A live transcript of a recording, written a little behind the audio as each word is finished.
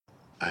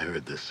I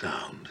heard the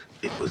sound.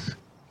 It was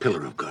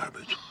Pillar of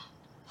Garbage.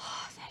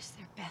 Oh, that's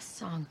their best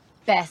song.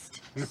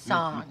 Best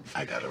song.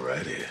 I got it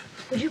right here.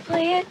 Would you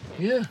play it?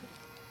 Yeah.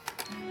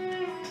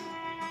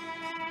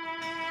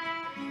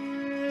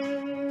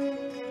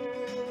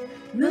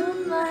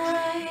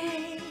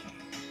 Moonlight,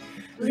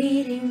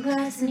 bleeding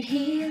glass and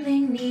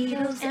healing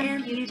needles,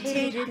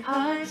 amputated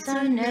hearts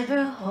are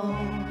never whole.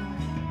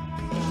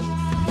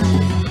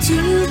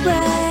 Too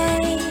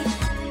bright,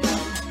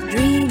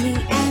 dreaming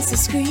as the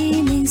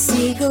screaming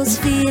seagulls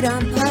feed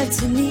on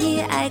parts of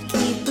me I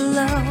keep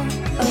below.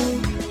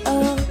 Oh,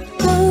 oh,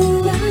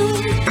 oh,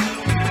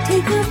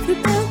 take off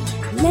your belt,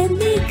 let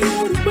me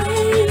go the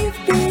way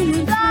you've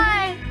been.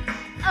 Fly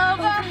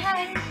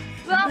overhead,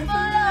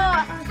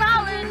 buffalo,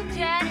 fallen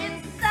dead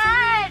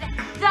inside.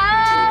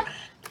 Da,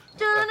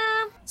 da,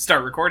 da.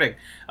 Start recording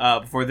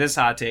before this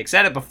hot take.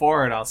 Said it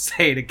before and I'll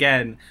say it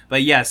again.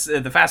 But yes,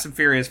 the Fast and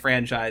Furious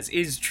franchise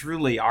is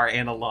truly our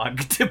analog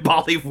to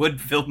Bollywood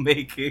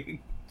filmmaking.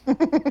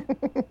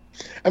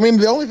 I mean,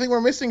 the only thing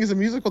we're missing is a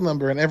musical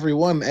number in every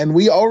one, and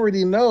we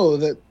already know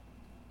that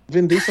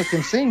Vin Diesel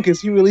can sing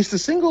because he released a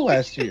single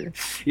last year.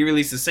 He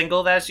released a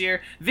single last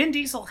year. Vin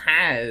Diesel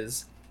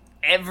has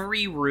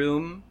every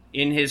room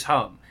in his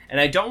home.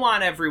 And I don't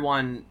want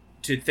everyone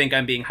to think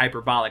I'm being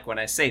hyperbolic when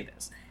I say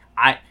this.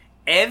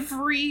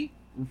 Every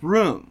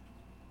room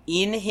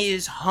in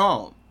his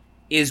home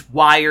is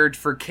wired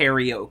for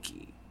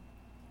karaoke.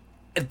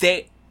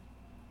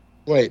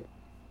 Wait.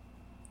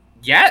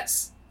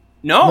 Yes.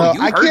 No,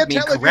 you I heard can't me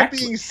tell correctly. if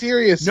you're being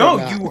serious. No, or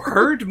not. you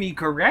heard me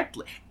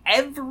correctly.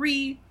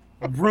 Every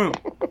room,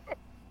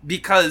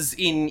 because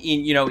in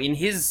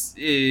his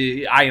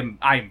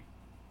I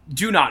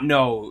do not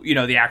know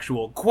the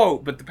actual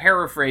quote, but the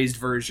paraphrased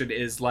version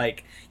is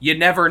like, you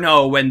never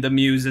know when the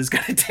muse is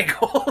gonna take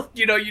hold.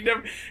 You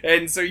never,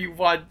 and so you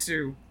want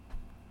to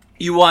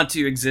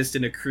exist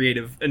in a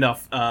creative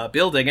enough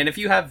building, and if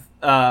you have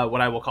what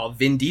I will call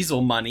Vin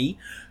Diesel money,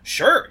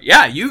 sure,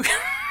 yeah, you.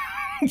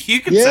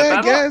 You can set that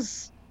I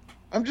guess.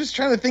 I'm just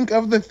trying to think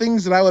of the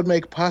things that I would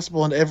make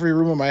possible in every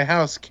room of my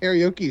house.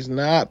 Karaoke's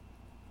not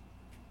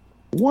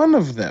one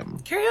of them.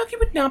 Karaoke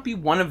would not be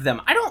one of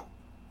them.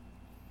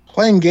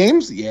 Playing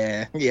games?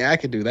 Yeah, I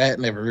could do that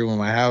in every room of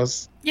my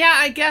house. Yeah,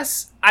 I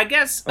guess a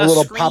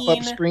little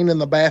pop-up screen in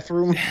the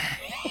bathroom.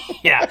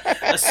 Yeah,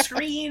 a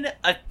screen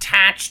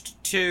attached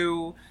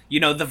to,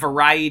 the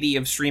variety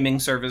of streaming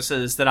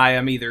services that I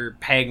am either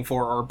paying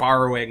for or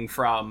borrowing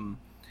from.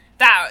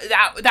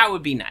 That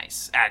would be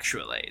nice,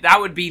 actually. That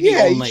would be the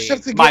only. You just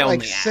have to get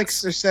like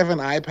 6 or 7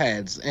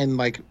 iPads and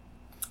like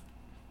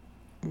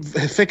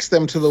fix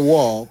them to the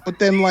wall, but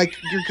then like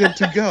you're good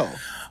to go.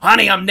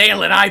 Honey, I'm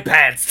nailing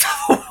iPads.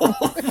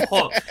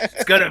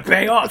 It's gonna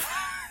pay off.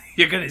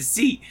 You're gonna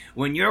see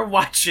when you're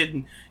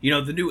watching,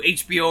 the new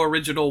HBO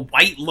original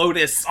White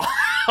Lotus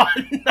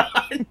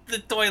on the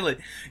toilet.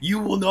 You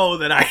will know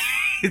that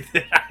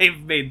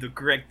I've made the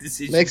correct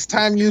decision. Next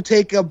time you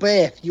take a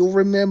bath, you'll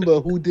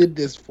remember who did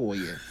this for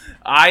you.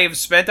 I have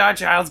spent our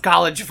child's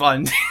college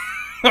fund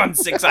on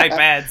 6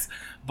 iPads,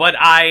 but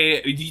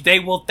they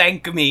will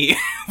thank me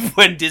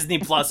when Disney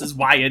Plus is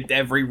wired to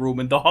every room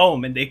in the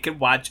home and they can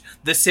watch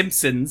The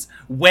Simpsons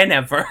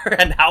whenever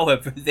and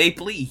however they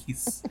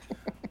please.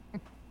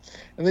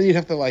 And then you'd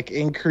have to like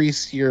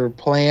increase your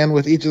plan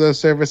with each of those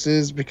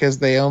services because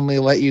they only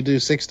let you do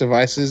 6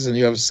 devices and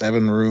you have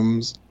 7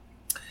 rooms.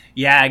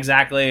 Yeah,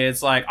 exactly.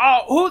 It's like,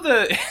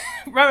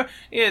 remember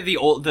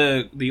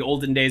the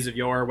olden days of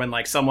yore when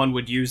like someone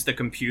would use the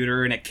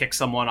computer and it kicked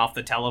someone off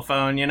the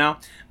telephone,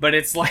 But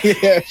it's like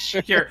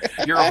sure.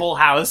 your whole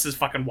house is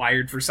fucking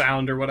wired for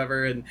sound or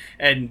whatever,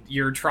 and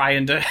you're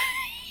trying to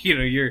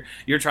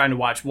you're trying to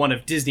watch one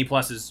of Disney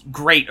Plus's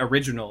great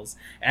originals,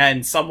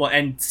 and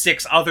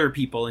 6 other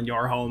people in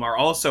your home are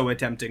also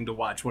attempting to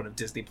watch one of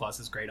Disney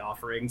Plus's great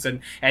offerings,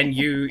 and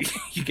you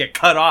get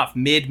cut off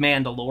mid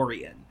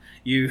Mandalorian.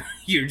 You're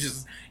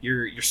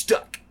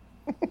stuck.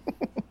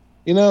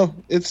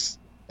 It's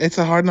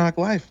a hard knock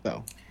life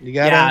though. You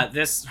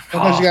gotta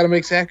sometimes you gotta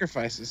make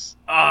sacrifices.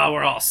 Oh,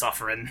 we're all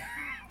suffering.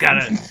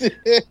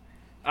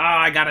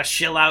 I gotta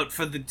shill out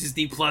for the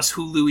Disney Plus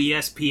Hulu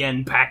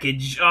ESPN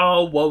package.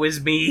 Oh, woe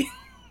is me.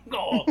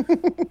 Oh.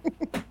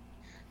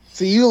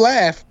 See, you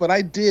laugh, but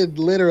I did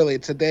literally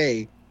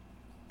today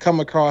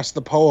come across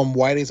the poem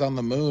Whitey's on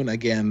the Moon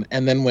again,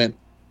 and then went,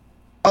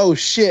 oh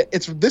shit,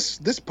 it's this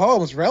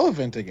poem's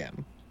relevant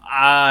again.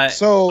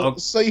 So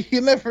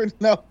you never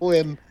know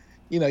when,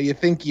 you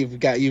think you've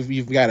got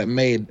it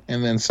made,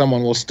 and then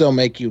someone will still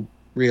make you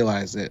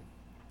realize it.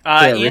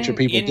 There are richer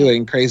people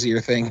doing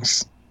crazier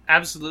things.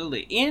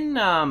 Absolutely. In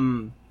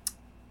what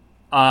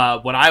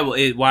I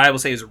will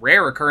say is a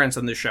rare occurrence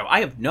on this show.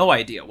 I have no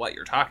idea what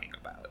you're talking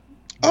about.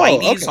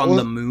 Whitey's on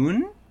the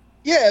Moon?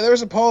 Yeah, there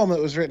was a poem that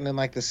was written in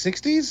like the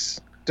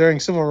 60s during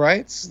civil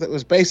rights that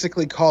was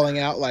basically calling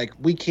out like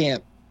we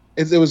can't.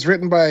 It was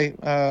written by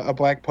a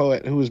black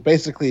poet who was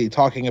basically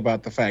talking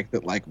about the fact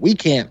that like we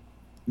can't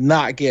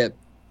not get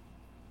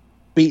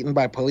beaten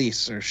by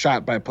police or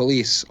shot by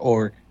police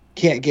or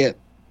can't get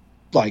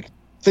like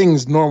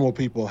things normal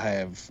people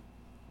have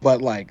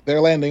but like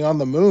they're landing on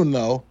the moon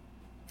though.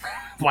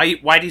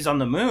 Whitey's on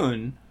the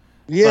moon.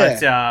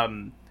 Yeah.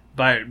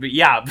 But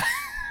yeah.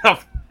 Oh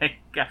my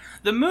God.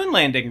 The moon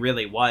landing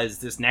really was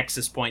this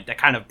nexus point that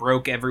kind of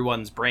broke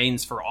everyone's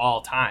brains for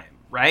all time,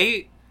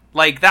 right?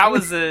 Like that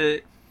was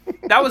a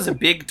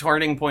big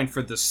turning point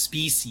for the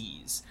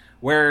species.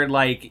 Where,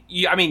 like,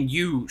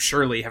 you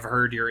surely have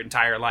heard your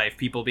entire life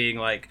people being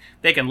like,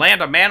 they can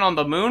land a man on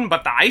the moon,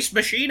 but the ice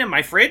machine in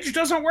my fridge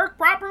doesn't work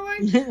properly.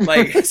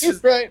 Like, it's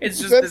just, right. It's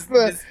just that's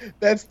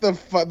the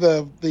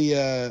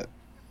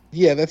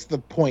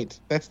point.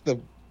 That's the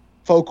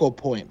focal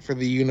point for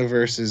the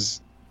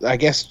universe's, I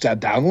guess,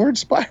 downward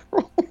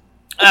spiral.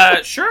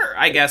 Sure,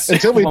 I guess.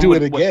 Until we do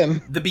it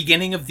again. The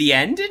beginning of the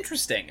end?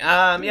 Interesting.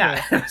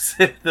 Yeah.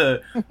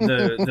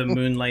 the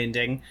moon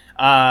landing.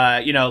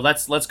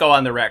 Let's go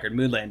on the record.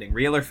 Moon landing,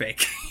 real or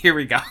fake? Here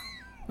we go.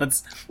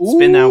 Let's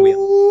spin that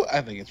wheel.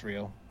 I think it's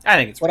real. I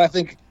think it's real.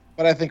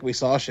 But I think we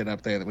saw shit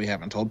up there that we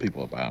haven't told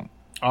people about.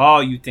 Oh,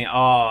 you think?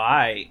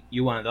 Oh,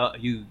 you one of those?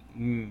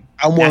 I'm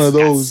one of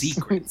those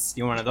secrets.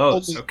 You're one of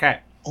those.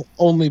 Okay.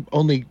 Only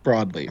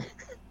broadly.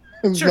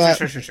 Sure.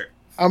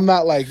 I'm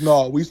not like,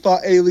 no, we saw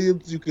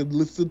aliens, you can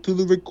listen to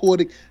the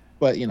recording,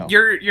 but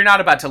You're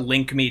not about to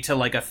link me to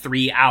like a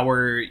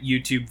 3-hour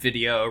YouTube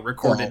video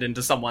recorded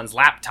into someone's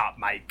laptop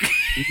mic.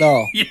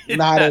 No,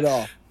 not at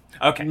all.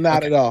 Okay.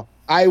 Not at all.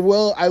 I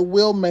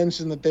will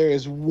mention that there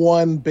is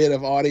one bit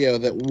of audio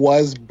that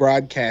was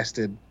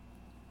broadcasted,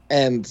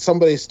 and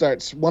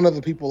one of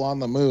the people on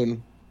the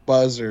moon,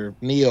 Buzz or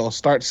Neil,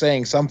 starts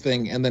saying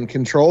something, and then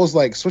controls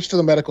like switch to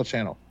the medical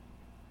channel.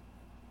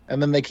 And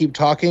then they keep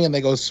talking, and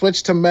they go,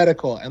 switch to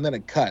medical, and then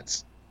it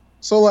cuts.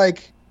 So,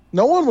 like,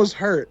 no one was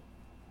hurt,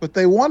 but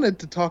they wanted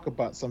to talk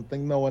about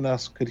something no one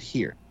else could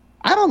hear.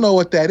 I don't know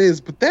what that is,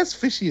 but that's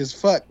fishy as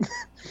fuck.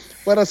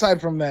 But aside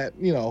from that,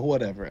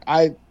 whatever.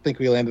 I think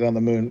we landed on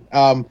the moon.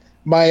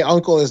 My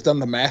uncle has done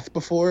the math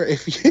before.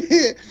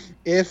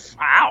 If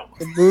wow,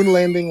 the moon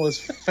landing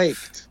was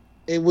faked,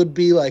 it would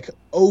be like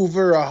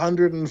over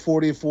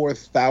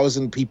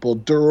 144,000 people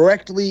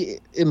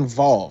directly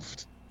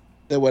involved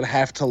that would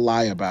have to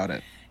lie about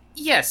it.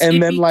 Yes,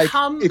 and then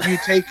if you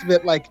take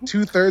that, like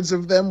 2/3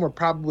 of them were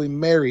probably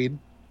married,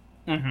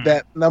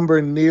 that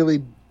number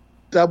nearly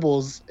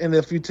doubles. And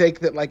if you take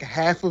that, like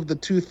half of the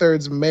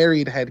 2/3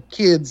 married had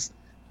kids,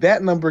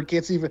 that number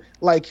gets even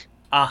like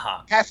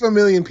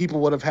 500,000 people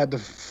would have had to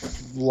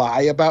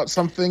lie about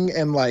something,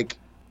 and like,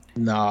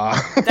 nah,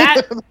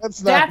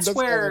 that's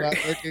where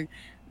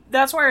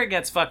it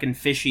gets fucking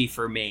fishy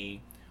for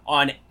me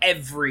on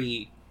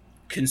every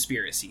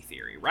conspiracy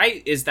theory,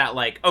 right? Is that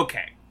like,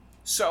 okay,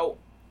 so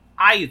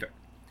either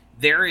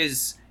there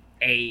is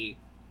a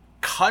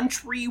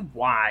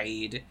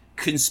countrywide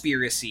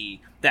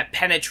conspiracy that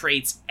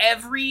penetrates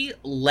every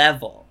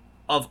level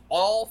of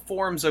all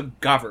forms of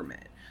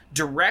government,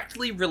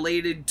 directly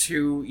related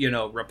to,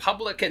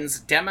 Republicans,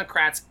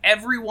 Democrats,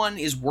 everyone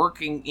is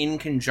working in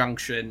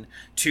conjunction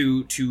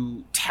to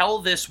tell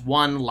this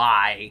one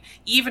lie,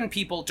 even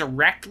people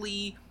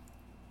directly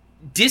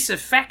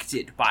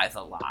disaffected by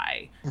the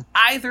lie.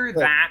 Either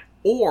that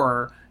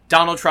or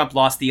Donald Trump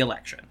lost the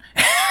election.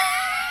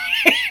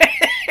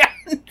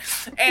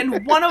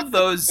 And one of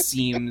those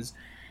seems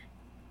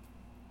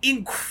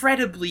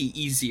incredibly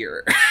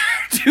easier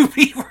to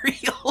be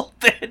real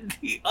than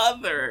the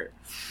other.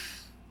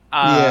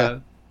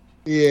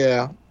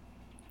 Yeah.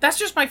 That's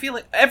just my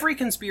feeling. Every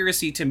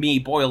conspiracy to me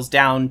boils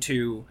down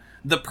to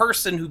the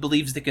person who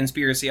believes the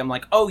conspiracy. I'm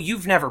like, oh,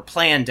 you've never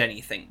planned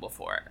anything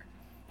before.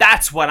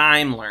 That's what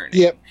I'm learning.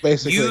 Yep,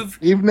 basically.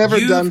 You've never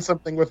done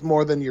something with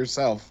more than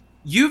yourself.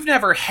 You've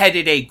never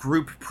headed a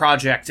group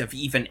project of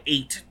even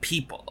 8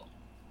 people,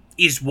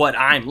 is what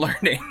I'm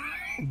learning.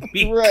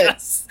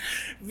 Because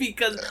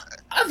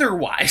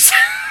otherwise,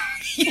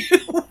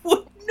 you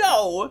would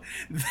know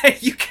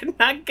that you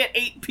cannot get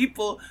 8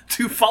 people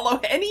to follow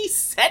any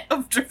set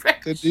of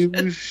directions. To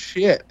do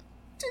shit.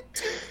 So,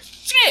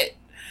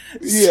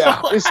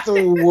 Yeah, it's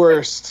the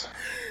worst.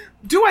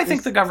 Do I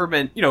think the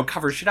government,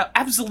 covers shit up?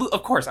 Absolutely.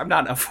 Of course, I'm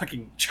not a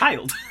fucking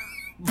child.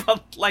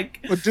 But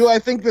do I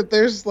think that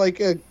there's like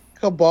a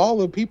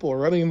cabal of people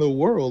running the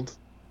world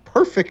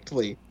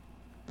perfectly?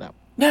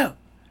 No.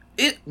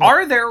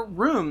 Are there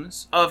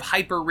rooms of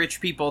hyper-rich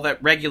people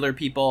that regular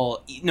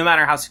people, no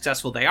matter how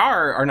successful they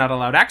are not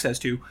allowed access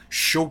to?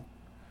 Sure.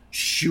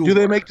 Do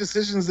they make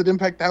decisions that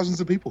impact thousands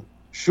of people?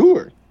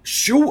 Sure.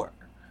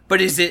 But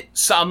is it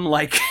some,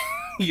 like,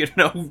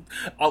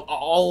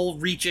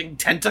 all-reaching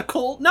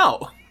tentacle?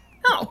 No.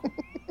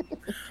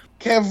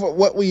 Kev,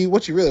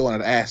 what you really wanted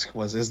to ask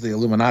was, is the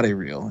Illuminati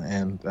real?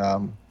 And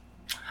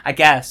I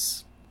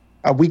guess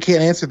we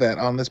can't answer that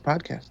on this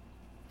podcast.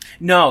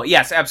 No,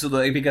 yes,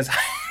 absolutely, because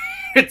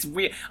it's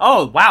weird.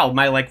 Oh wow,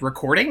 my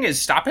recording is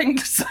stopping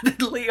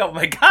suddenly. Oh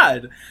my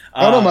god!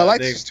 Oh no, my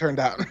lights just turned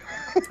out.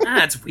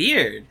 That's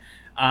weird.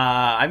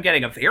 I'm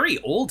getting a very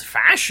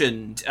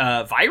old-fashioned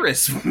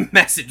virus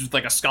message with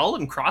a skull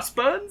and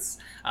crossbones.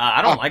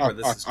 I don't like where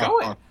this is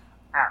going.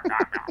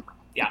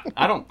 Yeah,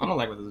 I don't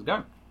like where this is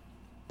going.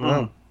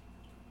 Mm.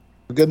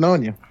 Good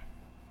knowing you.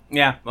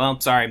 Yeah, well,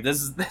 sorry.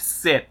 This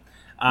is it.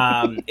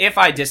 If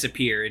I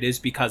disappear, it is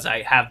because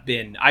I've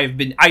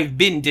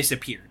been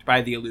disappeared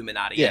by the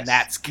Illuminati, Yes, and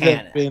that's you have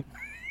canon. been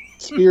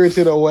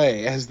spirited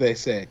away, as they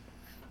say.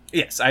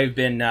 Yes, I've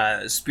been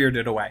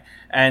spirited away,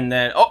 and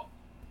then oh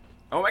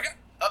my god,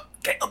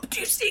 okay, do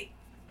you see?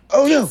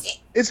 Oh no,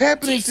 it's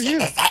happening to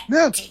him.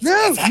 No,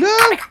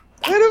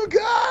 let him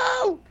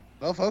go.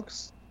 Well,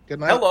 folks, good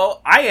night.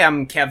 Hello, I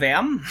am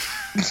Kevin.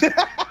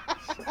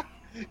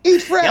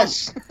 Eat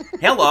fresh.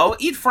 Hello,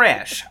 eat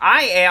fresh.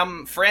 I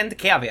am friend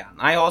Kevin.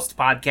 I host a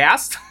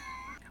podcast.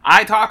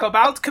 I talk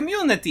about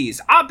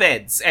communities,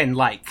 op-eds, and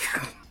like.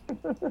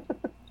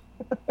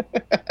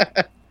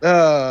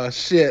 Oh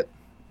shit.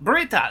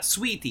 Britta,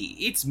 sweetie,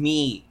 it's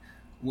me.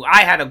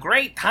 I had a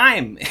great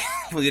time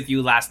with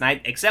you last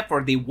night, except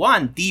for the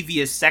one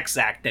devious sex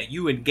act that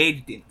you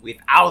engaged in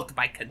without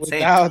my consent.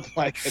 Without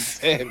my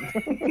consent.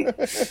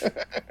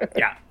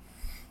 Yeah.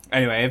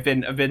 Anyway,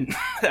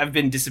 I've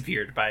been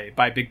disappeared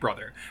by Big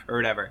Brother or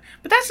whatever.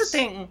 But that's the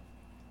thing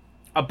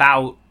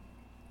about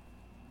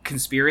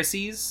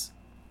conspiracies,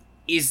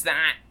 is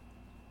that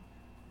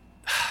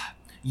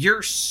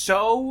you're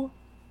so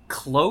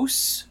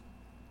close,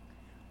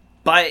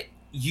 but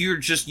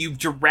you've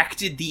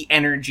directed the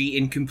energy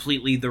in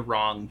completely the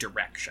wrong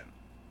direction.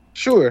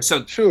 Sure.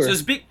 So sure.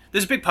 there's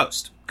a big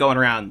post going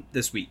around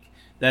this week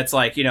that's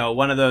like,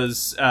 one of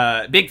those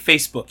big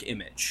Facebook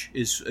image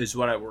is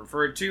what I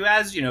refer to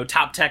as,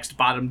 top text,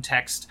 bottom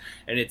text,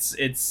 and it's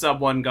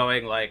someone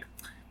going like,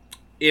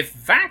 if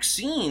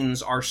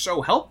vaccines are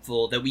so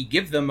helpful that we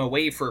give them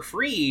away for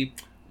free,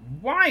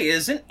 why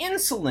isn't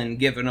insulin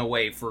given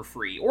away for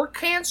free, or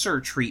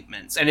cancer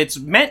treatments? And it's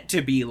meant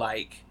to be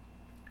like,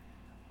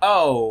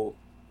 oh,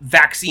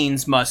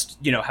 vaccines must,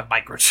 have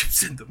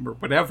microchips in them or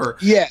whatever.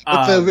 Yeah,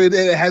 but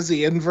it has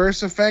the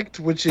inverse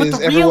effect, which is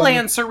the real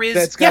answer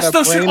is, yes,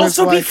 those should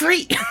also be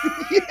free.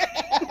 Yeah.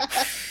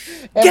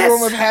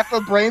 Everyone with half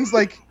a brain's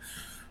like,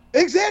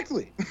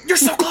 exactly. You're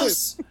so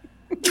close.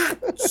 You're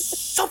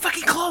so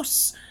fucking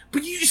close.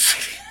 But you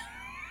just...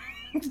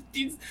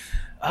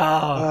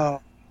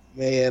 Oh,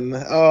 man.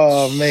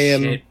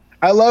 Shit.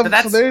 I love.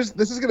 But So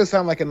this is gonna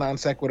sound like a non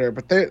sequitur,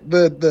 but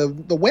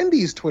the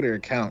Wendy's Twitter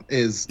account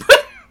is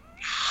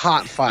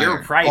hot fire.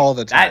 You're right. All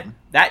the time.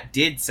 That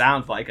did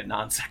sound like a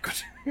non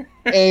sequitur.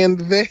 And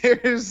there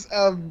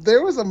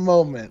was a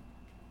moment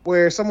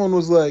where someone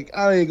was like,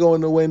 "I ain't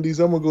going to Wendy's.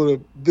 I'm gonna go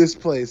to this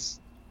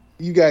place.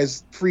 You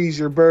guys freeze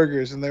your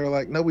burgers," and they were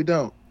like, "No, we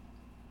don't."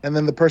 And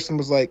then the person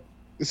was like,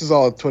 "This is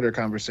all a Twitter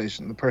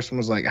conversation." The person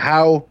was like,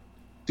 "How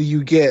do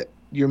you get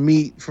your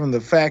meat from the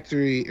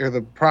factory or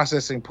the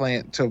processing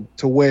plant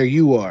to where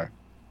you are?"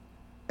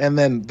 And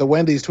then the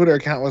Wendy's Twitter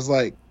account was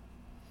like,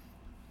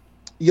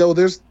 "Yo,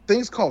 there's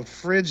things called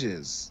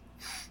fridges,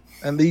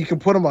 and then you can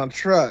put them on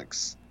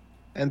trucks."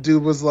 And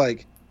dude was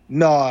like,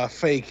 "Nah,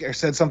 fake," or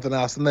said something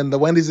else. And then the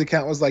Wendy's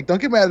account was like,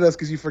 "Don't get mad at us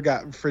because you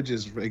forgot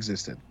fridges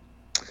existed."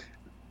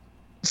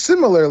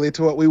 Similarly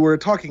to what we were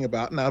talking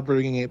about, now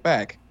bringing it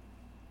back,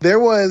 there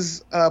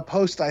was a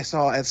post I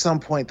saw at some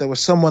point that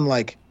was someone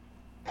like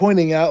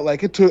pointing out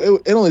like it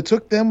only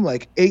took them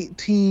like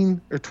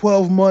 18 or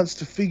 12 months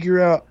to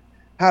figure out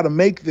how to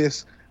make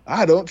this.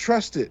 I don't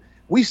trust it.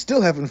 We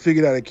still haven't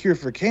figured out a cure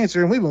for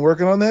cancer, and we've been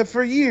working on that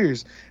for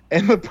years.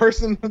 And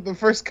the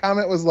first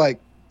comment was like,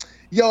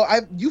 "Yo,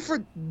 you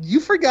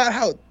forgot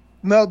how?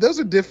 No, those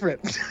are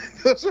different.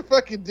 Those are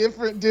fucking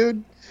different,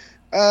 dude.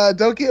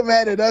 Don't get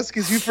mad at us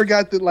because you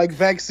forgot that like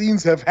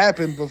vaccines have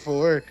happened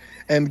before,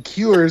 and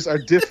cures are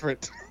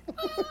different."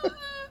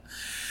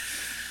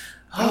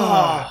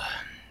 Oh,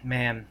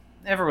 man.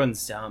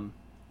 Everyone's dumb.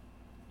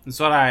 That's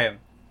what I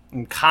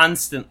am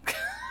constant...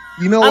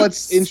 You know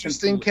what's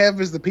interesting,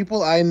 Kev, is the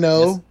people I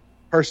know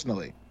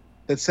personally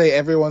that say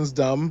everyone's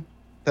dumb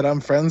that I'm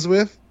friends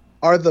with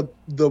are the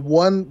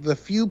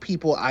few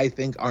people I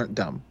think aren't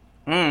dumb.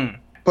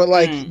 But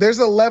like there's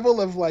a level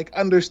of like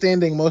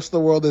understanding most of the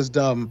world is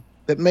dumb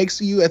that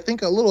makes you, I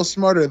think, a little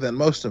smarter than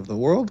most of the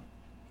world.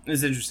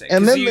 It's interesting.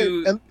 And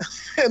then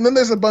and then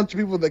there's a bunch of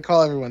people that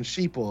call everyone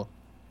sheeple.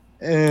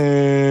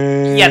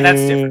 Yeah,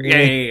 that's different.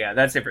 Yeah,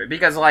 that's different.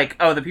 Because, like,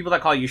 the people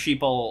that call you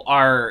sheeple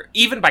are,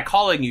 even by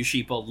calling you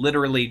sheeple,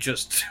 literally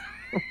just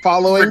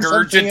following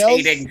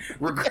regurgitating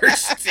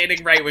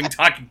right-wing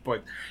talking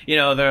points.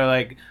 They're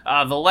like,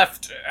 the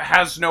left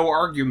has no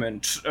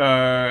argument,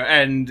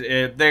 and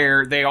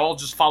they all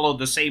just follow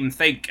the same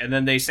think, and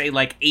then they say,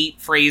 like,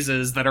 8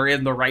 phrases that are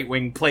in the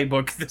right-wing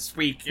playbook this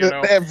week,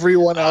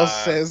 Everyone else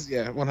says,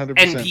 100%.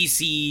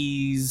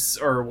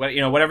 NPCs, or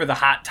whatever the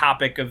hot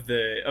topic of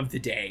the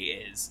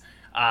day is.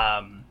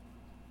 I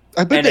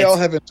bet they all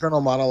have internal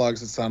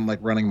monologues that sound like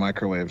running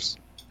microwaves.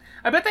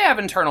 I bet they have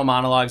internal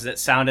monologues that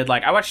sounded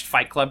like... I watched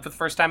Fight Club for the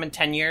first time in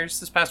 10 years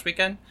this past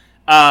weekend.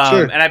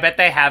 Sure. And I bet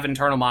they have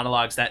internal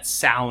monologues that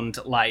sound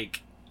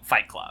like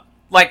Fight Club.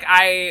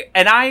 You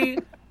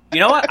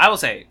know what? I will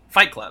say,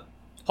 Fight Club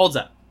holds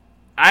up.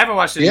 I haven't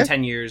watched it Yeah. in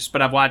 10 years,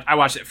 but I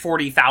watched it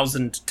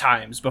 40,000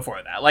 times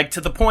before that. Like,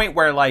 to the point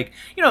where, like,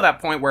 you know that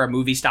point where a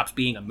movie stops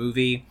being a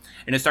movie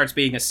and it starts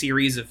being a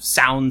series of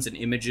sounds and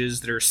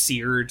images that are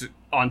seared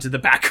onto the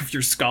back of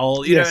your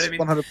skull? You know what I mean?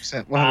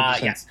 100%.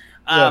 100%. Yes.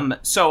 Yeah.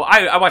 So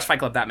I watched Fight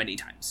Club that many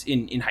times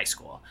in high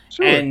school.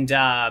 Sure. And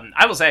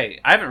I will say,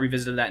 I haven't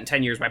revisited that in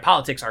 10 years. My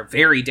politics are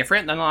very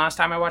different than the last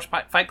time I watched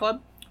Fight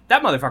Club.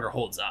 That motherfucker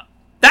holds up.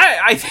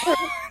 That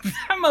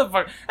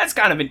motherfucker, that's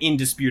kind of an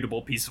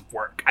indisputable piece of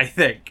work, I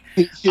think.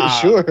 Yeah,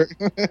 sure.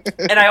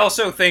 And I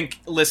also think,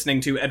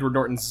 listening to Edward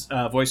Norton's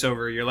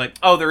voiceover, you're like,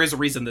 oh, there is a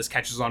reason this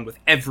catches on with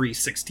every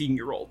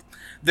 16-year-old.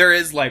 There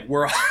is, like,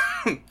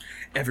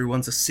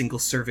 everyone's a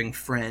single-serving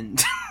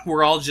friend.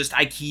 We're all just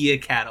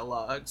IKEA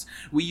catalogs.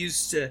 We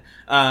used to,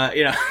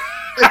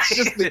 It's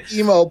just the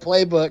emo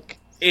playbook.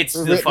 It's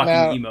the written fucking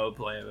out. emo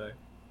playbook.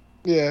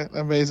 Yeah,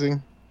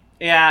 amazing.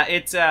 Yeah,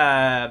 it's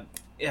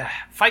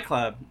Fight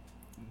Club,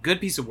 good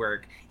piece of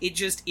work.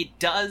 It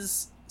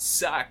does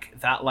suck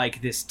that,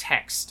 like, this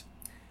text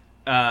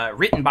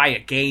written by a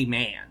gay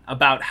man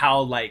about how,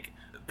 like,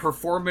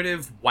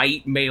 performative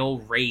white male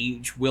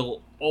rage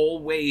will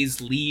always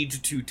lead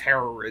to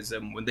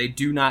terrorism when they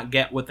do not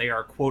get what they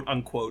are quote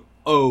unquote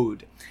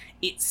owed.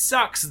 It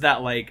sucks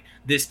that, like,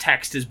 this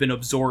text has been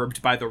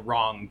absorbed by the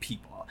wrong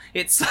people.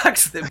 It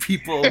sucks that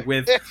people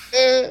with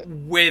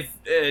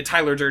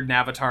Tyler Durden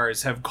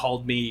avatars have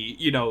called me,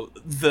 you know,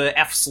 the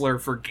F slur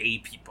for gay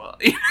people.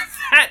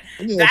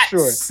 that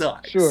sure,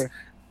 sucks. Sure.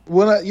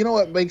 You know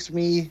what makes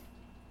me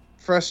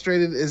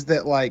frustrated is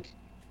that, like,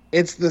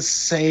 it's the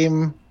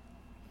same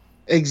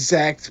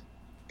exact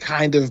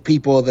kind of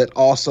people that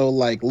also,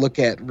 like, look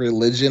at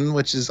religion,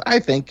 which is, I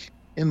think,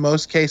 in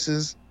most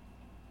cases,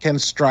 can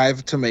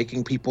strive to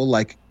making people,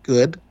 like,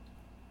 good.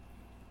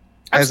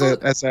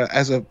 Absolutely.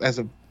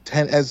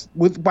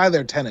 By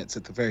their tenets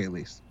at the very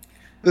least.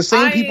 The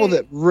same people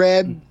that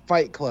read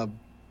Fight Club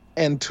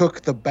and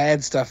took the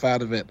bad stuff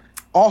out of it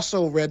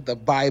also read the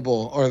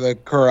Bible or the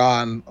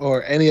Quran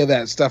or any of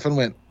that stuff and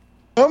went,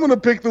 I'm going to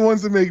pick the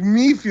ones that make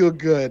me feel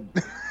good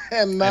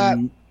and not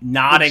I'm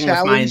nodding with my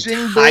challenging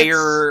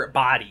entire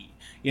body.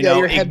 You know,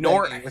 your head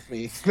banging with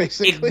me,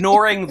 basically.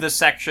 ignoring the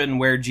section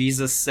where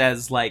Jesus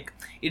says, like,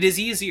 it is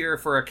easier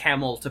for a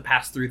camel to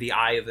pass through the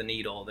eye of the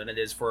needle than it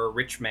is for a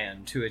rich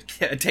man to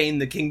attain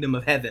the kingdom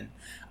of heaven.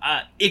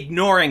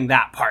 Ignoring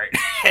that part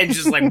and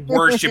just, like,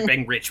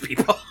 worshiping rich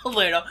people.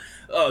 You know,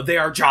 oh, they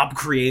are job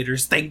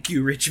creators. Thank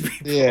you, rich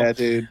people. Yeah,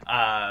 dude.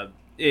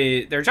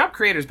 They're job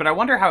creators, but I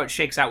wonder how it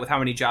shakes out with how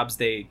many jobs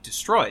they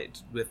destroyed.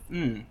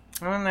 I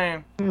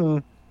wonder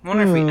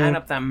if we add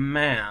up that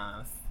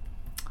math.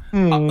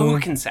 Who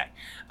can say?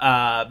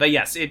 But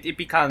yes, it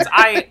becomes.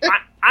 I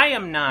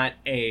am not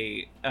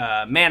a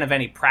man of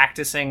any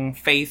practicing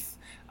faith,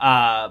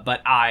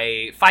 but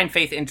I find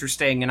faith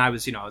interesting, and I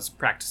was a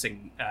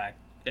practicing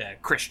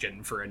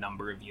Christian for a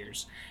number of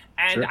years,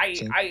 and Sure,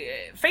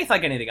 I faith,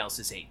 like anything else,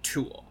 is a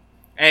tool,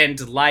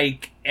 and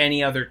like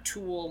any other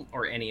tool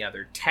or any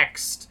other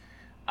text,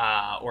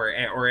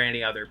 or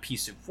any other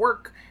piece of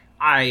work.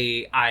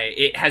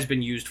 It has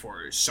been used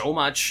for so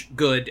much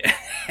good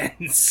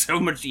and so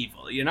much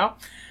evil, you know?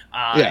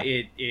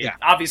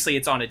 Obviously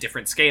it's on a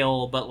different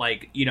scale, but,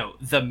 like, you know,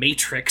 The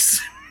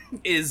Matrix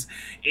is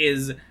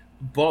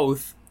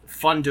both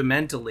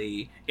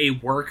fundamentally a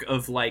work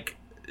of, like,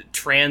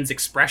 trans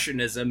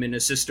expressionism in a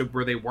system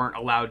where they weren't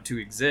allowed to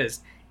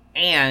exist,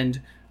 and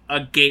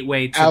a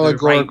gateway to the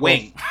right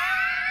wing.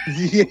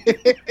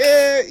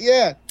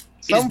 Yeah.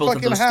 Some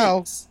fucking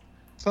how.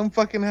 Some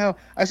fucking hell.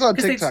 I saw a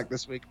 'Cause TikTok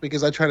this week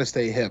because I try to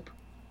stay hip.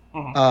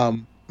 Uh-huh.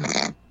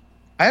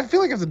 I feel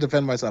like I have to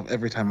defend myself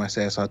every time I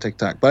say I saw a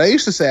TikTok. But I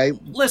used to say...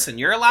 Listen,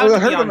 you're allowed to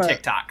be on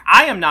TikTok.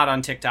 I am not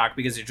on TikTok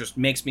because it just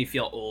makes me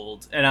feel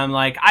old. And I'm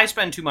like, I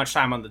spend too much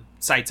time on the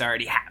sites I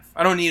already have.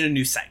 I don't need a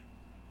new site.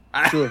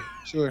 Sure.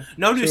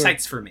 No new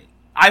sites for me.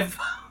 I've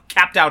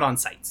capped out on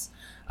sites.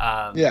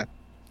 Yeah.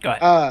 Go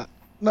ahead.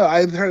 No,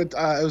 I heard it.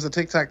 It was a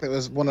TikTok that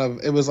was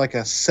it was like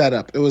a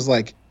setup. It was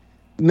like...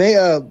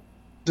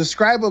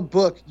 describe a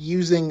book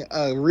using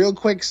a real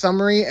quick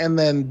summary and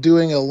then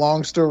doing a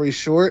long story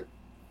short,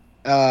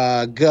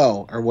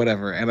 go or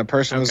whatever. And a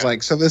person was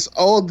like, so this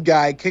old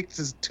guy kicked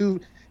his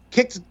two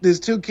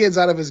kids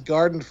out of his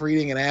garden for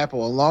eating an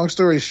apple. And long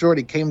story short,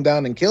 he came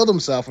down and killed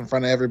himself in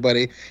front of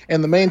everybody.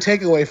 And the main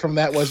takeaway from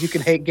that was you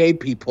can hate gay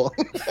people.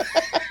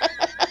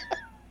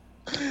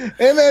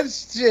 And that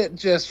shit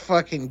just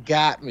fucking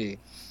got me.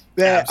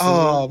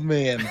 Oh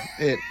man,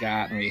 it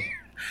got me.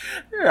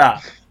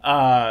 Yeah.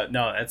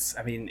 No, it's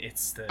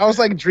the... I was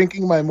like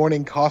drinking my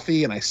morning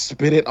coffee and I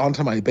spit it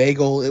onto my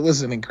bagel. It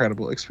was an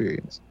incredible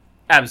experience.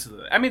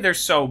 Absolutely. I mean, there's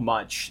so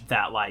much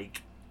that,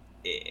 like,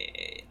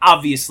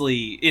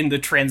 obviously in the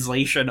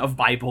translation of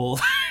Bible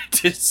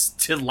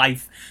to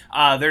life,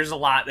 there's a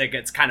lot that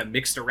gets kind of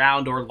mixed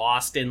around or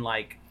lost in,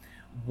 like,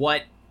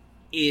 what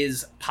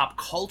is pop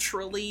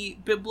culturally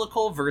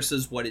biblical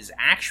versus what is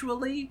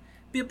actually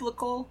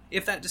biblical,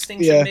 if that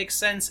distinction makes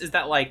sense. Is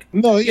that, like,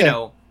 you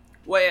know,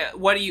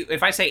 what do you,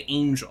 if I say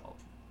angel,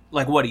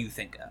 like, what do you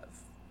think of?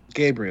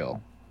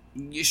 Gabriel.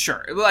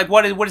 Sure. Like,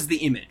 what is the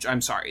image?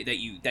 I'm sorry that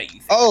you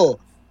think. Oh,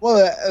 well,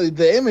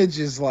 the image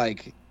is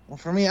like, well,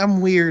 for me,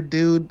 I'm weird,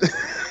 dude.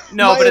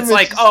 No, My but it's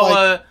image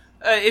like,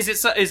 is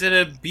is it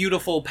a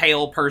beautiful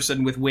pale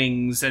person with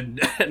wings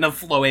and a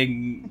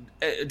flowing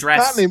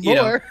dress? not anymore.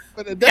 You know?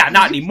 But it Yeah, definitely-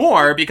 not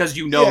anymore, because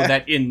you know Yeah.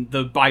 that in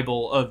the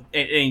Bible of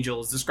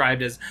angels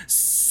described as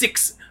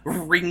 6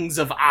 rings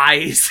of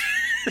eyes.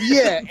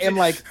 Yeah, and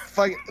like,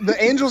 fuck,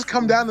 the angels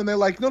come down and they're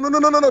like, no,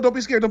 don't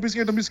be scared, don't be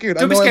scared. Don't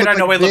be scared. I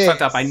know I look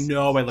fucked up. I this.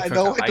 know I look I fucked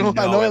know, up.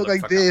 I know I look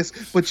like fucked up.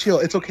 this, but chill,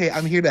 it's okay.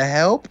 I'm here to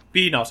help.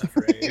 Be not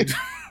afraid.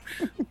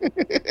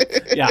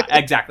 Yeah,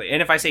 exactly.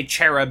 And if I say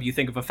cherub, you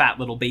think of a fat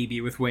little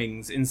baby with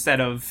wings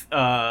instead of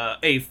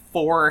a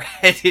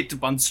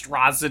 4-headed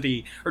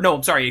monstrosity. Or no,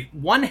 I'm sorry,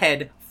 1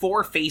 head,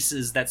 4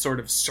 faces that sort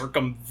of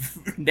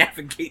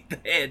circumnavigate the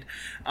head.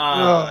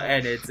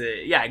 And it's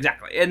yeah,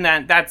 exactly. And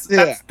that's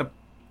the,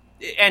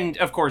 and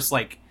of course,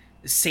 like,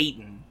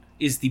 Satan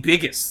is the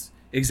biggest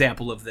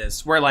example of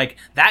this, where like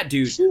that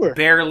dude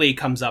barely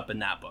comes up in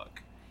that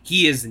book.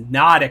 He is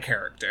not a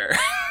character.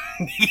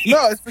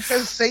 No, it's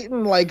because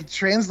Satan like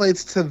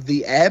translates to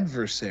the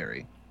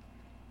adversary.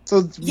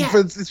 So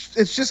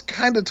it's just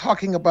kind of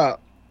talking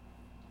about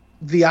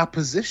the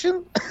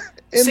opposition.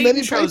 In Satan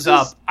many shows places.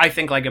 up, I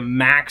think, like a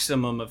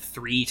maximum of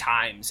 3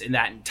 times in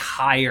that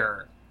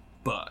entire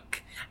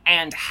book.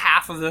 And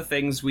half of the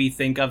things we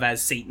think of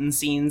as Satan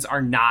scenes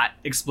are not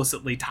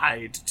explicitly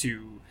tied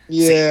to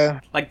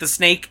Satan. Like the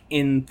snake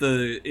in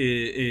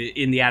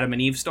the Adam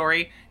and Eve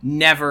story,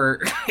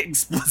 never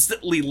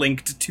explicitly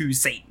linked to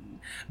Satan.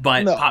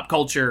 But pop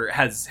culture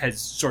has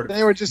sort of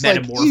they were just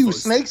like, ew,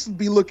 snakes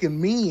be looking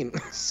mean.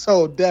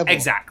 So devil.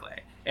 Exactly.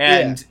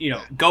 And, you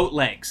know, goat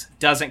legs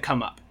doesn't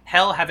come up.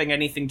 Hell having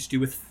anything to do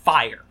with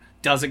fire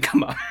doesn't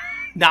come up.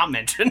 Not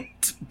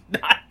mentioned.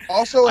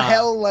 Also,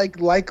 hell like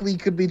likely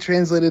could be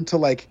translated to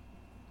like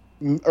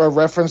a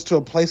reference to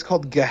a place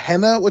called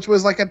Gehenna, which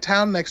was like a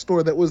town next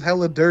door that was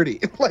hella dirty.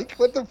 Like,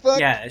 what the fuck?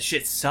 Yeah,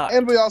 shit sucked.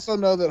 And we also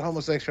know that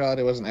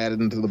homosexuality wasn't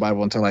added into the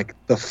Bible until like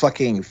the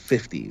fucking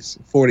 40s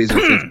or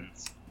 50s.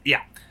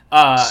 Yeah.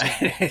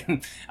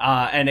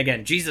 And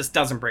again, Jesus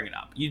doesn't bring it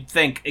up. You'd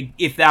think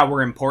if that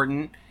were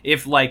important,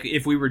 if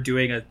we were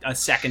doing a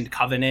second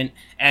covenant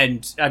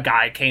and a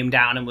guy came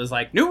down and was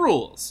like, new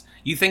rules,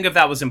 you think if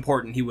that was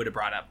important, he would have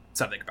brought up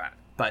something about it.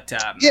 But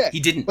he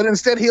didn't. But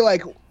instead he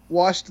like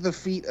washed the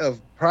feet of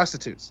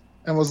prostitutes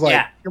and was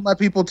like, you're my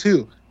people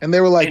too. And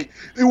they were like,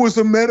 it was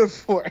a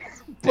metaphor.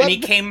 And he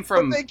came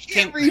from... But they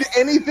can't read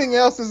anything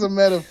else as a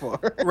metaphor.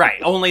 Right,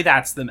 only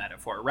that's the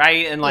metaphor,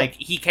 right? And, like,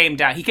 he came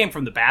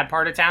from the bad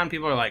part of town.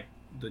 People are like,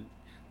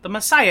 the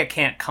Messiah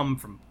can't come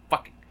from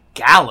fucking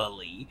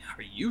Galilee.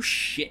 Are you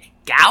shit?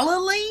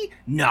 Galilee?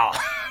 No.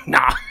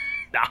 Nah.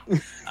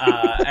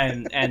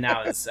 And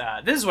now this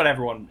is what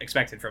everyone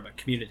expected from a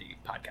community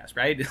podcast,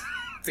 right?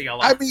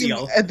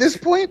 At this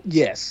point,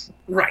 yes.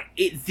 Right.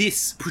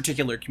 This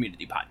particular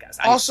community podcast.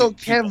 Also,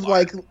 Kev,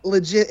 like,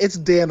 legit, it's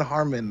Dan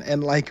Harmon,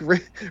 and, like,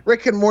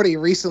 Rick and Morty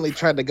recently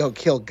tried to go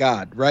kill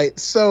God, right?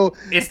 So...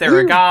 Is there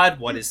a God?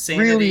 What is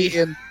sanity?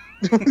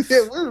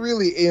 We're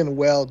really in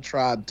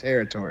well-trod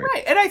territory.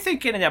 Right, and I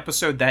think in an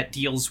episode that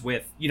deals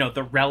with, you know,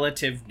 the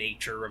relative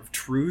nature of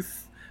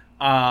truth,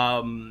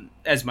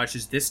 as much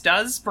as this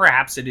does,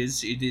 perhaps it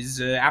is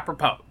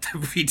apropos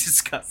that we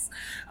discuss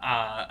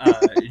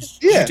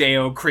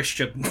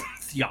Judeo-Christian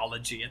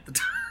theology at the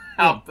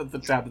top of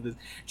this.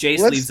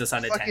 Jace leaves us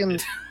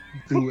unattended.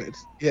 Do it,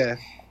 yeah.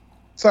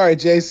 Sorry,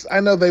 Jace.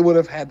 I know they would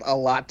have had a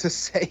lot to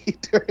say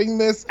during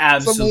this.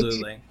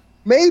 Absolutely. So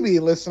maybe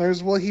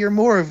listeners will hear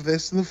more of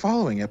this in the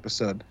following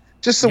episode,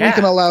 just so we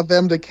can allow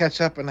them to catch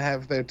up and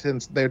have their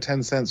 10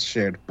 cents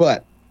shared.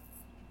 But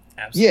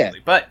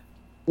but.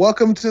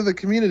 Welcome to the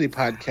community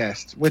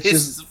podcast, which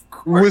is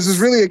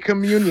really a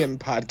communion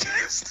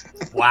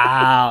podcast.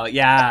 Wow,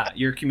 yeah,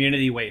 your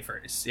community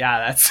wafers.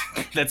 Yeah,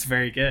 that's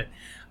very good.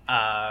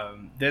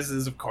 This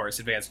is, of course,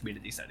 Advanced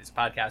Community Studies, a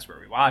podcast where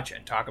we watch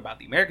and talk about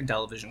the American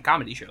television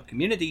comedy show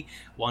Community,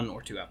 1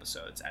 or 2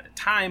 episodes at a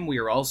time. We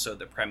are also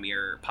the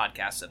premier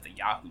podcast of the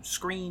Yahoo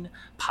Screen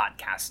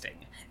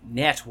Podcasting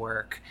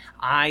Network.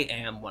 I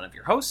am one of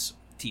your hosts,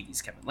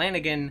 TV's Kevin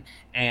Lanigan,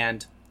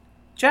 and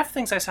Jeff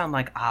thinks I sound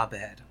like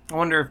Abed. I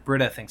wonder if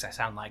Britta thinks I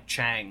sound like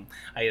Chang.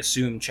 I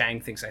assume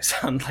Chang thinks I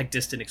sound like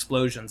distant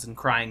explosions and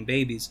crying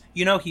babies.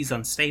 You know he's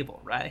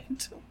unstable,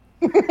 right?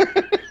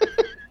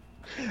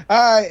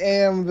 I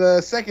am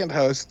the second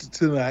host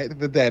tonight,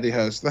 the daddy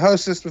host, the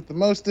hostess with the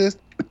mostest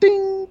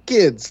ding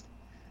kids.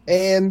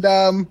 And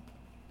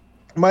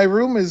my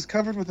room is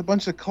covered with a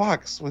bunch of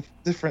clocks with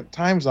different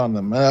times on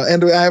them.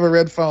 And I have a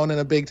red phone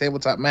and a big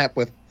tabletop map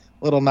with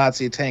little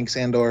Nazi tanks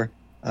and or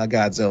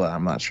Godzilla.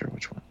 I'm not sure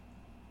which one.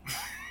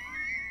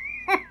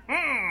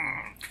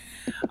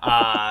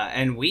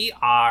 And we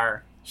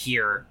are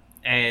here,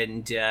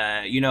 and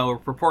a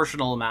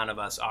proportional amount of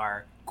us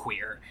are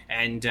queer,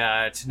 and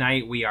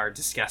tonight we are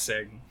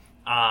discussing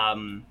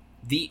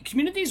the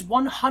community's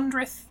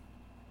 100th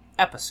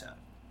episode.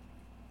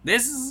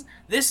 This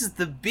is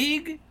the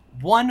big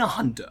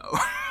 100.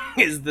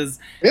 is this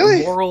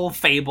Really? moral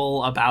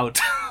fable about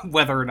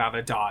whether or not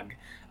a dog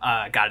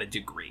got a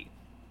degree.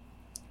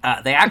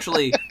 They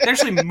actually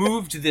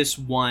moved this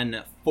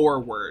one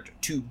forward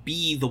to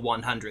be the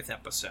 100th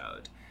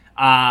episode.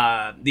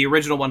 The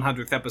original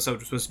 100th episode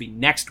was supposed to be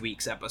next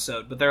week's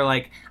episode, but they're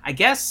like, I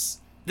guess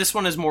this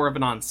one is more of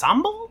an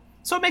ensemble,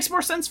 so it makes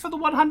more sense for the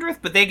 100th,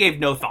 but they gave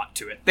no thought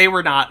to it. They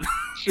were not...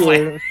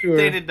 Sure.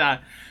 They did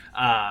not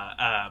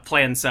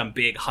plan some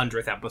big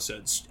 100th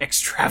episodes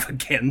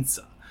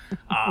extravaganza.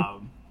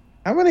 How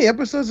many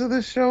episodes of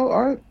this show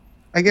are?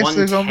 I guess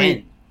there's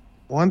only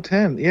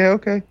 110. Yeah,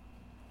 okay.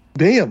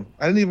 Damn,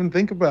 I didn't even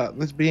think about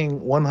this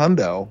being one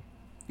hundo.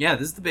 Yeah,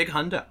 this is the big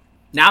hundo.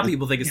 Now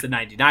people think it's the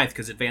 99th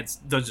because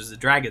Advanced Dungeons and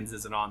Dragons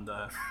isn't on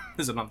the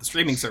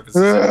streaming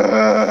services.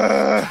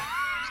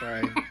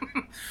 Sorry.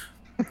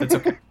 It's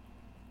okay.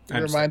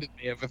 It reminded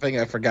me of a thing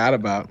I forgot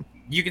about.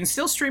 You can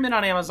still stream it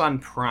on Amazon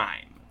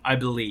Prime, I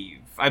believe.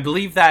 I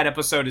believe that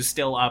episode is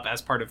still up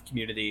as part of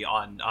Community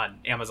on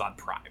Amazon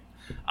Prime.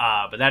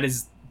 But that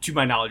is, to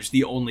my knowledge,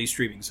 the only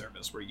streaming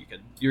service where you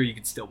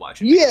can still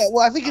watch it. Yeah,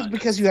 well, I think it's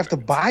because you have to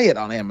buy it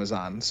on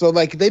Amazon. So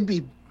like they'd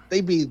be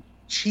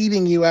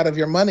cheating you out of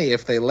your money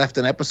if they left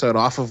an episode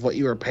off of what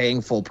you were paying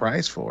full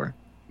price for.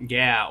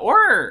 Yeah,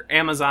 or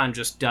Amazon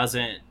just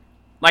doesn't,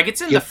 like,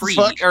 it's in the free,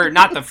 or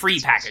not the free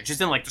package,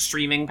 it's in, like, the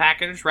streaming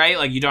package, right?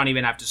 Like, you don't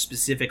even have to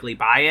specifically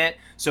buy it,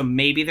 so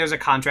maybe there's a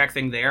contract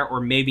thing there, or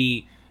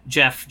maybe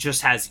Jeff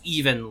just has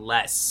even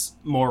less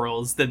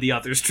morals than the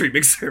other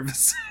streaming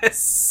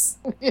services.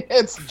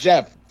 It's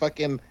Jeff.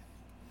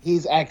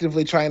 He's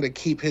actively trying to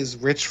keep his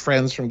rich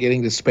friends from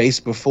getting to space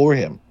before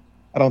him.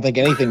 I don't think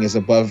anything is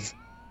above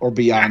or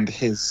beyond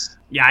his...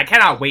 Yeah, I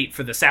cannot wait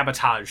for the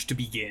sabotage to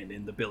begin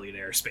in the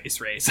billionaire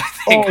space race. I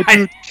think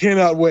dude,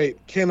 cannot wait.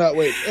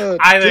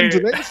 In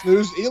today's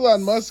news,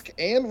 Elon Musk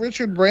and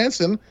Richard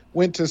Branson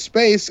went to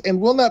space and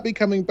will not be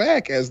coming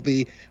back, as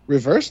the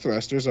reverse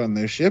thrusters on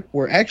their ship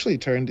were actually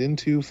turned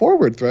into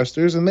forward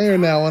thrusters, and they are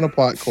now on a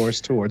plot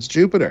course towards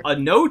Jupiter. A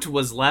note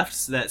was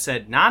left that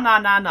said, nah, nah,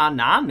 nah, nah,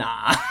 nah,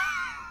 nah.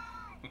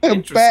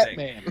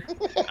 Interesting.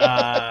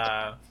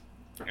 Batman.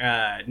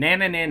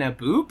 Nana nana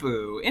boo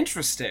boo.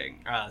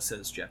 Interesting,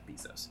 says Jeff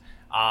Bezos.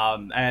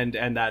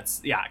 And that's,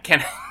 yeah,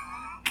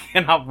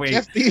 cannot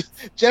wait.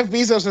 Jeff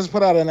Bezos has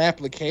put out an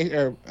application,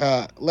 or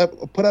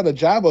put out a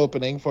job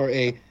opening for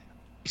a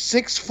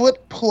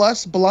 6-foot+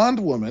 blonde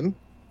woman.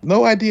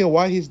 No idea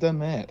why he's done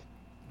that.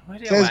 No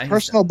idea Says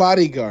personal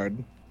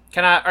bodyguard.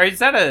 Is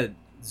that a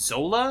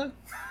Zola?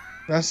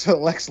 That's a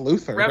Lex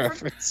Luthor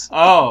reference.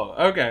 Oh,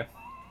 okay.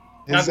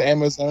 His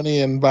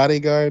Amazonian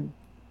bodyguard.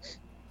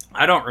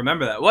 I don't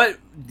remember that. What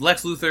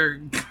Lex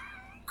Luthor?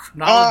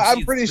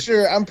 I'm pretty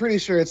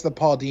sure it's the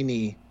Paul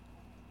Dini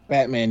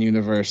Batman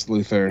universe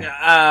Luthor.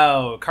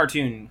 Oh,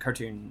 cartoon.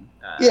 Cartoon.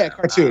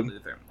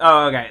 Luthor.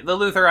 Oh, okay. The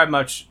Luthor I'm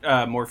much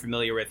more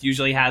familiar with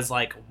usually has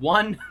like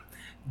one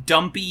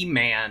dumpy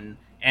man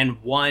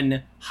and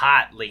one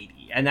hot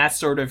lady, and that's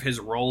sort of his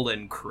role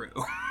and crew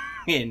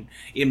in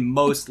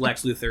most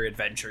Lex Luthor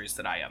adventures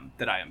that I am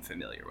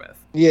familiar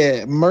with.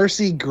 Yeah,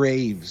 Mercy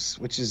Graves,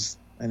 which is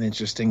an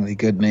interestingly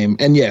good name,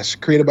 and yes,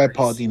 created by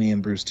Paul Dini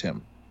and Bruce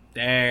Timm.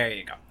 There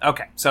you go.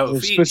 Okay, so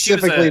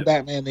specifically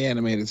Batman the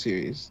Animated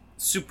Series,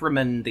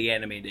 Superman the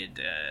Animated,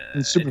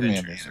 and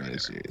Superman the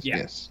Animated Series. Yeah.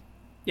 Yes.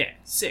 Yeah,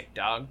 sick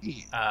dog.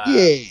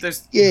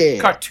 There's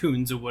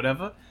cartoons or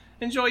whatever.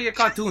 Enjoy your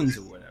cartoons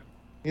or whatever.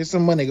 Here's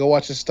some money. Go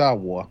watch a Star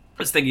Wars.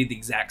 I was thinking the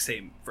exact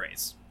same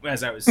phrase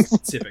as I was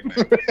sipping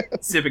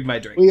my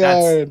drink.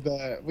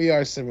 We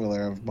are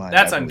similar of mind.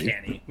 That's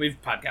uncanny.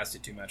 We've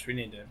podcasted too much. We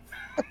need to.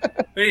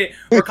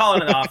 We're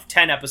calling it off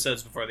 10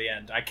 episodes before the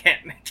end. I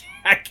can't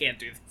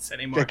do this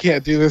anymore. I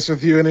can't do this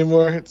with you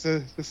anymore. It's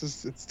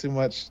too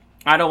much.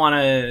 I don't want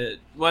to.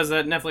 Was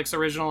that Netflix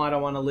original? I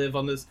don't want to live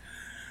on this.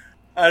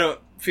 I don't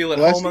feel at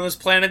home on this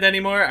planet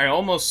anymore. I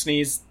almost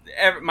sneezed.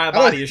 My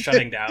body is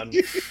shutting down.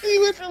 You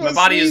went from a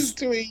sneeze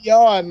to a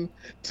yawn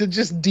to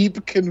just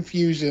deep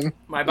confusion.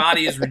 My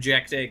body is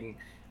rejecting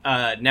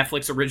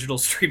Netflix original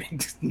streaming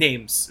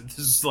names. This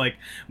is like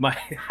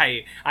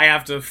I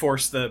have to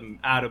force them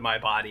out of my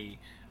body.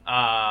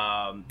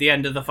 The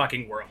end of the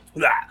fucking world.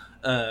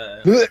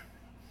 I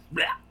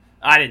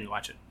didn't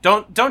watch it.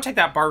 Don't take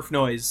that barf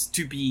noise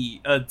to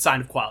be a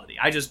sign of quality.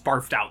 I just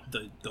barfed out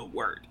the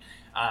word.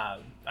 I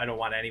don't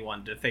want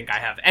anyone to think I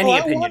have any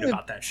opinion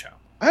about that show.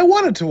 I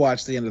wanted to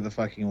watch The End of the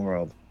Fucking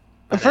World.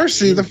 The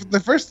first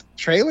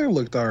trailer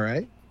looked all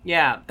right.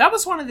 Yeah, that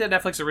was one of the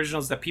Netflix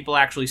originals that people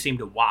actually seem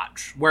to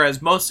watch,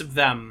 whereas most of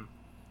them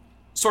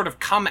sort of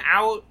come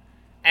out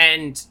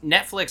and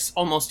Netflix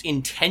almost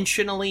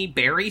intentionally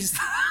buries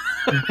them.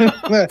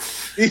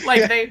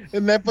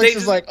 And Netflix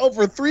is like,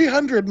 over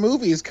 300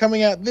 movies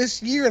coming out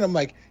this year, and I'm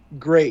like,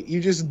 great, you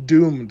just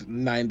doomed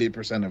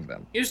 90% of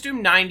them. You just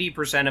doomed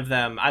 90% of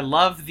them. I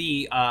love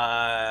the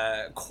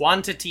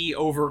quantity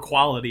over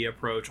quality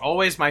approach.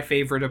 Always my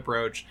favorite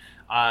approach.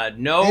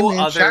 No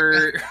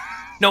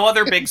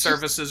other big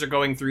services are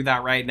going through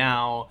that right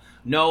now.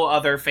 No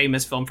other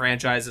famous film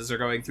franchises are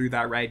going through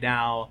that right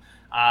now.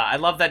 I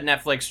love that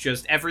Netflix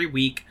just every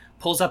week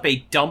pulls up a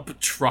dump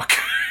truck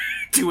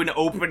to an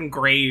open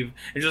grave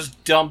and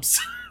just dumps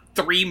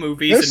 3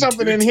 movies. There's and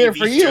something 2 in here TV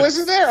for you, shows.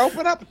 isn't there?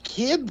 Open up,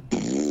 kid.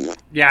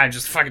 Yeah,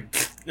 just fucking.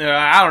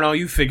 I don't know.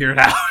 You figure it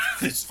out.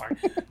 This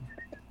fucking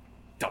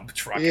dump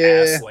truck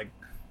ass like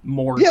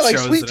more Yeah, like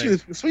shows. Sweet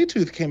Tooth. Sweet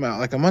Tooth came out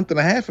like a month and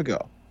a half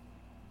ago,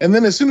 and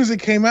then as soon as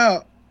it came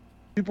out,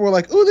 people were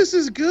like, "Oh, this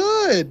is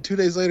good." 2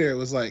 days later, it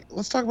was like,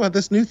 "Let's talk about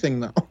this new thing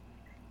now."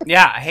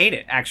 Yeah, I hate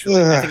it.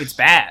 Actually, I Ugh. think it's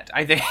bad.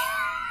 I think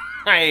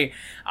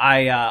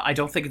I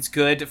don't think it's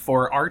good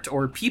for art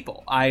or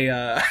people. You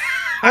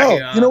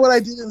know what I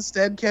did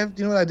instead, Kev?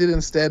 Do you know what I did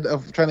instead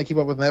of trying to keep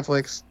up with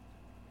Netflix?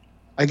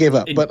 I gave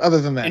up. But other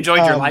than that,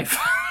 enjoyed your life.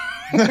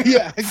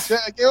 Yeah,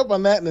 I gave up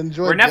on that and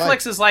enjoyed. Where Netflix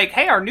life. is like,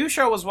 hey, our new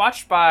show was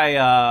watched by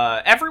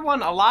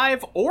everyone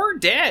alive or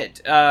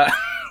dead.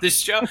 This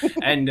show,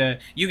 and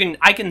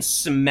I can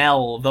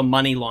smell the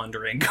money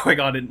laundering going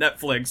on in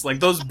Netflix. Like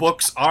those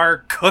books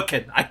are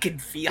cooking. I can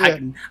feel. Yeah.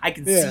 I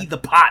can see the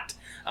pot.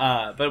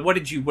 But what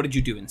did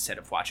you do instead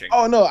of watching?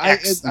 Oh no,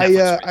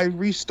 Netflix I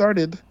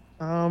restarted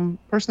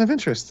Person of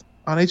Interest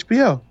on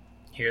HBO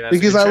Hear that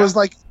because I was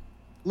like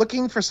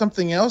looking for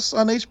something else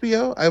on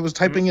HBO. I was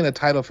typing Mm-hmm. in a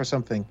title for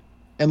something,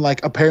 and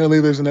like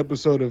apparently there's an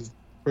episode of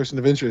Person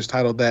of Interest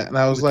titled that, and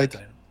I was like,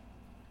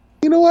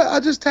 you know what? I'll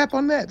just tap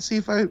on that, see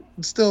if I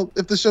still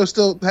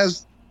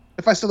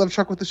have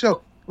truck with the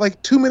show.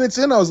 Like 2 minutes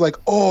in, I was like,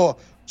 oh,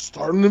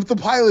 starting with the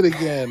pilot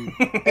again.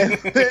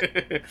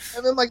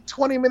 and then like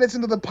 20 minutes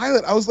into the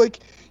pilot, I was like,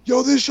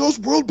 yo, this show's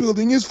world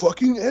building is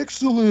fucking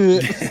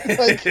excellent.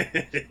 Like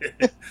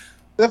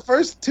the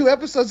first 2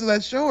 episodes of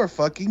that show are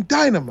fucking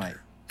dynamite.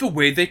 The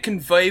way they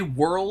convey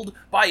world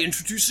by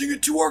introducing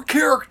it to our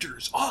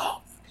characters.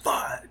 Oh,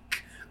 fuck.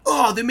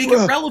 Oh, they make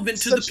it relevant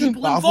to the such a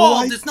people novel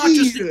involved. It's not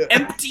just idea.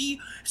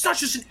 it's not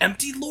just an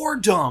empty lore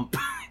dump.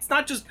 It's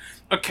not just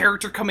a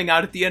character coming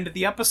out at the end of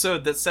the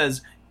episode that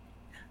says,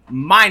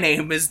 my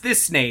name is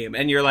this name.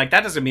 And you're like,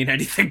 that doesn't mean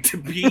anything to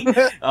me.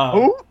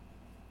 Who?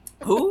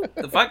 Who?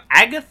 The fuck?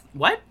 Agath?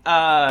 What?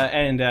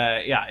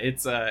 Yeah,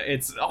 it's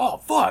oh,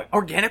 fuck.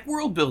 Organic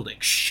world building.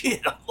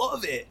 Shit, I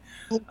love it.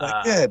 Oh my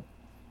God.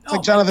 It's Oh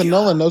like Jonathan my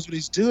God. Nolan knows what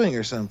he's doing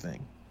or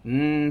something.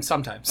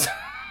 Sometimes.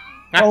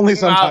 Only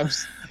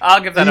sometimes. I'll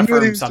give that You a knew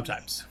what he firm was-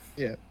 sometimes.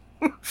 Yeah.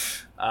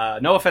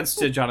 No offense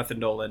to Jonathan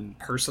Nolan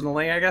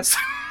personally, I guess.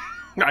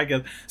 I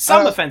guess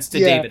some offense to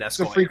David It's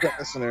a Esquire, frequent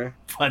listener.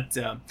 but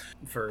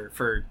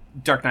for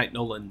Dark Knight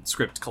Nolan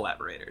script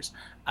collaborators,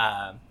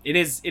 it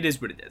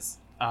is what it is.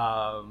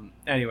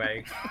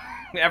 Anyway,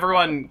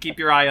 everyone keep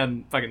your eye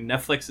on fucking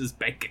Netflix's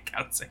bank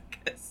accounts, I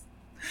guess.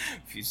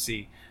 If you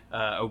see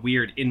a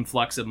weird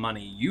influx of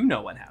money, you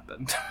know what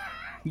happened.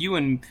 You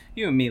and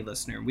me,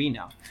 listener, we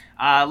know.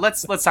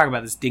 Let's talk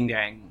about this ding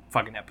dang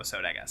fucking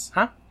episode, I guess,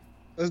 huh?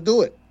 Let's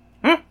do it.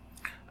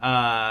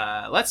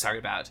 Let's talk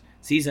about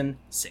season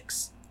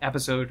 6,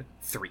 episode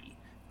 3,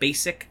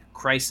 Basic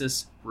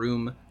Crisis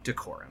Room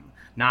Decorum.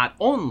 Not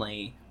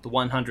only the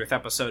 100th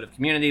episode of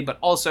Community, but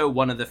also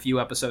one of the few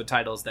episode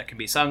titles that can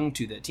be sung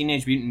to the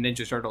Teenage Mutant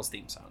Ninja Turtles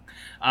theme song.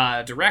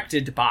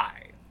 Directed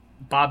by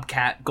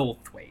Bobcat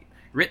Goldthwait.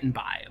 Written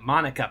by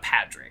Monica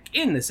Padrick.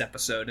 In this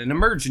episode, an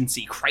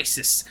emergency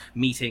crisis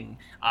meeting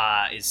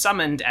is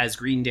summoned as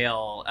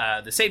Greendale,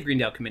 the Save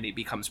Greendale Committee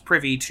becomes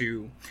privy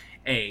to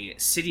a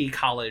City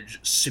College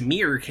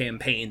smear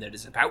campaign that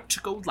is about to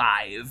go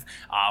live,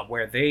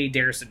 where they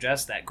dare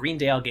suggest that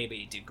Greendale gave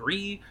a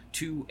degree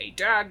to a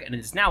dog, and it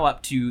is now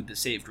up to the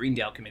Save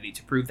Greendale Committee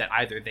to prove that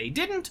either they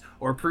didn't,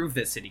 or prove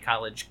that City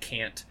College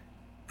can't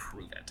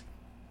prove it.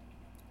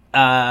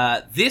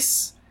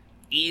 This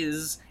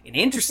is an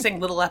interesting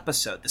little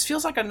episode. This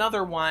feels like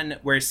another one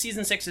where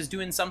season 6 is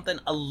doing something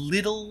a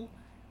little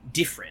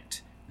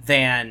different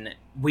than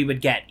we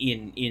would get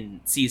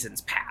in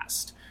seasons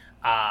past.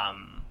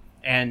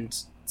 And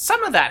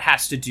some of that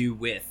has to do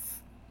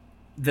with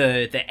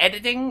the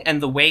editing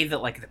and the way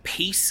that like the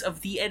pace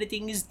of the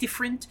editing is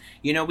different.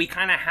 You know, we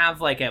kind of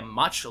have like a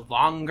much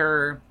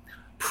longer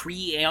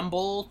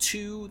preamble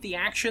to the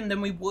action than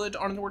we would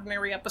on an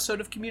ordinary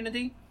episode of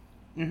Community.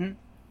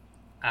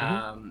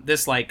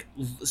 This like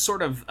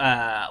sort of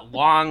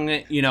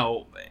long, you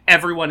know,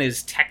 everyone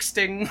is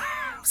texting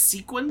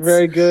sequence.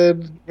 Very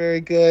good. Very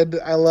good.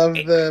 I love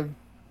the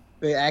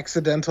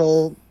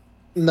accidental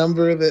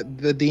number that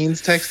the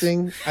dean's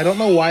texting. I don't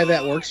know why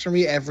that works for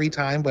me every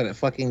time, but it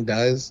fucking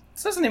does.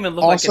 This doesn't even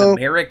look like an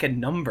American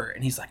number.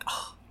 And he's like,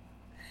 oh,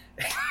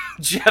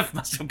 Jeff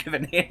must have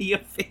given Annie a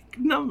fake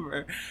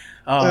number.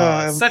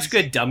 Oh, such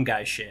good dumb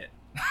guy shit.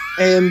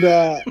 And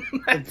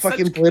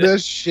fucking Britta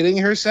shitting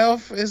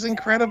herself is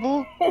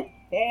incredible.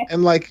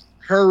 And like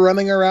her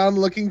running around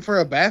looking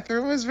for a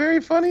bathroom is very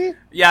funny.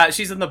 Yeah,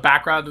 she's in the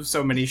background of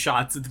so many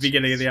shots at the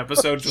beginning of the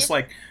episode, just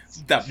like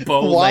that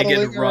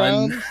bow-legged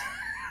run.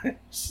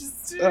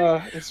 It's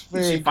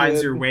very she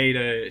finds good. her way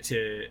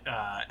to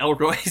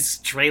Elroy's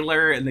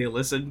trailer, and they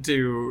listen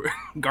to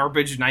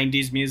garbage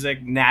 90s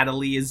music.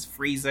 Natalie is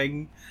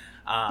freezing.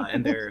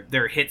 and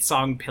their hit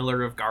song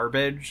 "Pillar of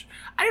Garbage."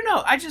 I don't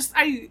know.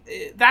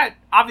 That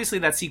obviously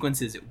that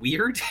sequence is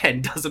weird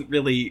and doesn't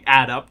really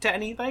add up to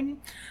anything.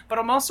 But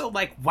I'm also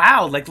like,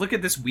 wow, like look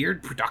at this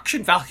weird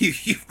production value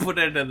you've put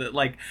into it.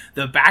 Like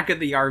the back of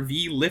the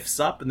RV lifts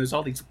up and there's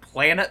all these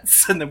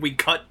planets, and then we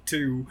cut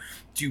to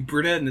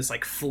Britta in this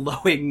like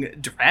flowing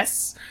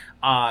dress.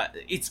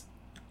 It's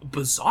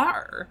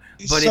bizarre,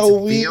 but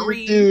so it's weird,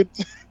 very dude.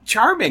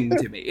 charming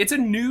to me. It's a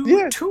new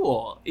Yeah.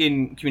 tool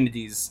in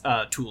Community's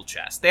tool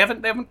chest. They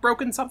haven't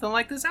broken something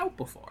like this out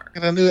before.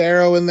 Got a new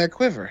arrow in their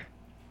quiver.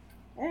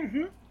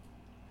 Mm-hmm.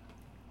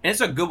 And it's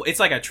a good. It's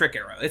like a trick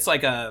arrow. It's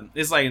like an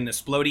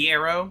explodey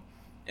arrow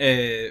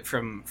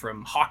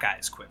from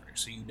Hawkeye's quiver,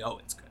 so you know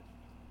it's good.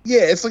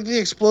 Yeah, it's like the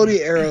exploding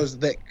arrows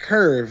that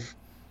curve,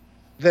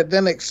 that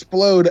then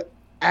explode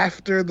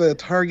after the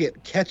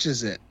target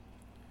catches it,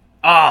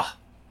 Ah,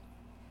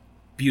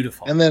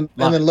 beautiful. and then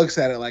Love it. looks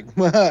at it like,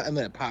 and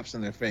then it pops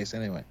in their face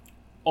anyway.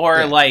 Or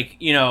Yeah. like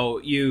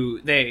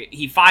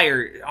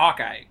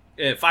Hawkeye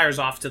fires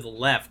off to the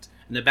left,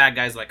 and the bad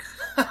guy's like,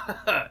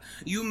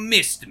 "You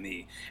missed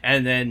me,"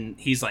 and then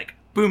he's like,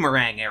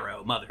 "Boomerang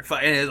arrow,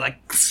 motherfucker," and it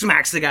like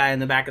smacks the guy in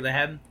the back of the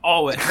head.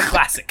 Always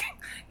classic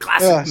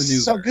maneuver.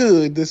 So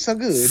good, they're so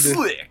good.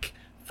 Slick,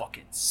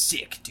 fucking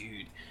sick, dude.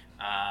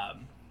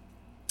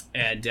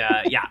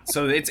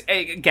 So it's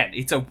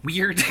it's a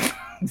weird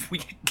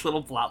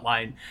little plot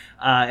line,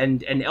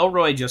 and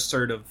Elroy just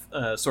sort of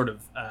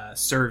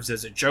serves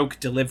as a joke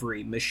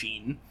delivery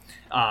machine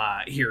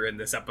here in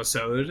this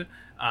episode,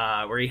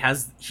 where he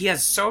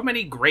has so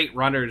many great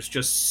runners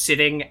just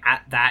sitting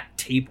at that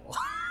table.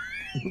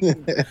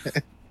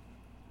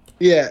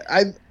 Yeah,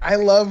 I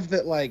love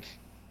that, like,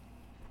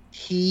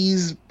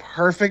 he's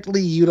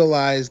perfectly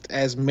utilized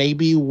as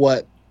maybe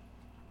what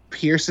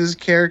Pierce's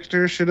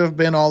character should have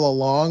been all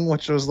along,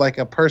 which was like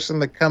a person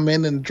to come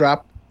in and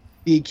drop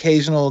the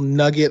occasional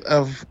nugget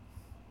of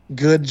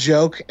good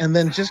joke and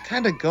then just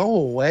kind of go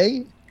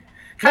away.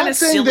 Kind Not of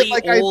saying silly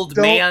that, like, old I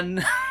don't-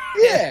 man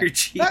Yeah,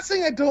 energy. not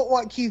saying I don't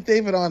want Keith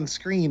David on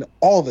screen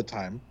all the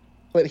time,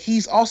 but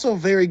he's also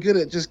very good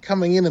at just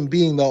coming in and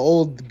being the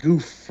old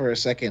goof for a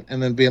second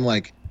and then being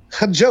like,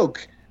 a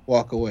joke,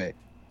 walk away.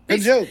 A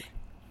joke.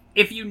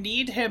 If you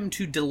need him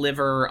to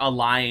deliver a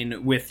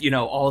line with,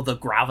 all the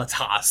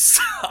gravitas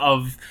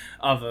of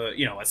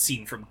a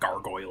scene from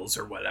Gargoyles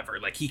or whatever,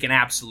 like he can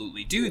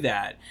absolutely do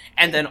that.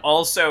 And then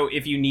also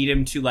if you need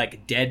him to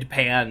like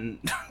deadpan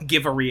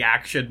give a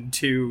reaction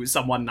to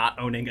someone not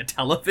owning a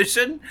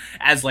television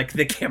as like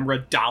the camera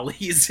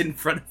dollies in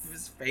front of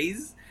his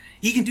face,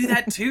 he can do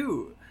that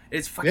too.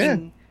 It's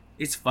fucking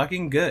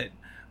good.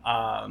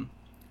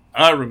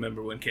 I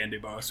remember when candy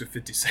bars were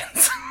 50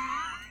 cents.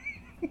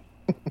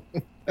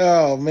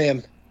 Oh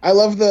man, I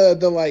love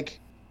the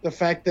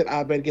fact that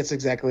Abed gets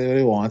exactly what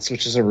he wants,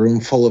 which is a room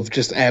full of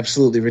just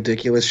absolutely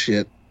ridiculous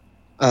shit.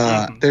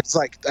 There's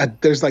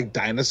like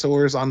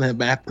dinosaurs on the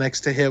map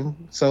next to him,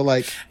 so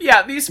like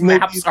Yeah, these Maybe-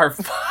 maps are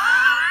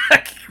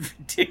fucking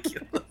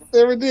ridiculous.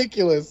 they're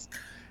ridiculous.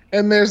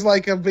 And there's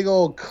like a big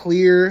old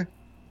clear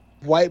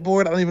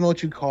whiteboard. I don't even know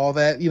what you call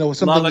that.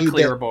 Something Love a you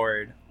clear that-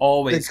 board. The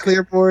Always.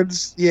 clear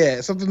boards, yeah,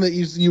 something that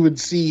you would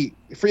see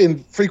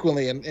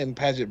frequently in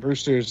Paget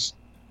Brewster's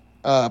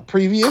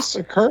previous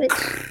or current.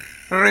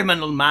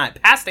 Criminal Minds.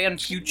 Past and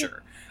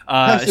future.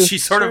 Past She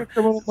sort of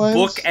Criminal Minds?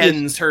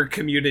 bookends her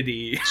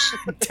community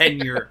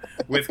tenure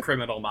with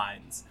Criminal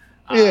Minds.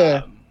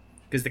 Yeah.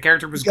 Because the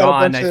character was Got a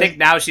gone. bunch I of- think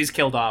now she's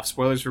killed off.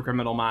 Spoilers for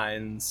Criminal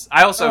Minds.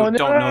 I also Oh, no.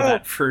 don't know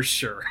that for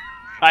sure.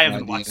 I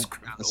haven't idea. watched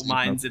Criminal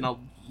Minds in a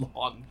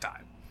long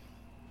time.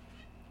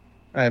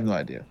 I have no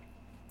idea.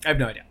 I have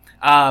no idea.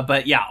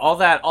 But yeah, all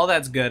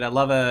that's good. I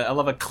love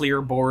a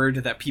clear board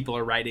that people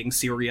are writing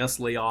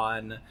seriously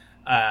on.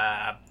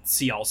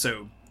 See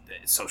also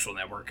Social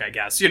Network, I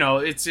guess.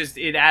 It's just,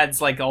 it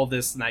adds like all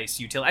this nice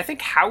utility. I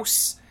think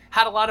House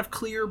had a lot of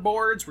clear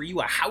boards. Were you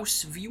a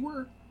House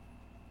viewer?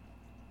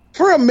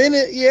 For a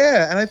minute,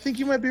 yeah, and I think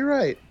you might be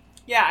right.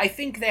 Yeah, I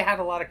think they had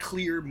a lot of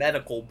clear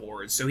medical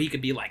boards, so he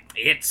could be like,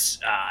 it's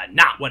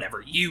not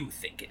whatever you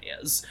think it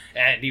is,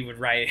 and he would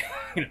write,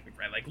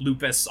 like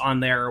lupus on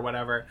there or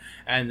whatever,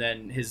 and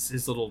then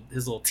his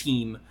little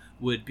team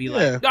would be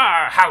like,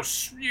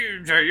 House,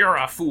 you're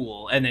a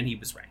fool, and then he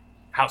was right.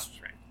 House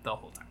was right the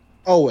whole time.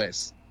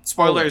 Always.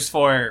 Spoilers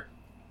for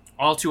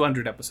all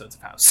 200 episodes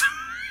of House.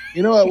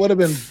 You know what would have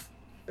been?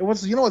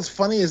 What's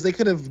funny is they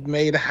could have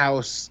made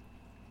House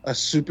a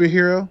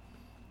superhero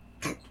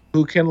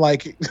who can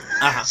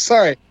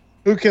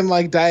who can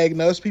like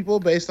diagnose people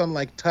based on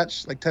like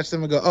touch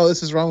them and go, oh,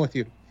 this is wrong with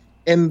you,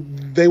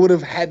 and they would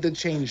have had to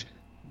change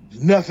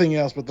nothing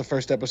else but the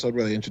first episode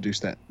where they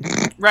introduced that.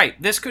 Right,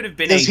 this could have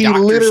been a Because he Doctor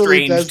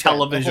literally does Strange that the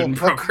television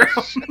whole program.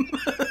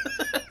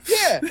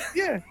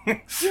 Yeah.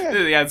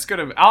 Yeah, it's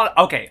gonna.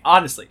 Okay,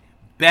 honestly,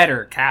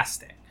 better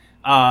casting.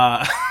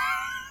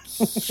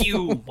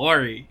 Hugh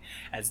Laurie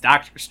as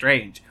Doctor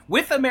Strange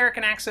with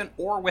American accent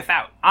or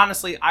without.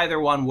 Honestly, either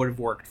one would have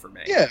worked for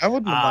me. Yeah, I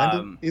wouldn't have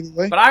minded either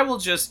way. But I will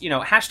just,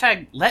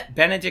 hashtag let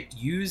Benedict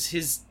use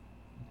his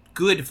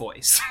good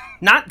voice,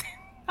 not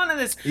None of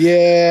this.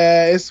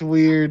 Yeah, it's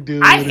weird,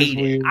 dude. I It's hate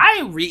it.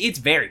 weird. It's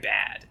very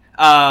bad.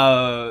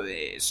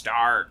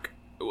 Stark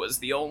was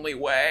the only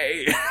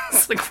way.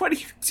 It's like, what are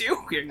you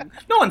doing?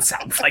 No one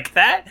sounds like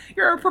that.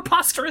 You're a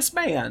preposterous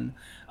man.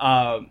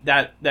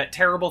 That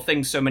terrible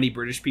thing so many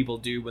British people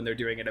do when they're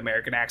doing an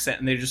American accent,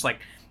 and they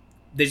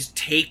just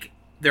take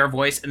their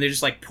voice and they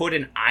just like put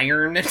an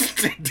iron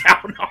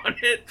down on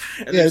it.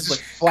 And Yeah,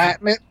 just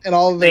flatten it, and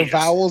all of their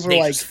vowels are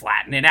like just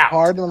flatten it out.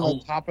 hard on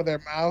the top of their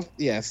mouth.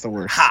 Yeah, it's the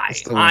worst. Hi,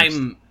 It's the worst.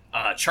 I'm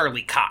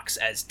Charlie Cox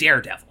as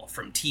Daredevil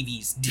from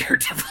TV's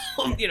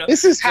Daredevil.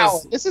 This is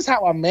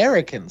how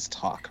Americans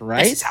talk,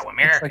 right? This is how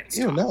Americans It's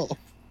like, talk. know.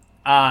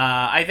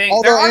 I think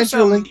Although there are Andrew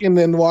some. Lincoln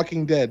in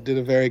Walking Dead did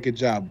a very good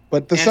job,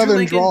 but the Andrew Southern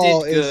Lincoln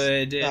drawl did is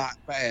good. not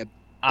bad.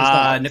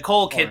 not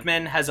Nicole hard.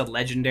 Kidman has a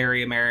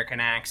legendary American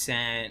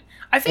accent.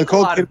 I think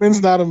Nicole a lot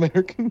Kidman's not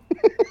American.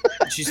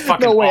 of she's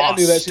fucking No way, I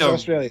knew that. She's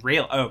Australian.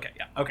 Real? Oh, okay,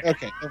 yeah, okay.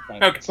 Okay, that's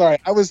fine. Okay. Sorry,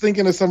 I was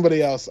thinking of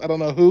somebody else. I don't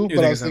know who, You but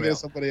were I was thinking thinking of of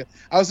somebody else.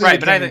 I was thinking Right,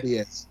 but I Cameron think-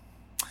 Diaz.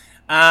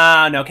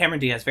 No, Cameron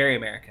Diaz, very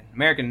American.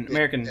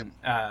 American.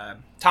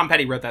 Tom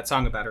Petty wrote that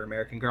song about her,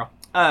 American Girl.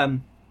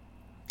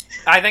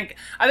 I think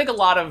a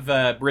lot of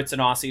Brits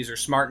and Aussies are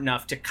smart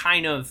enough to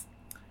kind of,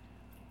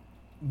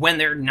 when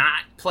they're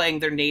not playing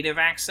their native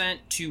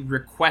accent, to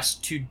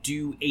request to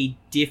do a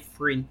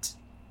different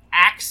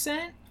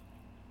accent.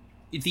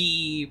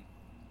 The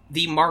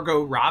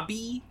Margot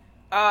Robbie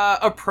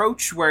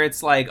approach, where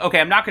it's like, okay,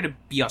 I'm not going to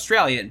be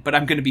Australian, but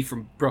I'm going to be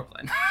from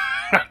Brooklyn.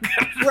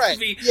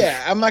 Right.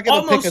 Yeah, I'm not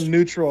going to pick a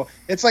neutral.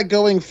 It's like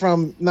going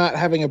from not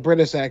having a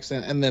British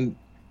accent and then,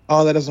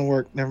 oh, that doesn't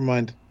work. Never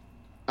mind.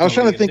 I was What are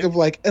trying you to think gonna of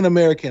like an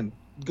American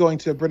going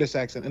to a British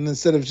accent, and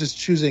instead of just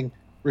choosing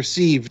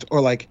received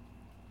or like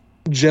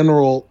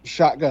general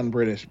shotgun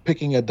British,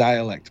 picking a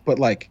dialect. But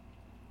like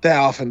that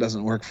often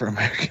doesn't work for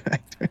American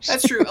actors.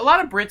 That's true. A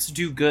lot of Brits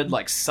do good,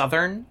 like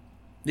Southern.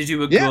 They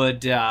do a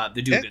good a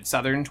good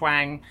Southern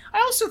twang. I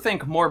also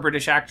think more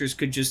British actors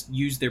could just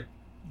use their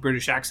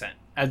British accent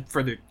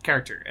for their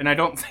character, and I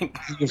don't think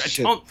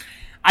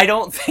I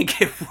don't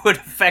think it would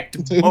affect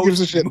Who gives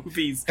a most shit?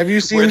 movies. Have you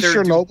seen where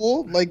they're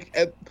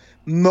Chernobyl?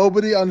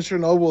 Nobody on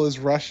Chernobyl is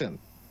Russian,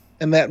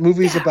 and that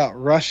movie's about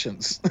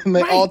Russians, and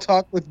they all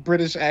talk with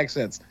British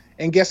accents.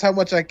 And guess how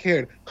much I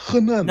cared?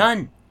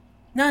 None.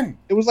 None.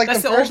 It was like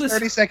That's the the first oldest-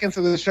 30 seconds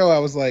of the show. I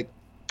was like,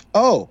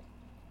 oh,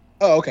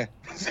 okay,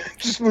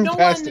 just move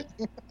past it.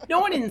 No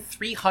one in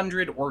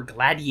 300 or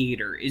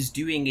Gladiator is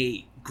doing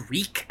a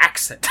Greek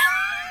accent.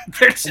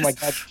 They're just, Oh my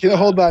god!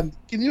 Hold on.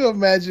 Can you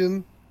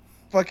imagine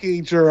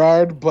fucking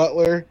Gerard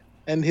Butler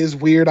and his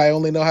weird "I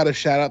only know how to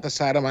shout out the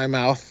side of my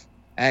mouth"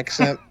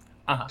 accent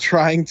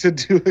trying to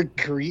do a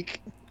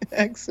Greek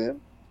accent?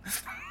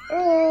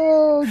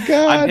 Oh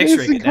god, I'm it's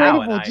picturing it now,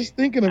 incredible and just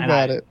thinking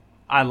about it.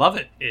 I love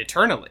it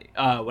eternally.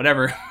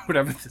 Whatever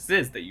this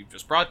is that you've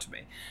just brought to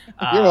me.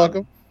 You're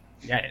welcome.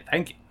 Yeah,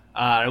 thank you.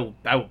 I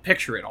will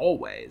picture it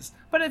always.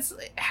 But it's,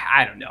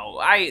 I don't know.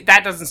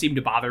 That doesn't seem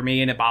to bother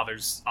me, and it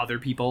bothers other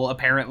people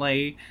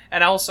apparently.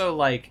 And also,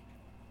 like,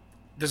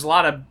 there's a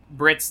lot of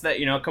Brits that,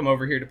 come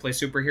over here to play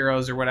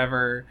superheroes or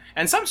whatever.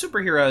 And some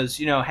superheroes,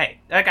 hey,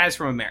 that guy's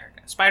from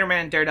America.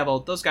 Spider-Man, Daredevil,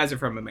 those guys are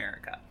from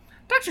America.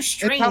 Doctor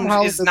Strange Tom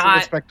Holland is does not a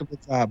respectable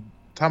job.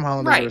 Tom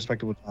Holland does a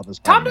respectable job as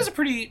Tom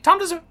Spider-Man.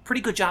 does a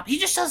pretty good job. He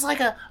just does like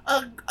a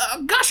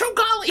gosh oh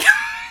golly.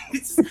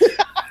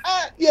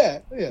 Yeah.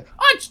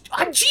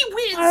 Gee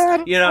whiz.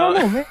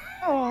 Oh, man.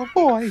 Oh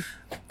boy.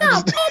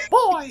 Oh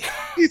boy.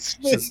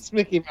 It's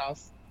Mickey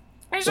Mouse.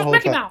 There's The a whole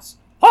Mickey time. Mouse.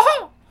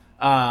 Ho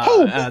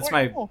Oh, that's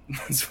boy.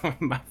 that's one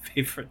of my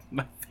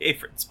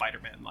favorite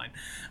Spider-Man line.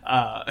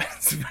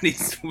 When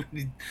he's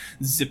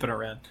zipping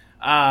around,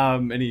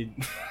 and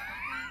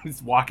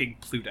he's walking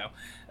Pluto.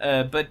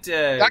 But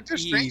Doctor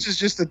Strange is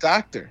just a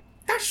doctor.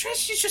 Doctor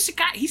Strange is just a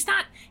guy. He's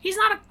not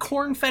a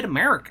corn-fed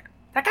American.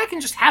 That guy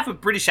can just have a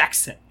British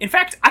accent. In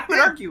fact, I would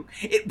argue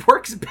it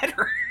works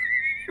better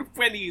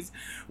when he's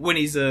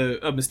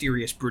a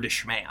mysterious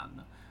British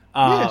man.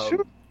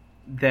 Sure.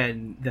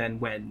 Than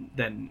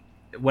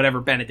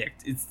whatever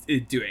Benedict is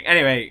doing.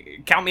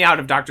 Anyway, count me out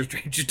of Doctor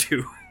Strange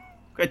 2.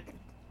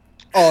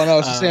 Oh no,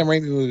 it's a Sam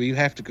Raimi movie. You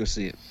have to go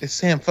see it. It's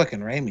Sam fucking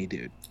Raimi,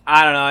 dude.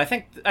 I don't know. I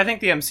think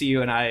the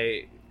MCU and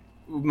I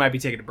might be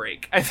taking a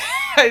break. I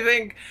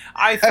think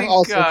I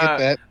also get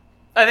that.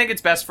 I think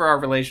it's best for our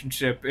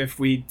relationship if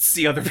we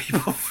see other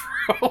people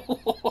for a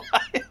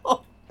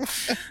while.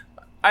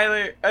 I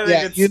think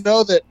it's... you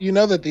know that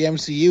the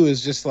MCU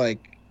is just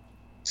like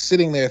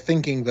sitting there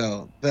thinking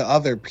though the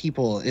other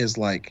people is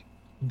like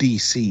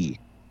DC.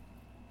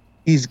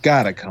 He's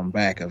got to come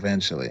back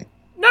eventually.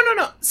 No.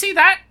 See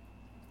that?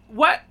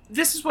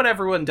 This is what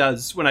everyone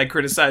does when I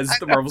criticize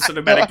the Marvel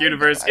Cinematic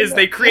Universe, is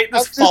they create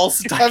this false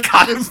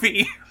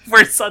dichotomy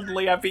where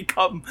suddenly I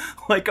become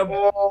like a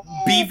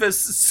Beavis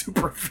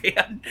super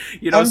fan.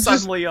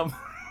 Suddenly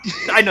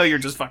I know you're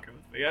just fucking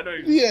with me. I know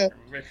you're just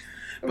fucking with me.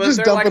 But just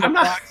they're dumping like, a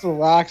box of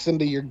rocks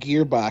into your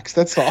gearbox.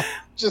 That's all.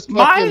 Just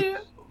fucking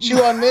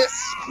chew on this.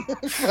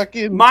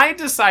 Fucking. My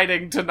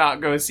deciding to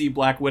not go see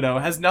Black Widow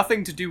has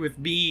nothing to do with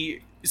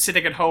me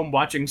sitting at home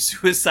watching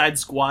Suicide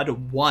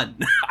Squad 1.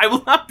 I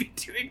will not be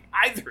doing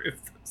either of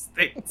those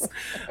things.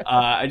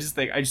 I just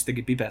think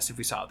it'd be best if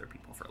we saw other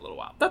people for a little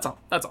while. That's all.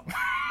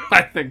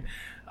 I think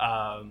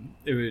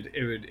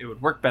it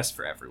would work best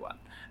for everyone.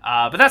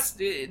 But that's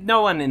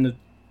no one in the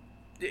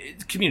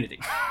Community.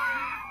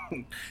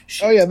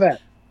 Oh yeah,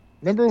 that.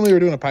 Remember when we were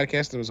doing a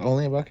podcast that was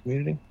only about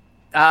Community?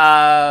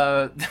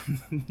 No.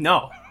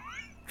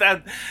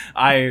 That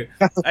I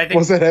think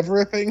was that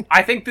ever a thing?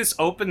 I think this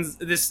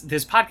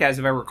podcast,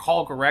 if I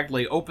recall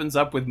correctly, opens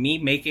up with me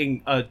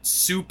making a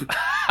soup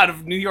out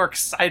of New York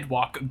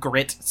sidewalk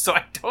grit. So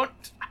I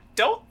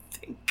don't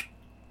think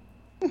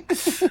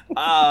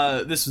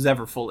this was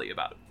ever fully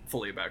about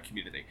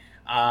Community.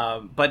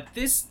 But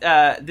this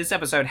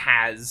episode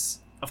has,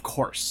 of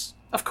course,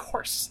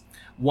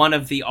 one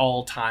of the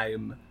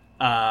all-time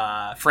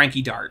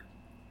Frankie Dart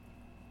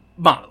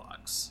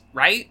monologues.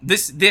 Right?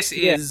 This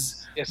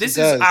is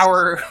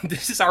our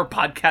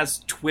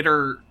podcast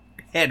Twitter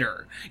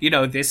header.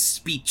 This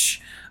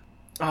speech.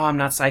 Oh, I'm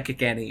not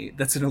psychic, Annie.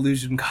 That's an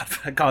illusion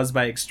caused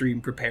by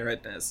extreme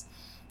preparedness.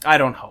 I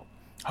don't hope.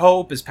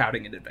 Hope is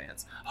pouting in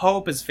advance.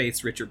 Hope is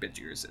Faith's richer,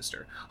 bitchier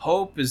sister.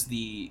 Hope is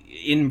the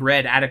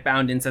inbred,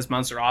 attic-bound, incest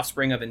monster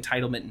offspring of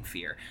entitlement and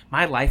fear.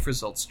 My life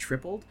results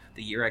tripled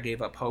the year I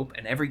gave up hope,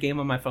 and every game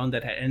on my phone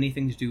that had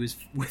anything to do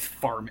with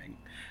farming.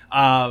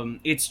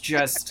 It's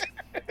just...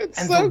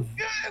 It's so good.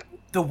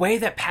 The way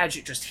that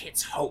Paget just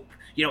hits hope.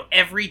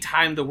 Every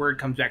time the word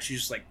comes back, she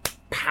just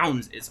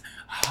pounds it.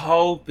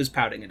 Hope is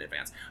pouting in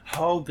advance.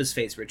 Hope is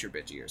Faith's richer,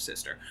 bitchier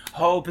sister.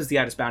 Hope is the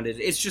attic-bound.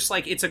 It's just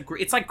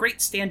it's like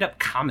great stand-up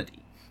comedy.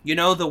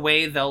 The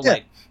way they'll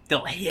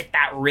hit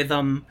that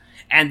rhythm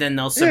and then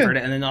they'll subvert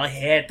it and then they'll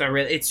hit the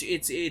rhythm.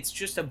 It's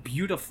just a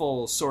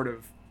beautiful sort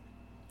of.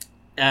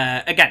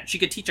 Again, she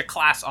could teach a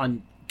class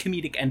on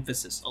comedic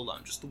emphasis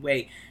alone, just the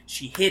way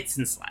she hits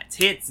and slides.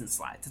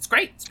 It's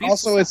great. It's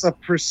also, it's a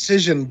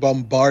precision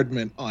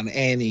bombardment on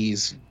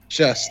Annie's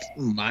just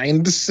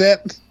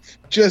mindset.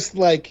 Just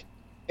like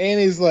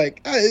Annie's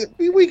like,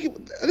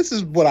 this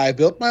is what I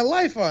built my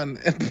life on.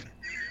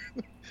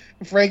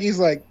 Frankie's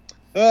like,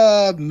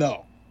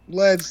 no.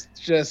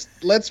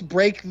 Let's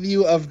break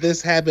you of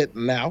this habit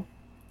now.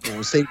 It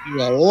will save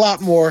you a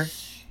lot more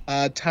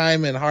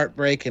time and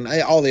heartbreak and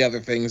all the other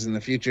things in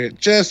the future.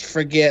 Just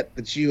forget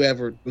that you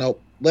ever no.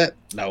 And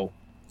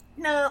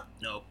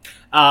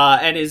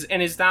is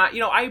that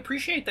I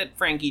appreciate that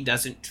Frankie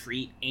doesn't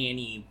treat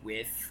Annie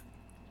with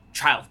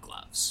child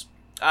gloves,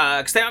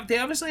 because they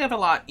obviously have a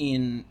lot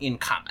in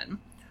common,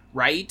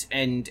 right?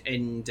 And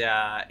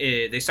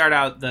they start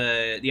out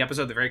the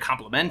episode, they're very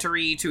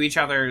complimentary to each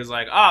other. It's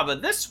like,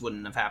 but this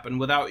wouldn't have happened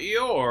without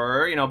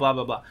your, blah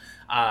blah blah.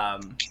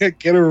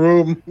 Get a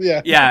room,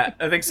 yeah. Yeah,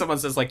 I think someone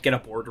says get a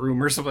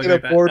boardroom or something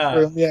like that. Get a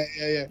boardroom, yeah.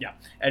 Yeah,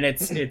 and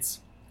it's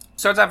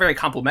starts out very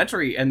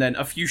complimentary, and then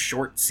a few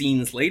short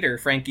scenes later,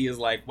 Frankie is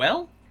like,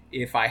 well,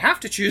 if I have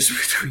to choose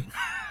between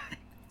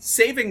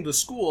saving the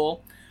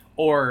school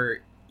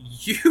or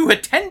you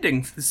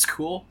attending the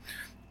school,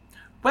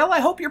 well, I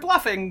hope you're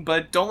bluffing,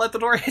 but don't let the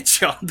door hit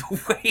you on the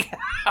way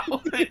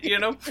out,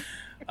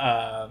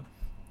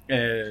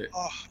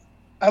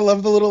 I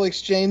love the little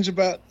exchange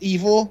about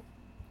evil.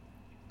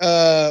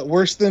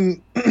 Worse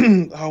than...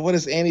 what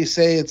does Annie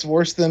say? It's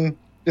worse than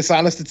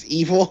dishonest, it's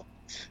evil.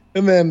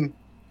 And then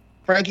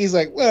Frankie's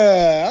like,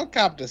 well, I'll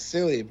cop to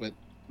silly, but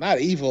not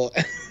evil.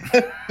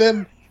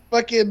 Then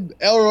fucking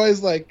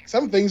Elroy's like,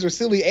 some things are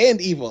silly and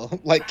evil,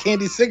 like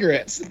candy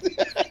cigarettes.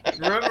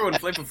 Remember when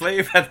Flavor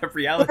Flav had that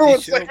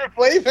reality show? Flavor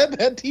Flav had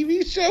that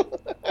TV show?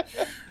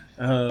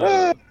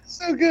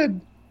 So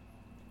good.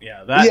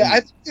 Yeah,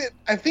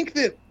 I think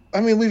that,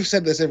 we've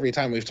said this every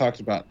time we've talked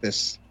about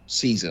this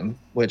season,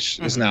 which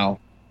is now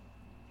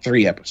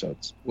 3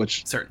 episodes,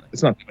 which certainly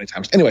it's not that many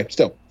times. Anyway,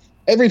 still,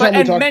 every time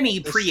we talk many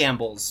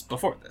preambles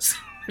before this.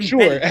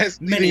 Sure,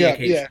 many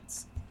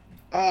occasions.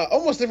 Yeah.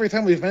 Almost every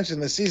time we've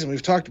mentioned this season,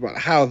 we've talked about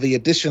how the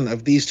addition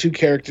of these 2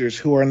 characters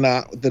who are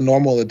not the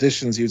normal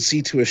additions you'd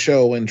see to a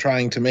show when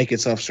trying to make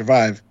itself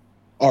survive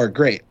are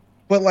great.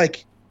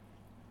 But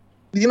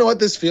you know what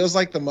this feels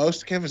like the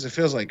most, Kev, is it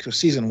feels like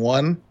season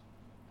 1,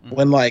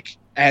 when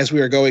as we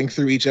were going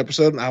through each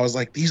episode, and I was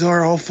like, these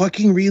are all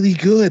fucking really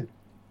good.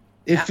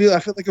 I feel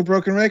like a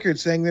broken record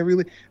saying they're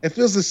really... It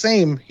feels the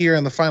same here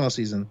in the final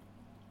season.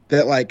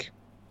 That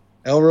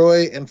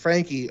Elroy and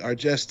Frankie are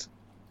just...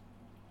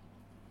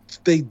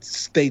 They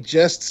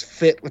just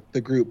fit with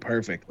the group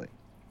perfectly.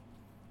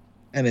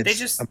 And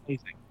it's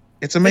amazing.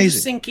 It's amazing. They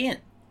just sink in.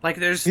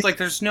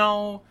 There's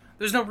no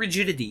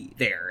rigidity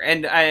there.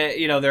 And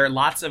there are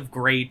lots of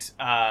great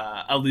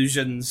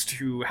allusions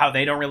to how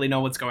they don't really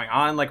know what's going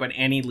on. Like when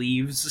Annie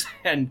leaves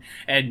and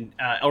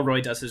Elroy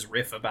does his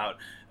riff about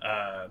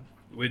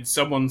when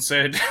someone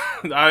said,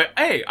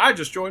 hey, I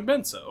just joined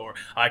Mensa, or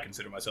I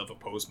consider myself a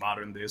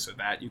postmodern this or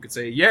that. You could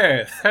say,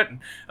 yeah, that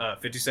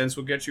 50 cents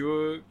will get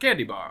you a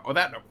candy bar, or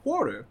that and a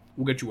quarter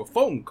will get you a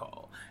phone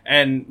call.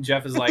 And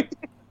Jeff is like,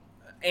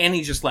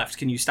 Annie just left.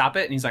 Can you stop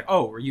it? And he's like,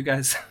 oh, were you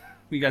guys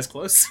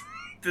close?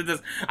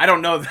 this. I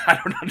don't know. I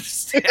don't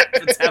understand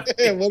what's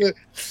happening.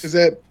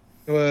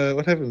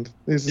 What happened?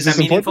 Is that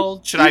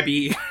meaningful? Should I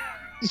be?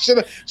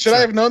 Should I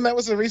have known that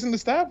was a reason to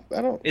stop?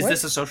 I don't. Is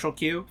this a social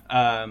cue?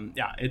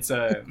 Yeah, it's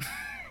a.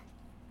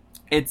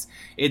 It's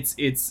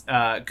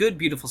good,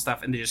 beautiful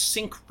stuff, and they just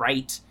sink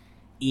right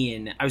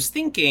in. I was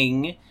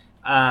thinking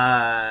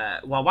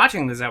while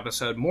watching this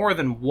episode more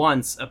than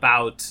once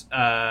about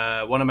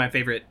one of my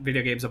favorite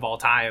video games of all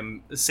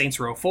time, Saints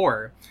Row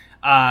 4.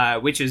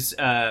 Which is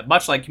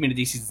much like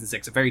Community Season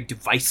 6, a very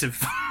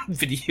divisive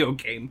video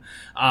game.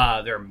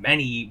 There are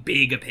many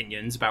big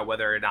opinions about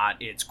whether or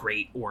not it's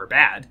great or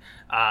bad,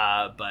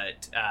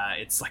 but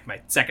it's like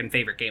my second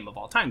favorite game of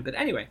all time. But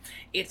anyway,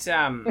 it's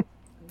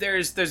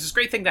there's this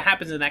great thing that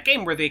happens in that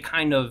game where they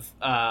kind of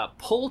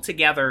pull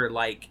together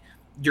like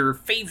your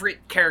favorite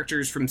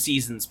characters from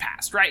seasons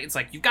past, right? It's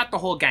like you've got the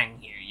whole gang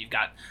here. You've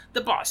got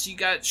the boss, you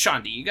got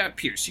Shondi, you got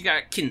Pierce, you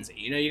got Kinsey,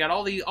 you got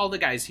all the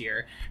guys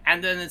here.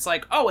 And then it's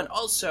like, oh, and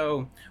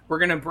also we're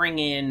gonna bring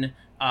in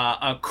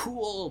a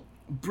cool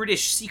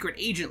British secret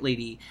agent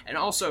lady, and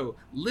also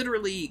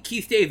literally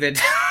Keith David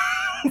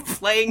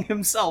playing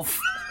himself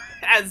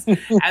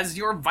as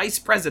your vice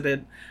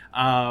president.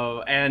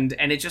 And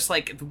it just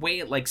like the way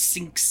it like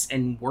syncs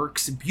and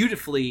works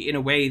beautifully in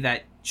a way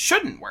that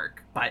shouldn't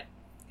work, but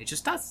it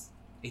just does.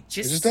 It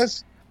just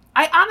does.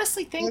 I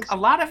honestly think a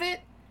lot of it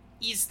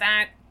is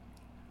that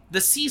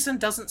the season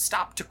doesn't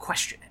stop to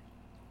question it.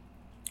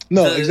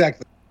 No,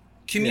 exactly.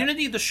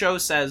 Community, the show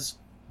says,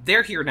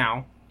 they're here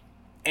now,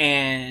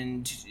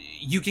 and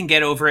you can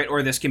get over it,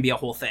 or this can be a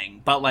whole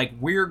thing. But, like,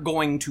 we're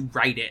going to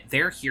write it.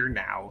 They're here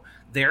now.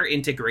 They're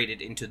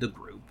integrated into the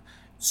group.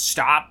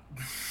 Stop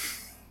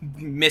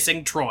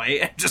missing Troy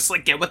and just,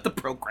 like, get with the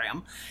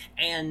program.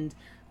 And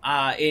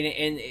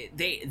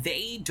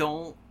they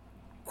don't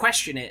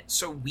question it,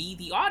 so we,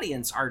 the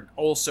audience, are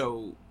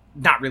also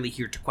not really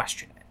here to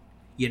question it,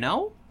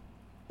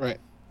 Right.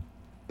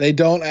 They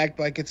don't act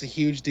like it's a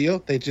huge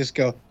deal. They just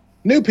go,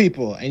 new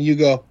people, and you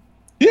go,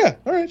 yeah,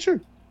 all right, sure.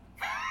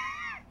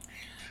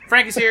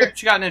 Frankie's here.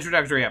 She got an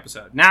introductory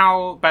episode.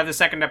 Now, by the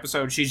second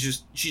episode,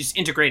 she's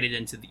integrated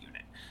into the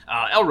unit.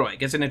 Elroy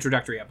gets an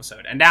introductory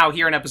episode, and now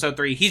here in episode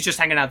 3, he's just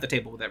hanging out at the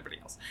table with everybody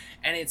else,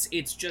 and it's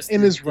just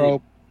in his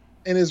robe.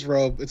 In his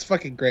robe. It's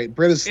fucking great.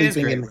 Britt is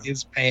sleeping in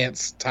his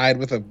pants, tied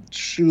with a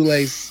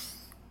shoelace.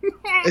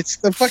 It's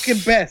the fucking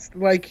best.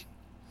 Like,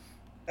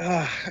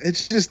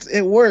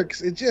 it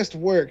works. It just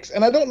works.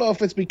 And I don't know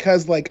if it's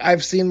because, like,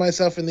 I've seen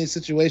myself in these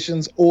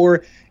situations,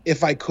 or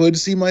if I could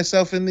see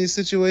myself in these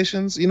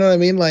situations. You know what I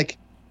mean? Like,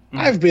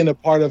 I've been a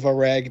part of a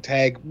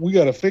ragtag, we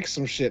gotta fix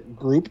some shit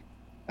group.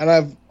 And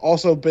I've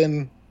also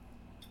been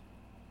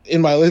in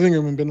my living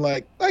room and been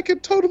like, I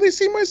could totally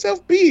see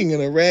myself being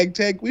in a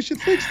ragtag. We should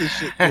fix this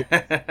shit.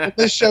 But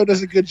this show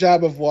does a good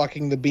job of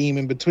walking the beam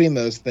in between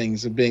those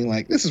things and being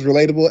like, this is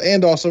relatable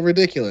and also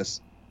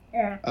ridiculous.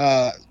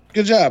 Yeah.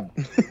 Good job.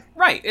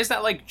 Right. Is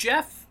that like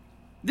Jeff?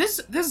 This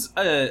is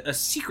a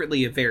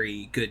secretly a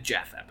very good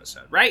Jeff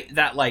episode, right?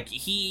 That like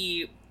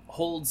he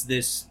holds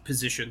this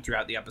position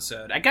throughout the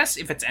episode. I guess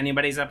if it's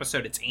anybody's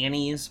episode, it's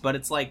Annie's, but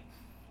it's like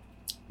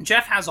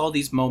Jeff has all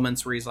these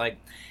moments where he's like,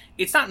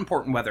 it's not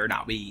important whether or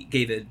not we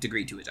gave a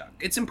degree to a dog.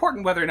 It's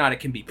important whether or not it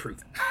can be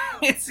proven.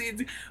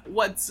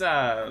 What's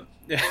Ruffles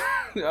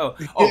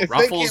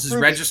is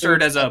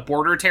registered as a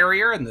border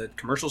terrier, and the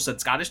commercial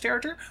said Scottish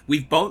Terrier.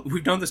 We've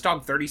known this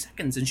dog 30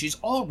 seconds, and she's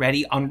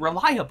already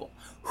unreliable.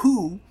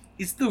 Who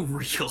is the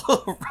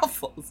real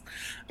Ruffles?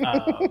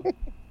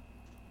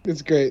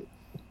 It's great.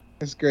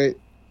 It's great.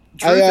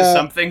 Truth is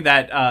something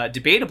that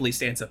debatably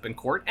stands up in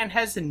court and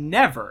has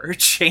never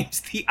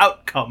changed the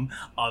outcome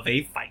of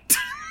a fight.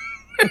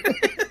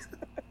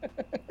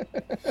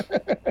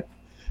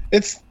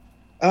 It's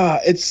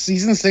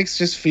season 6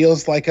 just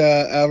feels like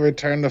a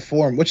return to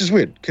form, which is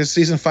weird because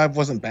season 5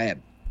 wasn't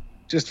bad.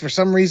 Just for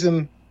some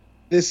reason,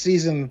 this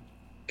season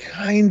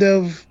kind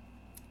of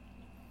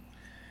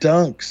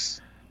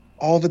dunks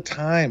all the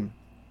time.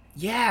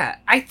 Yeah,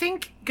 I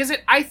think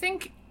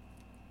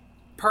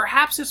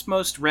perhaps it's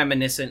most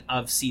reminiscent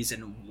of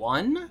season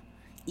 1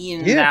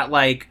 in that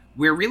like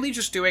we're really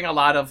just doing a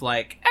lot of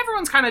like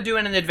everyone's kind of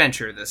doing an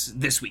adventure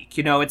this week.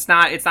 It's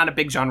not a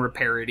big genre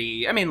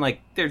parody. I mean, like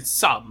there's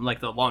some like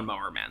the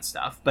Lawnmower Man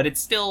stuff, but it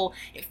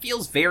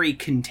feels very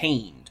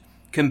contained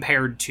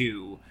compared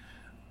to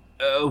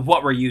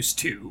what we're used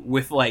to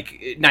with like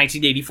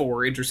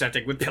 1984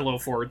 intersecting with Pillow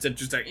Forts.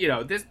 Interesting,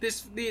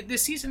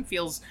 this season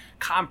feels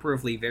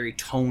comparably very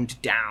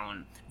toned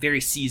down,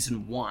 very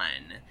season 1.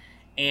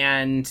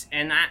 And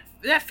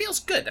that feels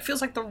good. That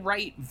feels like the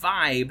right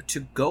vibe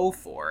to go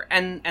for.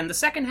 And the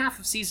second half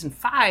of season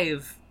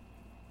 5,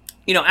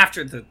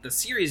 after the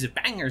series of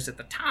bangers at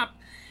the top,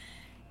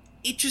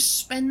 it just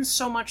spends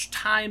so much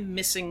time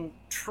missing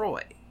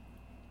Troy.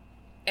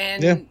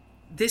 And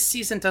this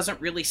season doesn't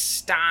really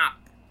stop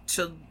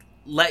to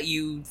let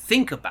you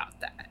think about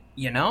that,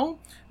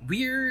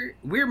 We're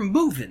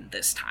moving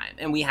this time,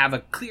 and we have a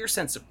clear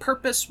sense of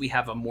purpose. We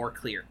have a more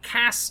clear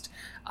cast.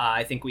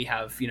 I think we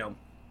have,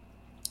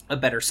 a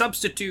better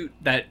substitute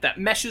that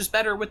meshes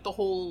better with the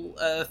whole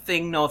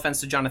thing. No offense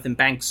to Jonathan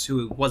Banks,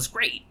 who was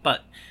great,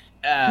 but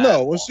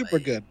no, it was super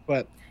good.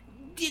 But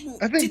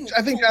I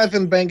think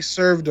Jonathan Banks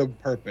served a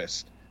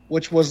purpose,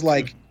 which was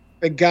like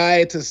the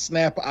guy to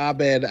snap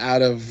Abed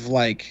out of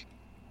like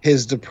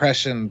his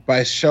depression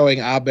by showing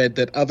Abed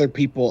that other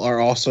people are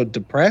also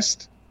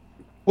depressed,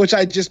 which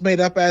I just made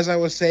up as I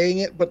was saying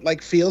it, but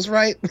like feels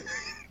right.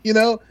 You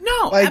know?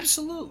 No, like,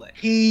 absolutely.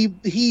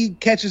 He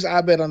catches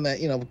Abed on that,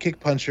 Kick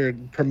Puncher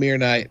premiere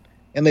night,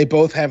 and they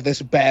both have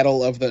this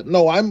battle of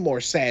no, I'm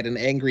more sad and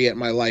angry at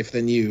my life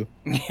than you.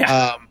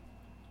 Yeah.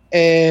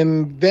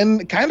 And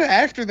then kind of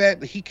after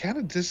that, he kind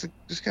of just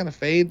kind of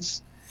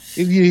fades.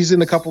 He's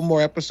in a couple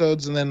more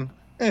episodes, and then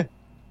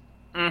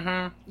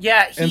Mm-hmm.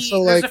 Yeah, and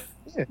so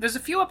there's a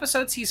few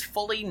episodes he's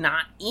fully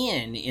not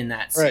in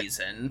that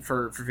season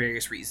for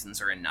various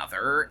reasons or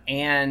another,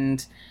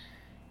 and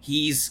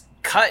he's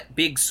cut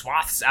big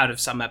swaths out of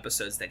some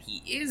episodes that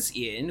he is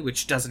in,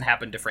 which doesn't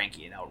happen to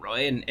Frankie and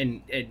Elroy,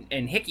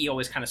 and Hickey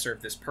always kind of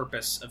served this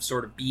purpose of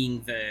sort of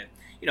being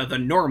the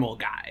normal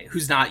guy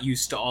who's not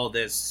used to all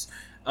this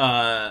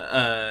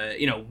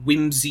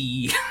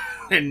whimsy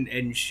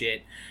and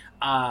shit,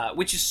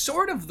 which is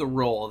sort of the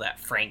role that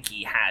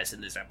Frankie has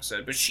in this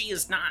episode, but she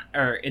is not,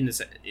 or in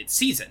this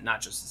season, not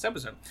just this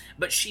episode,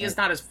 but she is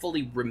not as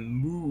fully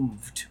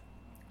removed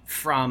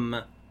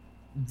from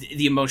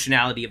the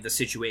emotionality of the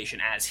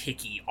situation as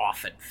Hickey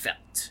often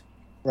felt.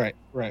 Right.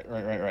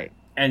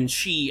 And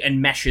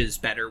meshes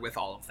better with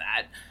all of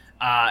that.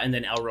 And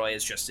then Elroy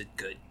is just a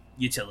good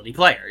utility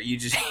player.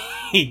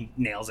 He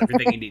nails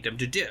everything you need him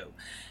to do.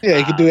 Yeah,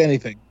 he can do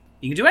anything.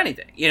 He can do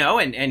anything,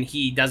 and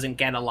he doesn't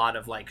get a lot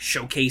of like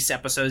showcase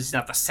episodes. He's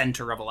not the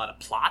center of a lot of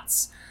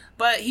plots,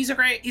 but he's a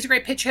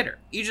great pitch hitter.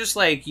 You just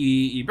like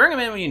you bring him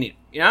in when you need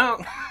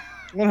him,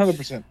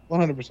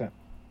 100%.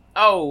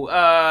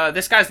 Oh,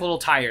 this guy's a little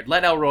tired.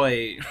 Let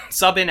Elroy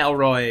sub in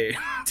Elroy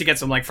to get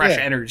some like fresh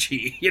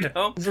energy. He's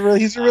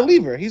a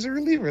reliever. He's a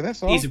reliever.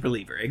 That's all. He's a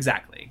reliever.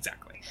 Exactly.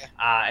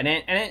 And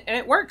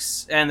it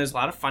works. And there's a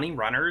lot of funny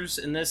runners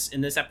in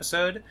this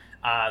episode.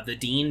 The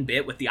Dean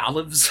bit with the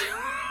olives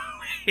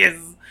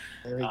is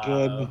very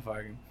good.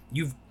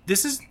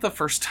 This isn't the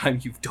first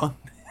time you've done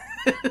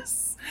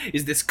this.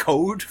 Is this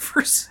code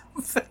for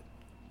something?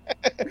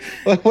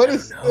 What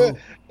is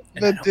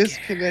the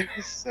disconnect?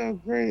 Is so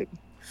great.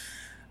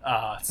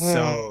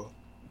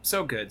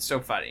 So good, so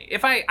funny.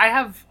 If I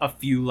have a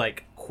few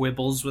like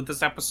quibbles with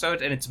this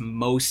episode, and it's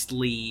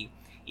mostly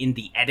in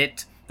the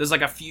edit. There's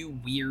like a few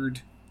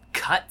weird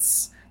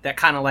cuts that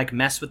kind of like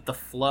mess with the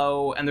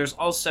flow, and there's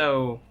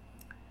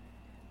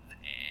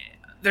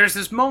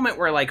this moment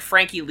where like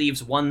Frankie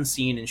leaves one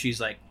scene and she's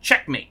like,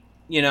 checkmate,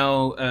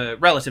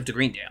 relative to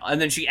Greendale,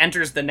 and then she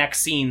enters the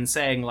next scene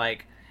saying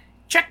like,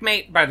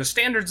 checkmate by the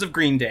standards of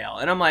Greendale,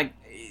 and I'm like,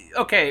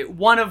 okay,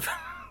 one of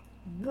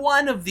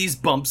these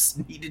bumps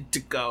needed to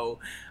go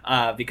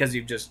because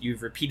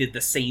you've repeated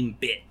the same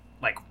bit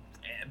like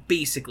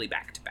basically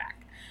back to back.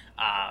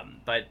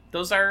 But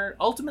those are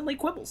ultimately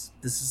quibbles.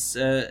 This is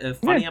a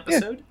funny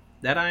episode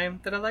that I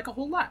like a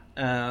whole lot.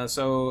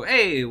 So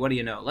hey, what do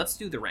you know? Let's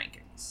do the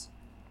rankings.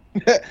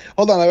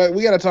 Hold on,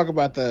 we got to talk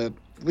about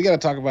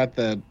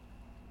the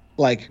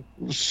like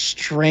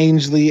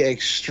strangely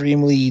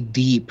extremely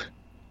deep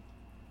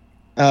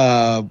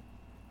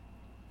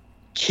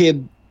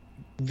kid.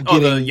 The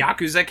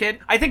Yakuza kid?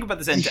 I think about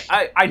this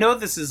I know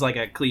this is like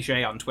a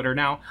cliche on Twitter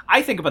now.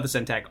 I think about this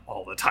end tag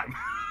all the time.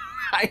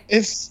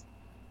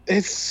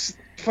 It's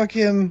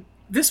fucking...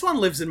 This one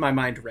lives in my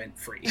mind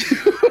rent-free.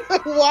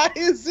 Why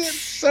is it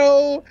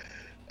so...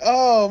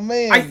 Oh,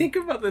 man. I think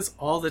about this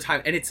all the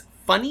time, and it's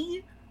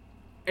funny,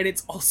 and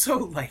it's also,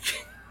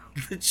 like,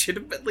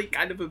 legitimately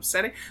kind of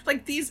upsetting.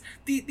 Like, the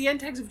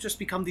end tags have just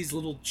become these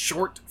little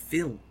short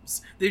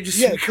films. They're just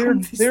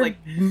they're like...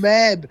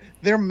 mad.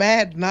 They're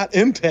mad, not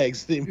end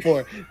tags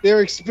anymore.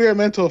 They're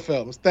experimental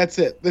films. That's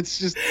it. That's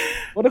just...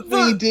 What if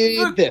we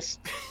did this?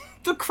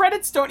 The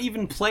credits don't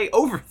even play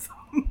over them.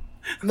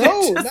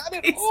 No, not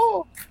at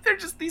all. They're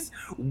just these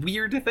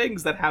weird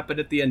things that happen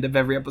at the end of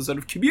every episode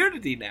of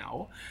Community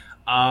now.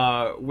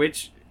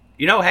 Which,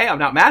 hey, I'm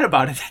not mad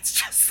about it. It's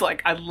just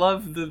like, I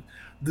love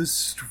the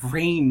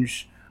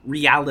strange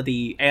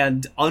reality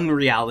and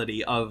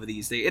unreality of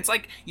these things. It's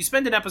like, you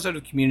spend an episode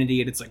of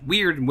Community and it's like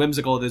weird and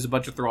whimsical, there's a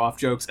bunch of throw-off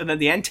jokes, and then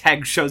the end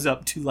tag shows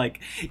up to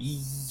like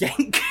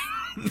yank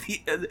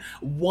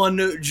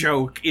one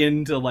joke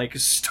into like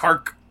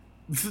stark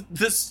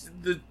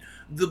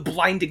the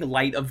blinding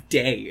light of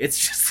day. It's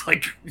just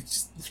like, it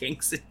just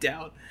yanks it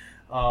down.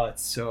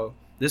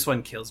 This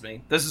one kills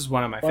me. This is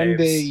one of my faves. One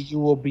day you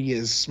will be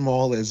as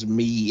small as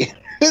me.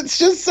 It's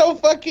just so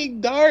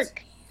fucking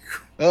dark.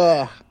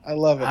 Ugh, I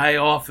love it. I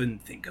often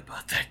think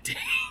about that day.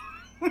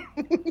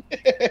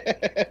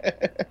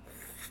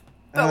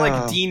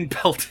 Like Dean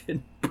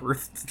Pelton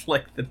birthed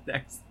like the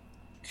next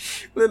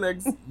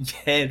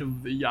head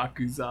of the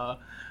Yakuza.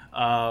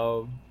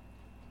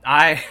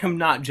 I am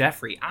not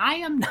Jeffrey. I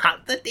am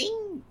not the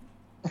Dean.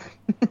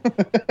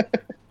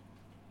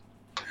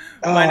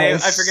 My name, I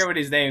it's- forget what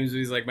his name is.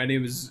 He's like, my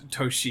name is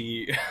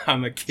Toshi.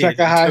 I'm a kid in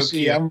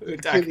Takahashi, Tokyo. I'm a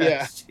kid,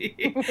 yeah.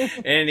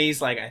 Takahashi. And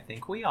he's like, I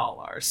think we all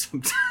are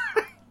sometimes.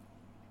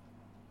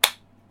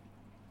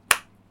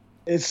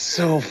 It's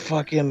so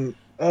fucking.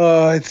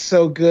 Oh, it's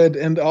so good,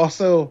 and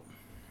also,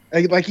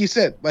 like you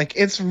said, like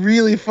it's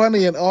really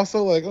funny, and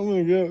also like, oh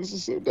my god, this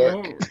is so dark.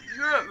 Oh,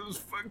 yeah, this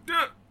is fucked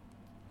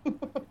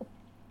up.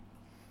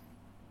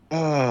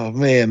 Oh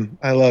man,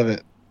 I love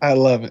it. I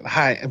love it.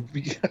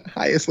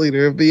 Highest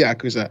leader of the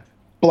Yakuza,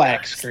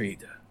 black screen.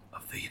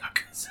 Of the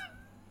Yakuza.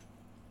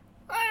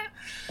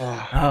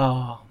 Oh,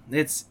 Oh,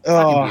 it's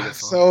fucking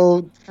beautiful.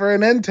 so for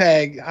an end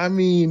tag, I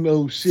mean,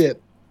 oh shit.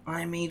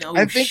 I mean,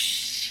 I think-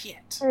 shit.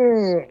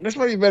 This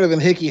might be better than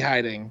Hickey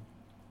hiding.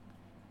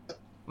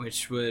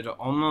 Which would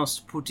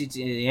almost put it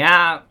in,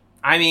 yeah,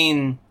 I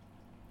mean,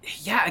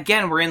 yeah,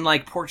 again, we're in,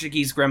 like,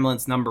 Portuguese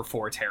Gremlins number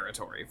 4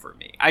 territory for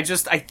me. I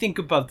think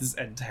about this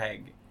end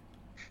tag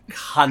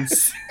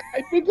constantly.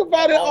 I think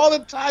about it all the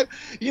time.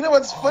 You know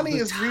what's All funny the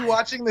is time.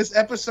 rewatching this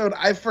episode,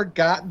 I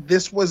forgot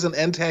this was an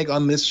end tag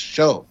on this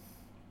show.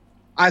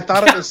 I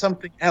thought it was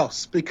something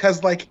else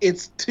because, like,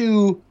 it's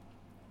too.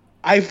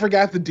 I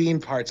forgot the Dean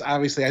parts,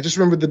 obviously. I just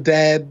remember the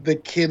dad, the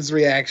kid's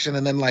reaction,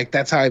 and then, like,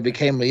 that's how I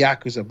became a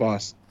Yakuza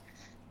boss.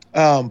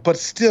 But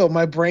still,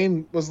 my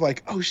brain was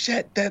like, oh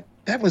shit, that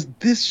was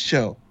this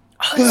show.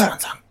 Oh,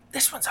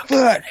 this one's on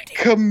But Community.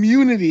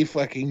 Community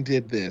fucking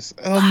did this.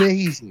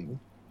 Amazing.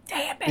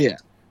 Damn it.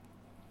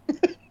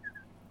 Yeah.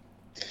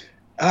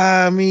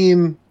 I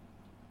mean,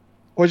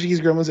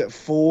 Portuguese Gremlins at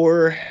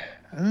 4.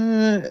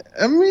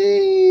 I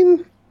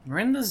mean, We're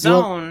in the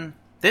zone.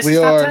 This we is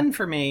top are. 10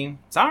 for me.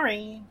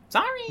 Sorry.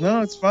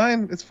 no, it's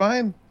fine. It's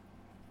fine.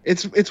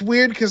 It's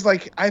weird because,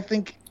 like, I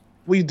think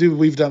we've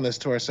done this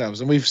to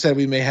ourselves, and we've said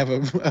we may have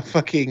a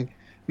fucking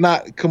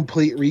not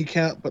complete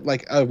recount, but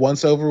like a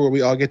once over where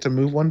we all get to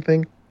move one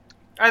thing.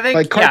 I think,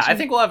 Like yeah, cartoon- I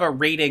think we'll have a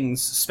ratings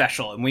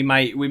special, and we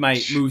might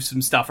move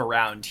some stuff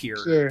around here.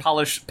 Sure.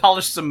 Polish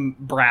some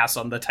brass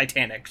on the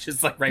Titanic,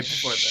 just like right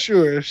before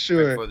Sure.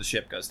 the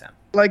ship goes down.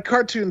 Like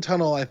Cartoon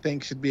Tunnel, I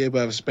think should be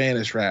above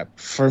Spanish Rap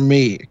for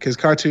me because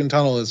Cartoon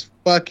Tunnel is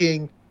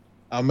fucking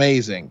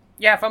amazing.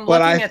 Yeah, if I'm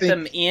But looking I at think-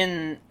 them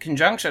in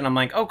conjunction, I'm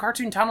like, oh,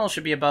 Cartoon Tunnel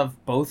should be above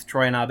both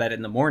Troy and Abed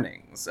in the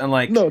mornings, and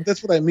like, No,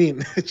 that's what I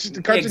mean.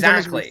 Cartoon Tunnel should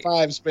Exactly. be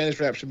 5, Spanish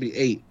Rap should be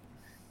 8,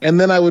 and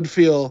then I would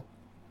feel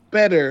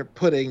better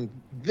putting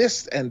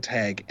this end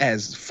tag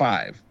as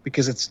 5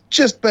 because it's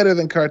just better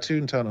than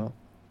Cartoon Tunnel.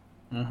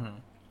 mhm.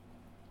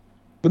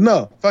 But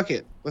no, fuck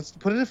it. Let's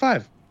put it at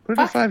 5. Put it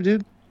Fuck at 5,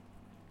 dude.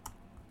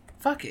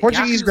 Fuck it.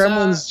 Portuguese Yakuza,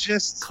 Gremlins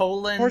just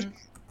colon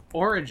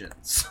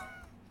Origins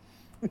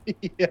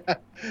yeah.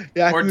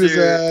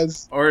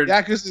 Yakuza's or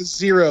Yakuza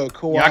 0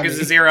 Kiwami.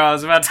 Yakuza 0. I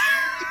was about to.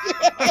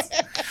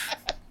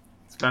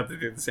 It's about to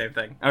do the same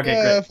thing. Okay,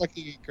 Yeah, great.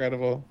 fucking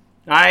incredible.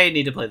 I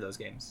need to play those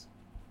games.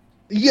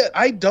 Yeah,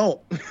 I don't.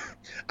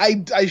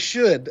 I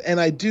should and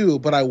I do,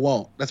 but I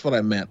won't. That's what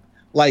I meant.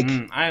 Like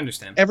I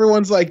understand.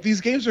 everyone's like, these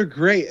games are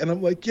great, and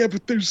I'm like, yeah,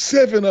 but there's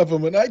 7 of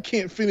them, and I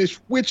can't finish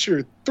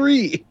Witcher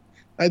 3.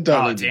 I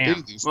don't Oh need to damn!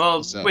 do these Well,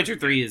 things, so. Witcher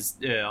 3 is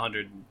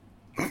 100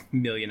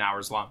 million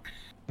hours long.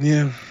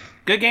 Yeah.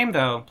 Good game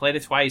though. Played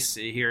it twice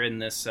here in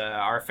this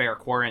our fair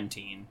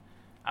quarantine.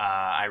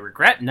 I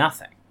regret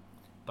nothing,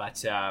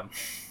 but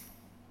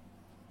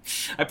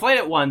I played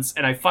it once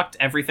and I fucked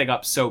everything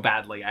up so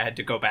badly I had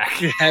to go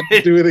back. You had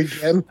to do it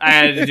again. I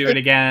had to do it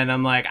again.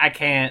 I'm like, I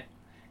can't.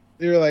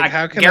 You were like, I-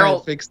 how can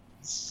Geralt- I fix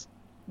this?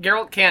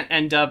 Geralt can't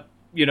end up,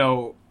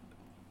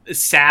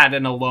 sad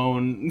and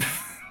alone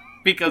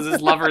because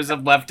his lovers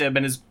have left him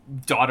and his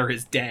daughter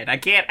is dead. I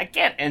can't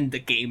end the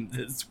game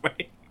this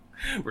way.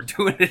 We're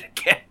doing it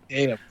again.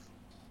 Damn.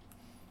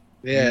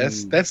 Yeah,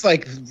 that's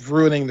like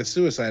ruining the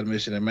suicide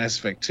mission in Mass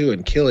Effect 2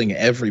 and killing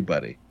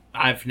everybody.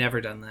 I've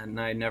never done that, and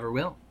I never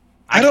will.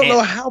 I don't can't.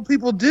 know how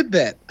people did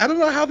that. I don't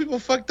know how people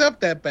fucked up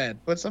that bad,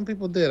 but some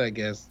people did, I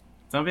guess.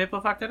 Some people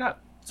fucked it up.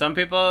 Some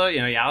people, you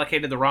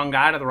allocated the wrong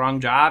guy to the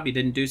wrong job. You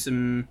didn't do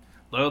some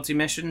loyalty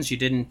missions. You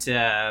didn't,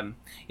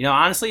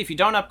 honestly, if you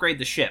don't upgrade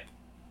the ship,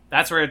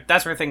 that's where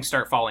things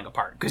start falling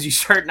apart because you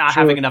start not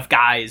Sure. having enough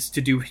guys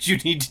to do what you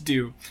need to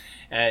do,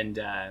 and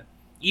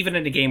even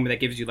in a game that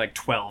gives you like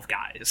 12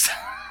 guys,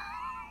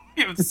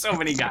 you have so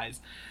many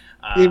guys.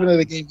 Even in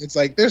the game, it's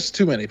like, there's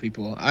too many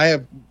people. I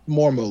have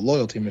more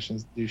loyalty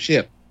missions to do.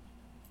 Shit.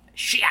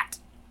 Shit.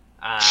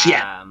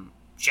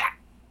 Shit.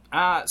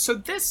 So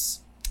this.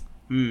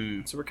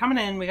 So we're coming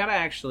in. We gotta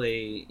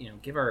actually,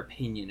 give our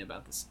opinion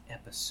about this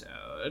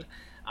episode.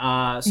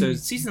 So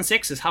season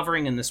 6 is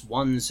hovering in this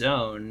one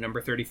zone.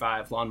 Number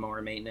 35,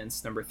 lawnmower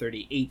maintenance. Number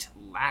 38,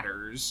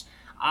 ladders.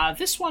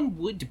 This one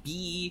would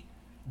be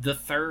the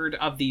third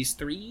of these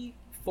 3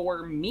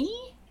 for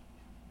me,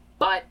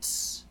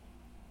 but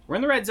we're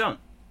in the red zone.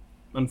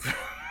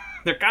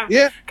 They're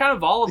kind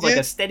of all of like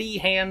a steady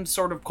hand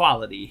sort of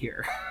quality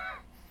here.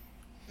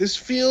 This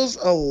feels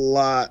a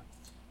lot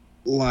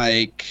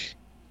like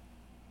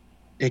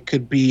it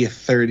could be a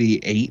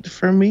 38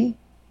 for me.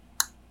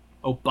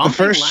 Oh, The bumping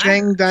first ladders.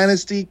 Shang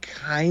Dynasty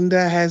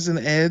kinda has an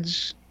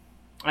edge.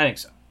 I think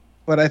so.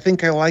 But I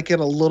think I like it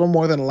a little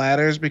more than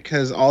Ladders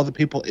because all the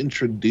people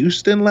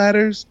introduced in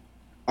Ladders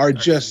are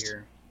just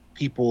Here.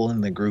 people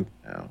in the group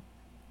now.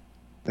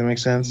 That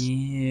makes sense?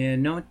 Yeah,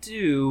 no, it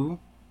do.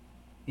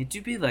 It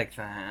do be like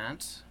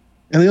that.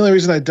 And the only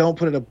reason I don't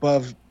put it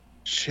above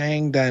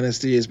Shang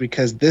Dynasty is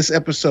because this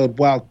episode,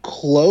 while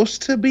close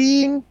to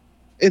being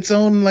its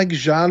own like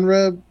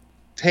genre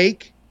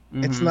take,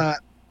 it's Mhm.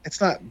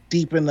 not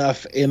deep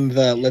enough in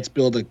the let's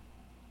build a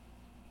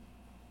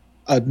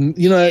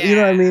you know what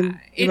I mean?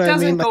 It You know what I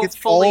doesn't mean? go Like, it's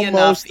fully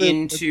enough almost the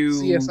into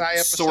CSI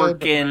episode,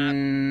 but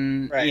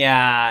Sorkin. Right.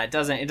 Yeah, it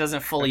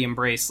doesn't fully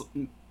embrace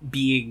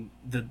being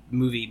the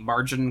movie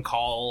Margin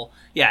Call.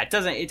 Yeah, it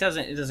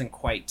doesn't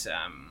quite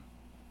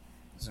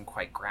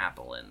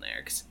grapple in there.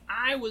 Because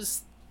I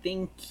was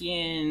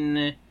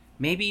thinking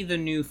maybe the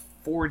new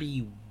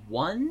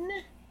 41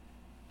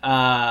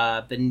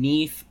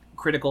 beneath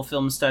Critical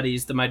Film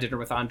Studies, the My Dinner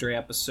with Andre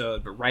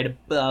episode, but right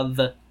above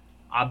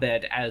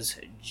Abed as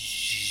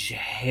Jesus.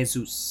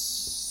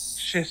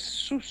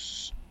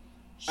 Jesus.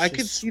 I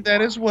could see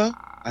that as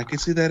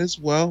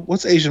well.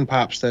 What's Asian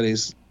Pop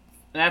Studies?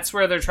 That's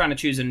where they're trying to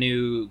choose a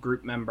new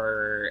group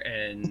member,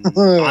 and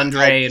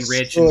Andre and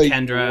Rich and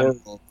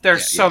Kendra.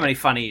 There's so many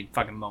funny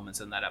fucking moments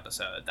in that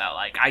episode that,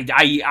 like,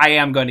 I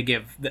am going to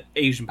give the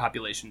Asian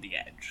population the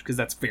edge because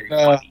that's very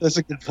funny. That's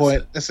a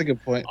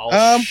good point.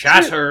 I'll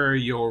shatter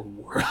your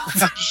world.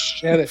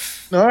 Shut it.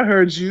 No, I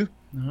heard you.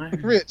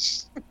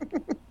 Rich.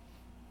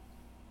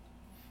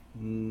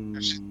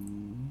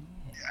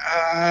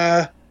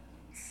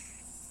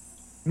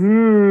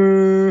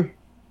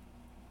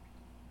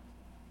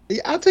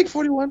 Yeah, I'll take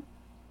 41.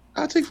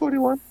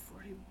 41.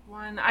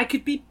 I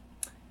could be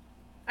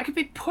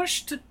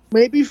pushed to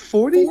Maybe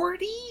 40?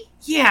 40?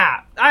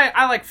 Yeah,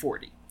 I like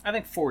 40. I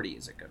think 40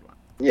 is a good one.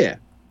 Yeah.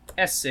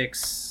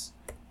 S6,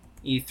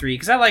 E3,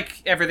 because I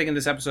like everything in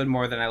this episode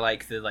more than I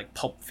like the like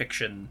Pulp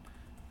Fiction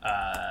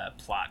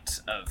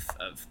plot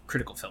of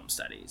Critical Film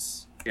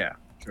Studies. Yeah,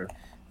 sure.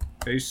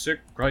 Basic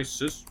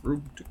crisis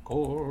room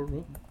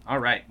decorum. All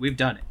right, we've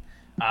done it.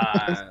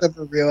 I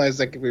never realized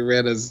that could be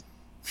read as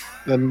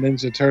the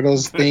Ninja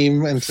Turtles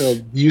theme until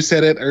you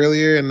said it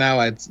earlier, and now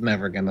it's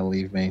never gonna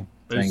leave me.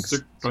 Thanks.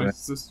 Basic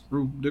crisis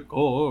room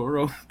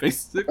decorum.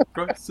 Basic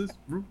crisis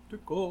room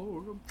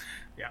decorum.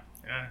 Yeah.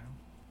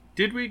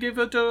 Did we give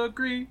a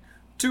degree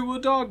to a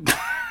dog?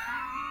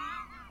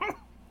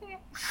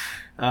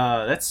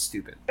 That's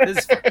stupid. This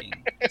is fucking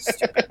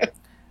stupid.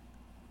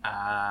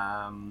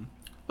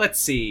 Let's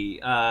see.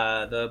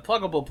 The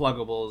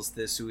pluggables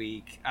this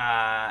week.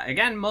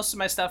 Again, most of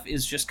my stuff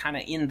is just kind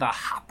of in the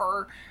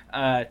hopper.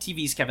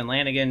 TV's Kevin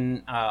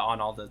Lanigan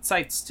on all the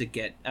sites to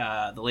get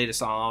the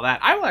latest on all that.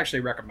 I will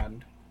actually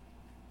recommend.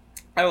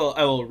 I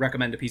will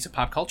recommend a piece of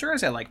pop culture,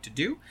 as I like to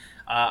do.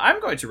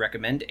 I'm going to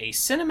recommend a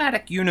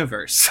cinematic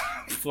universe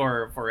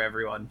for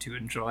everyone to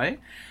enjoy.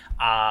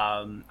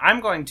 I'm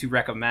going to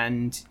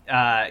recommend,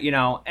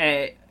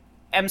 a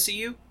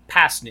MCU,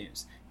 past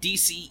news.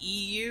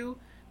 DCEU,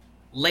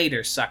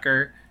 later,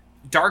 sucker.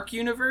 Dark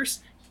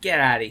Universe, get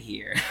out of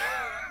here.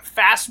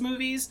 Fast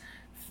movies,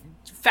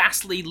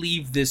 fastly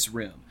leave this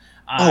room.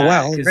 Oh,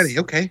 wow, already?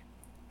 Okay.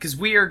 Because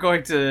we are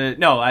going to...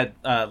 No, I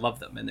love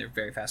them, and they're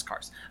very fast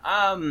cars.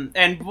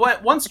 And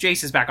once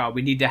Jace is back on,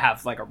 we need to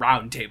have, like, a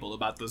round table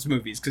about those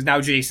movies, because now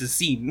Jace has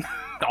seen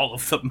all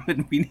of them,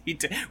 and we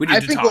need to talk about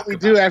it. I think what we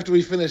do after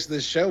we finish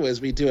this show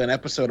is we do an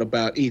episode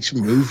about each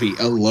movie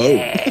alone.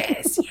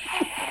 Yes.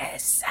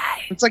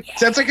 That's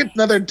like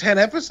another 10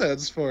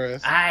 episodes for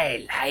us.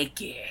 I like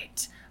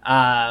it.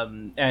 But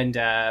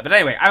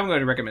anyway, I'm going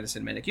to recommend the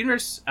Cinematic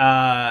Universe,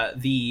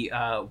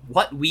 the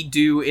What We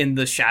Do in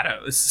the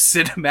Shadows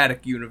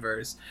Cinematic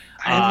Universe.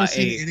 I haven't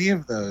seen any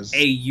of those.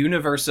 A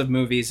universe of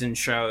movies and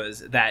shows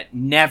that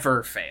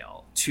never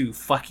fail to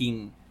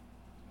fucking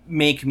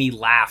make me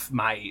laugh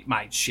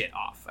my shit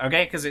off.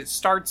 Okay, because it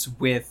starts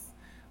with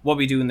What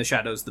We Do in the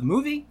Shadows, the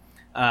movie.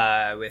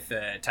 With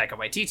Taika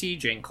Waititi,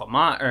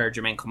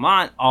 Jermaine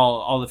Clement,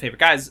 all the favorite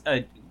guys.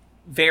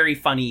 Very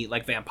funny,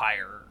 like,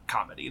 vampire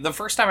comedy. The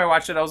first time I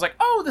watched it, I was like,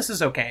 oh, this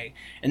is okay.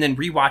 And then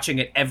rewatching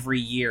it every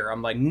year,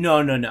 I'm like,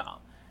 no.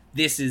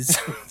 This is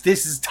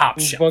top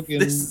shelf.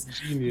 This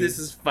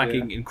is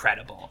fucking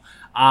incredible.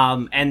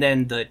 And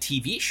then the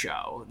TV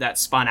show that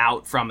spun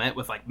out from it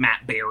with, like,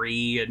 Matt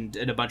Berry and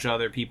a bunch of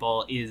other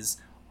people is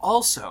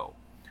also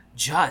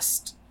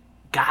just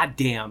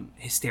goddamn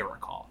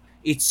hysterical.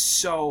 It's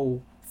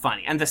so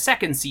funny. And the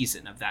second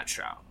season of that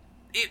show,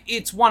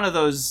 it's one of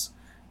those,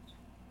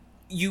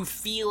 you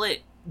feel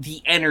it,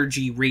 the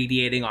energy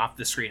radiating off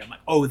the screen. I'm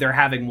like, oh, they're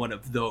having one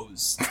of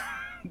those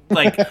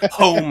like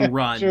home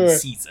run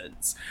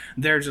seasons.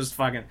 They're just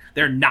fucking,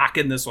 they're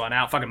knocking this one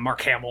out. Fucking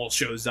Mark Hamill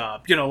shows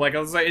up. Like I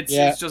was like,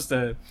 it's just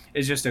a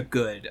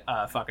good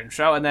fucking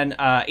show. And then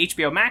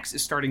HBO Max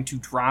is starting to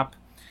drop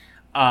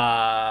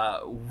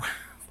Wellington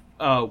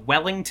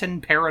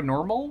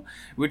Paranormal,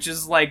 which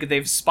is like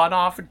they've spun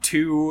off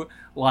to,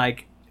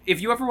 like,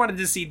 if you ever wanted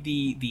to see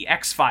the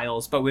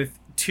X-Files but with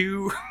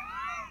two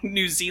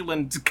New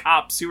Zealand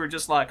cops who were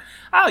just like,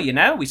 oh,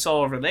 we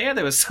saw over there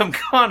was some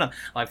kind of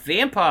like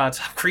vampire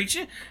type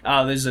creature.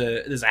 There's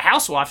a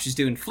housewife. She's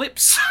doing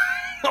flips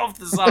off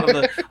the side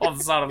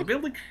of the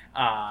building.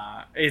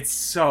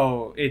 It's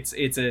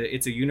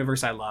a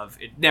universe I love.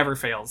 It never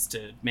fails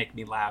to make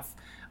me laugh.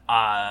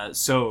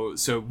 So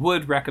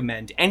would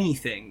recommend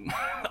anything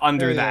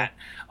under that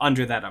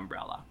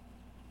umbrella.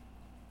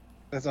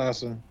 That's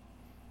awesome.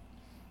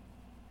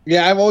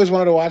 Yeah, I've always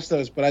wanted to watch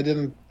those, but I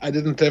didn't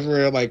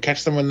ever like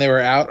catch them when they were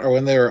out or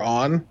when they were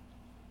on.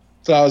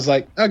 So I was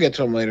like, I'll get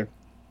to them later.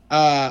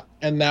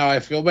 And now I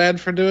feel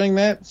bad for doing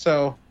that,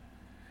 so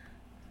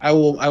I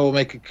will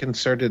make a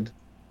concerted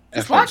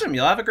Just effort. watch them.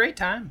 You'll have a great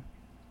time.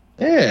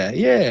 Yeah.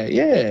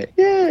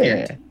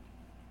 Guaranteed.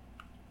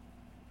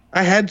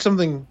 I had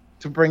something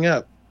to bring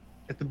up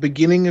at the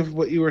beginning of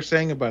what you were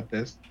saying about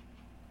this.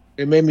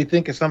 It made me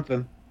think of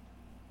something.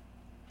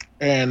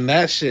 And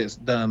that shit's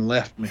done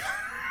left me.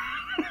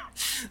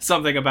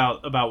 Something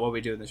about what we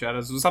do in the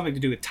shadows. It was something to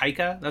do with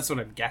Taika. That's what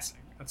I'm guessing.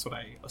 That's what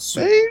I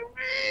assume. Maybe,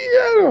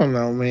 I don't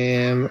know,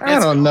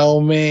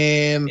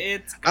 man.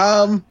 It's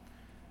gone.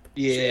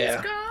 Yeah.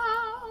 It's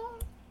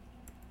gone.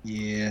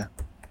 Yeah.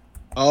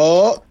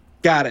 Oh,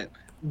 got it.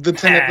 The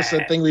 10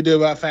 episode thing we do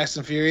about Fast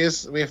and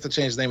Furious. We have to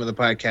change the name of the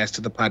podcast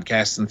to the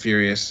Podcast and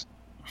Furious.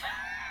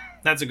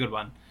 That's a good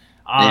one.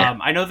 Yeah.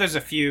 I know there's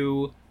a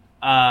few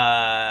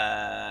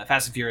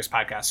Fast and Furious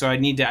podcasts, so I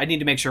need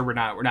to make sure we're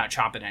not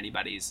chomping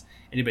anybody's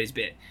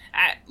bit.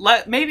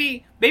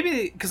 Maybe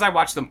because I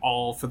watched them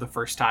all for the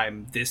first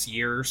time this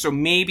year, so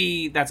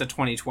maybe that's a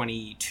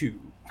 2022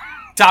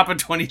 top of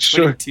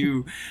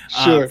 2022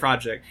 Sure.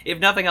 project. If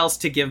nothing else,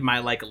 to give my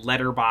like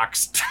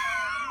Letterboxd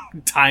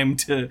time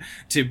to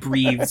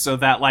breathe, so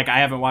that like I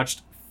haven't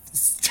watched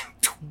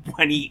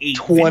 28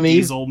 Vin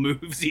Diesel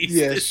movies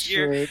this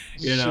year.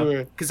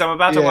 Because I'm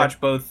about to watch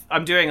both.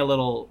 I'm doing a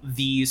little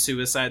The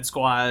Suicide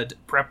Squad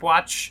prep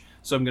watch,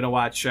 so I'm gonna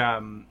watch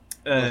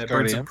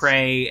Birds of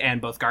Prey and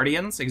both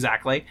Guardians.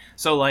 Exactly.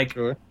 So like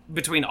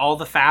between all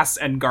the Fasts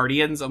and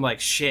Guardians, I'm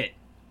like, shit,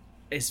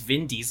 is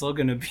Vin Diesel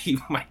gonna be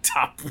my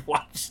top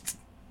watched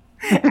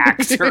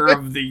actor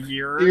of the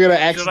year? You're gonna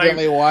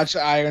accidentally watch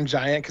Iron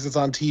Giant because it's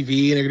on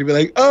TV, and you're gonna be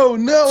like, "Oh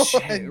no,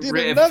 I did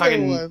another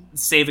one."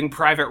 Saving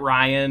Private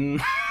Ryan.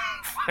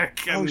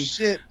 Oh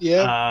shit!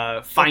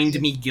 Yeah. Find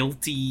Me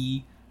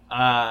Guilty.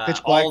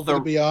 Pitch Black all the to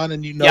be on,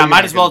 and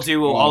might as well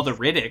do all the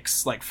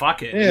Riddicks. Like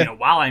fuck it,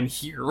 while I'm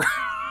here,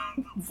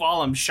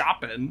 while I'm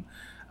shopping.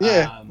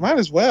 Yeah, might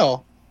as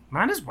well.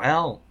 Might as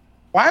well.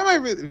 Why am I?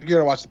 You're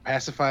gonna watch The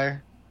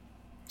Pacifier?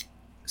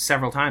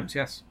 Several times,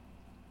 yes.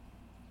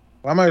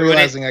 Why am I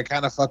realizing I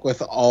kind of fuck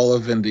with all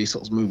of Vin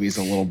Diesel's movies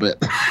a little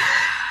bit?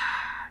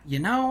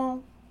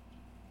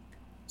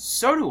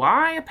 So do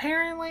I.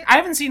 Apparently, I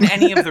haven't seen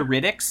any of the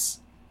Riddicks,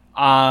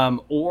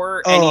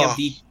 or any of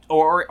the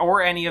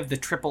or any of the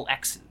Triple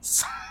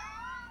X's.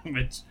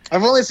 Which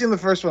I've only seen the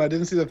first one. I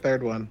didn't see the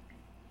third one.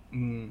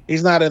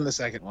 He's not in the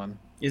second one.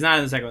 He's not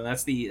in the second one.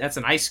 That's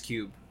an Ice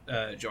Cube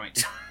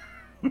joint.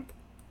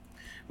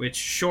 Which,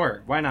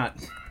 sure, why not?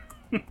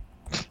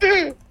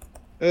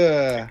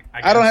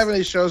 I don't have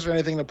any shows or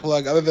anything to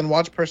plug other than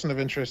watch Person of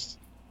Interest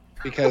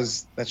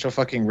because that show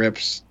fucking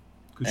rips.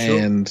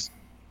 And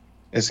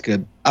it's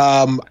good.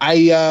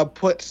 I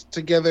put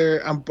together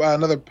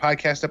another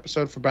podcast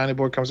episode for Bounty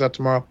Board, comes out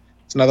tomorrow.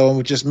 It's another one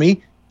with just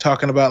me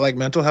talking about like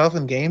mental health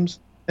and games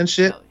and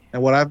shit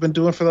and what I've been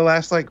doing for the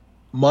last like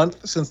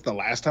month since the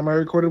last time I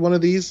recorded one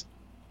of these.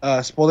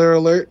 Spoiler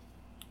alert.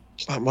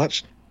 It's not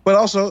much, but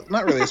also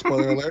not really a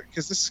spoiler alert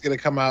because this is going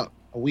to come out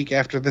a week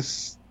after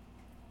this.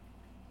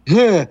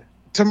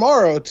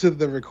 Tomorrow to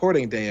the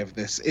recording day of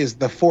this is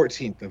the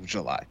 14th of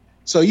July.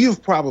 So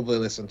you've probably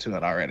listened to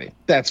it already.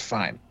 That's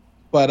fine.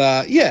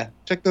 But yeah,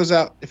 check those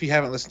out. If you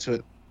haven't listened to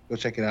it, go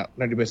check it out.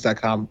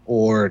 nerdybits.com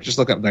or just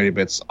look up Nerdy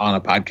Bits on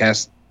a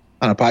podcast,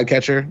 on a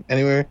podcatcher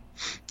anywhere,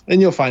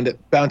 and you'll find it.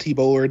 Bounty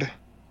Board.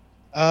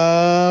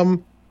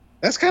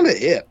 That's kind of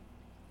it.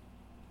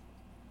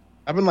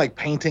 I've been like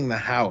painting the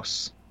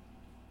house.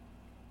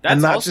 That's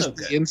and not also just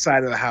good. the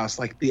inside of the house,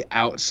 like the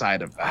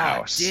outside of the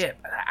house.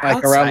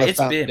 Like around the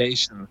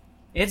foundation.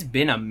 It's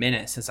been a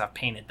minute since I've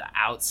painted the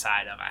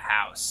outside of a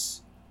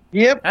house.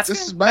 Yep.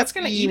 That's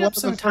gonna eat up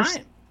some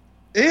time.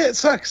 Yeah, it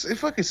sucks. It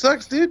fucking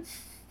sucks, dude.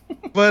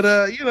 But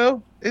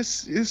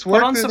it's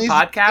work. Put on some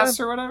podcasts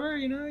or whatever,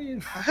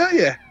 Hell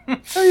yeah.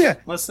 Hell yeah.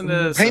 Listen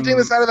to painting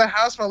the side of the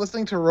house while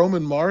listening to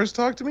Roman Mars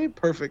talk to me.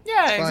 Perfect.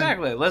 Yeah,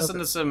 exactly. Listen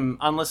to some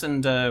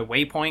unlistened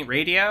Waypoint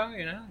Radio.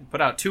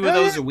 Put out 2 of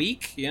those a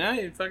week.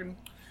 You fucking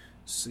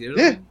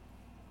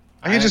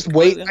I can just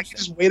wait. I can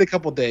just wait a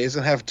couple days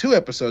and have 2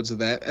 episodes of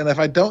that. And if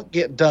I don't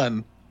get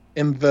done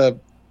in the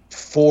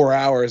 4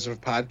 hours of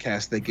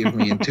podcast they give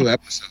me in 2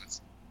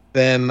 episodes,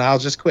 then I'll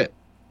just quit.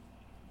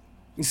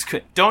 Just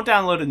quit. Don't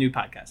download a new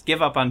podcast.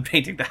 Give up on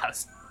painting the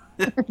house.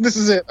 This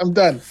is it. I'm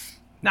done.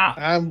 Nah.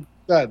 I'm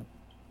done.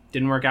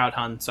 Didn't work out,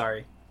 hun.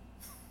 Sorry.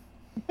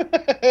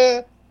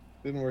 Didn't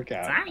work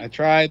out. Sorry. I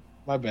tried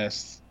my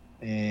best,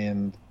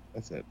 and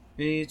that's it.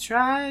 You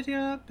tried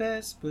your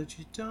best, but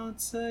you don't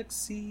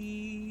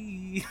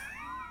succeed.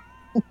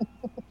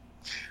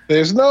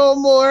 There's no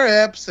more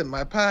apps in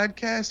my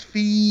podcast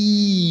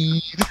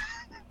feed.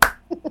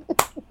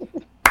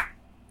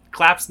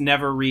 Claps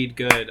never read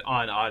good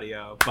on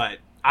audio, but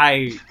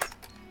I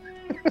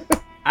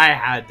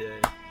had to.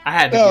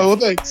 Oh,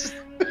 thanks.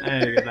 I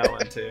had to get that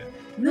one too.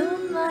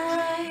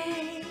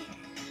 Moonlight,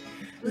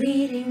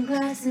 bleeding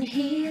glass and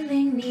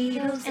healing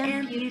needles,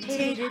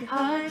 amputated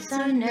hearts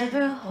are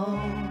never whole.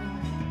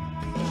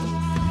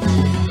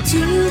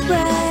 Too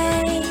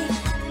bright,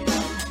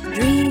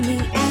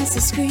 dreaming as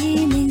a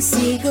screaming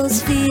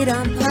seagulls feed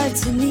on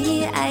parts of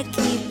me I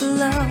keep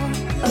below.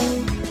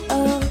 Oh,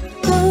 oh,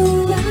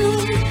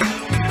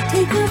 oh,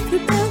 take off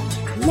your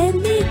coat, let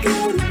me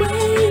go the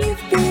way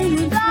you've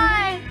been.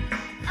 Fly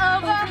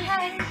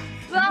overhead,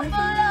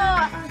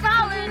 buffalo,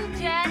 fallen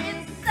jet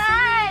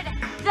inside.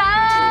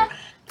 Da,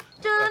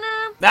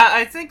 da-da. That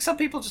I think some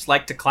people just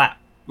like to clap.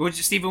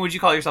 Stephen? Would you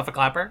call yourself a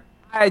clapper?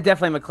 I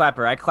definitely am a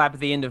clapper. I clap at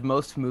the end of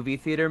most movie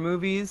theater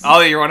movies.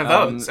 Oh, you're one of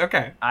those.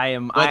 Okay. I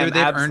am. Whether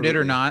they've earned it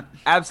or absolutely- not.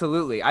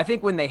 Absolutely. I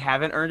think when they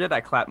haven't earned it,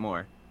 I clap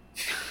more.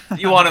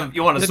 You want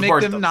to To make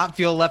support them not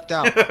feel left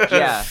out.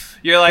 Yeah.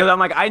 You're like, Because I'm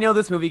like, I know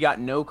this movie got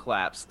no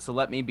claps, so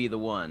let me be the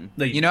one.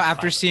 You know,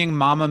 after seeing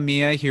Mamma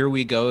Mia, Here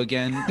We Go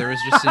Again, there was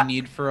just a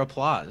need for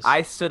applause.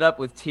 I stood up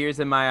with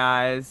tears in my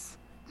eyes.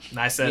 and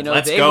I said, You know,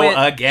 let's they go went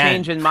again.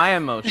 changing my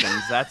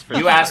emotions. That's for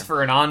You sure. asked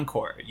for an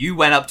encore. You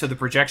went up to the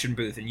projection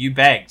booth and you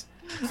begged,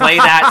 play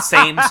that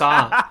same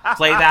song,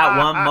 play that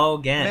one more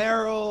again.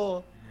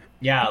 Meryl.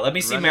 Yeah, let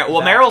me see Run Meryl. it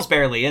Well, back. Meryl's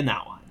barely in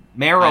that one.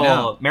 I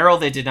know. Meryl,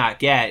 they did not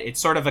get. It's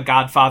sort of a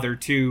Godfather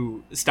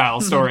 2 style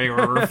story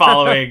where we're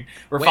following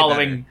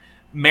Way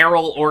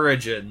Meryl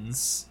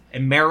origins,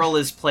 and Meryl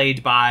is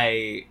played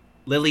by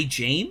Lily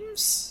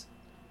James.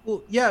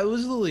 Well, yeah, it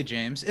was Lily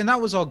James, and that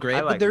was all great.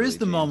 I But like there is Lily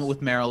the James. moment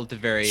with Meryl at the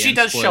very She end.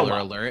 does show spoiler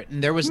up. alert,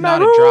 and there was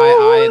not a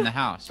dry eye in the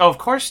house. Oh, of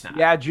course not.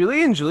 Yeah,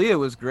 Julie and Julia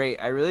was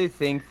great. I really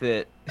think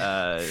that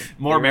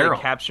More they really Meryl.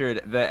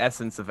 captured the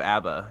essence of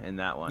ABBA in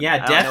that one. Yeah, I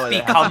don't know Death what that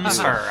has to Becomes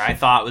do. Her, I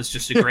thought was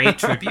just a great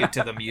tribute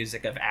to the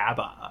music of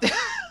ABBA.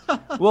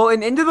 Well,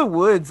 in Into the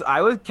Woods,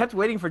 kept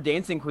waiting for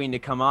Dancing Queen to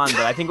come on, but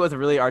I think it was a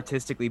really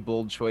artistically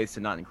bold choice to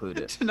not include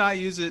it. To not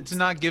use it, to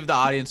not give the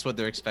audience what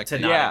they're To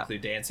expecting. not Yeah.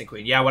 include Dancing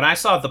Queen. Yeah, when I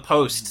saw The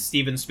Post,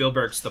 Steven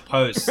Spielberg's The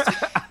Post,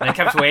 and I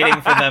kept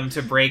waiting for them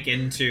to break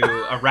into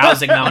a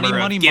rousing number of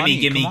money, gimme, money,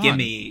 gimme, come on.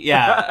 gimme.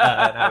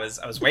 Yeah, and I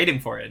was waiting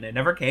for it, and it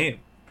never came.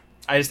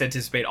 I just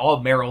anticipate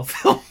all Meryl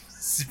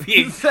films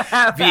being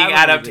ABBA music,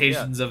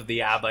 adaptations of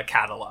the ABBA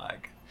catalog.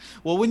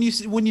 Well, when you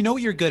know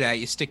what you're good at,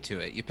 you stick to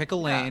it. You pick a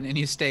lane and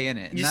you stay in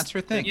it, and that's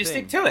her thing. You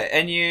stick to it,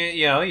 and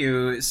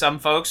you some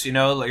folks,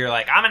 you're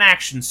like, I'm an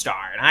action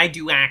star, and I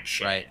do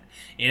action. Right.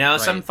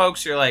 Some Right.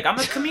 folks are like, I'm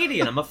a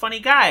comedian, I'm a funny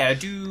guy, I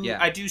do Yeah.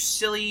 I do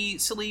silly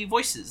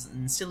voices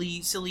and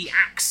silly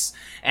acts.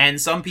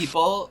 And some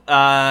people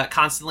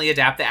constantly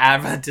adapt the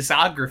ABBA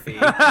discography.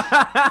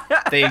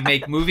 They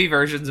make movie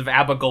versions of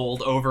ABBA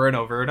Gold over and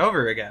over and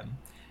over again.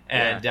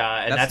 And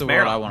That's that's the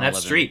world I Meryl, wanna and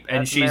that's live in. Streep, and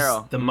That's she's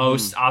Meryl. the Mhm.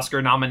 most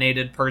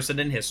Oscar-nominated person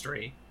in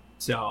history.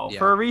 So Yeah.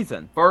 For a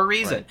reason. for a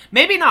reason. Right.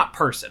 Maybe not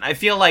person. I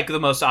feel like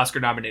the most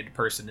Oscar-nominated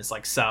person is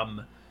like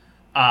some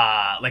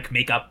like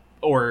makeup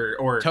or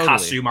Totally.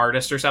 costume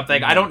artist or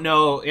something. Mhm. I don't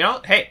know.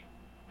 Hey,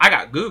 I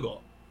got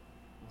Google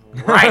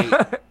right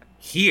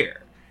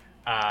here.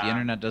 The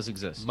internet does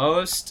exist.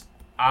 Most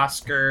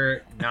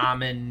Oscar Thanks, Al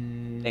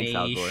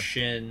Gore.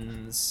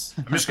 nominations.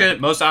 I'm just gonna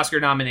most Oscar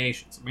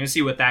nominations. I'm gonna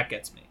see what that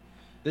gets me.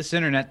 This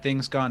internet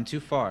thing's gone too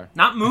far.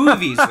 Not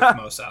movies with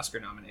most Oscar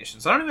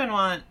nominations. I don't even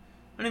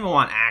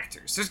want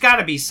actors. There's got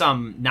to be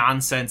some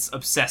nonsense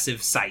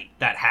obsessive site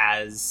that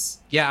has.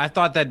 Yeah, I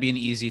thought that'd be an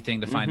easy thing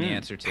to find the Mhm.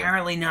 answer to.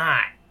 Apparently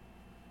not.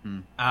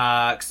 Hmm.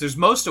 Because there's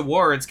most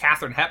awards.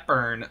 Katharine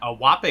Hepburn, a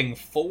whopping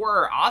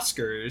 4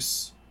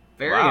 Oscars.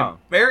 Very, Wow.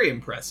 very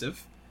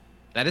impressive.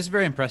 That is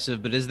very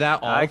impressive, but is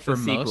that all I like for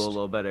the sequel most? a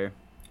little better.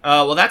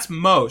 Well, that's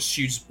most.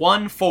 She's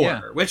won 4,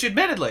 Yeah. which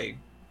admittedly,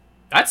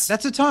 that's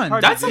That's a ton.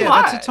 Hard to That's a do.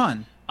 That's lot. a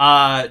ton.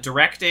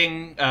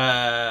 directing.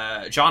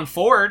 John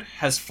Ford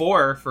has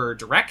 4 for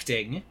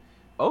directing.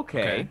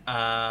 Okay.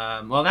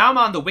 Well, now I'm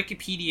on the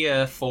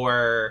Wikipedia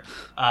for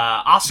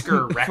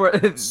Oscar For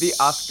records. the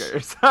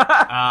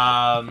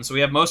Oscars. So we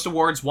have most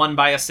awards won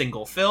by a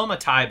single film, a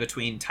tie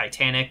between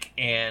Titanic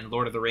and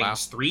Lord of the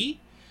Rings 3.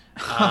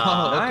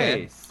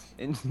 Okay.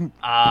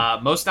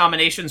 Nice. Most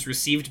nominations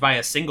received by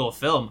a single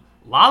film.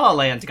 La La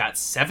Land got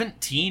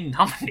 17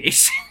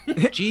 nominations.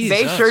 Jesus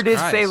They sure did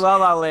Christ. say La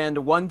La Land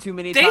one too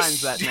many They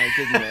times that night,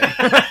 didn't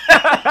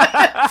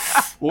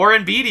they?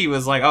 Warren Beatty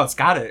was like, "Oh, it's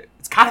gotta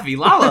be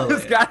La La Land.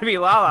 It's gotta be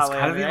La La It's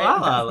Land. gotta be right? La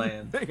La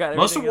Land." They got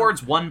Most everything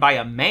awards won by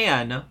a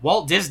man.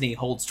 Walt Disney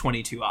holds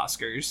 22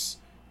 Oscars.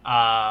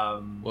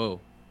 Whoa.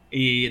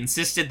 He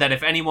insisted that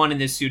if anyone in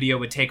this studio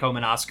would take home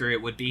an Oscar,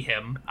 it would be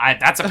him.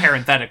 That's a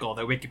parenthetical.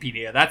 The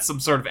Wikipedia. That's some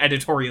sort of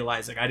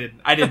editorializing. I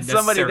didn't else. Somebody,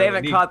 necessarily they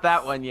haven't need. caught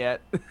that one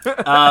yet.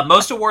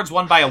 Most awards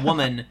won by a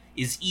woman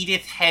is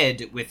Edith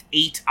Head with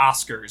 8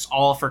 Oscars,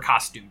 all for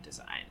costume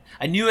design.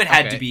 I knew it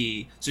had to Okay.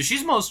 be. So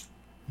she's most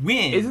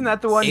wins. Isn't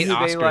that the one 8 who they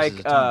Oscars is like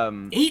a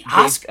ton. 8 based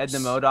Oscars? Edna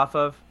Mode off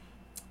of?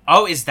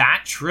 Oh, is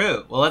that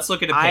true? Well, let's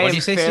look at a I picture. What am do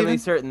you say, fairly Steven?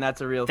 certain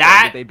that's a real That-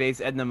 thing. That they base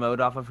Edna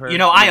Mode off of her. You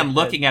know, I am Yeah.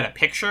 looking at a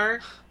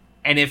picture,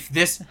 and if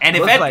Looks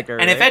like her,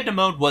 if right? Edna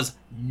Mode was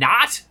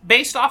not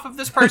based off of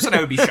this person, I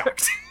would be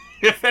shocked.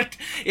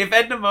 if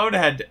Edna Mode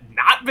had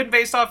not been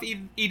based off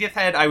Edith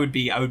Head, I would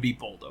be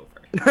bowled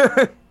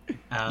over.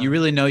 You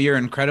really know your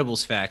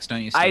Incredibles facts,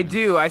 don't you, Steven? I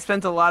do. I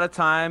spent a lot of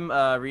time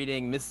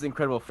reading Mrs.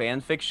 Incredible fan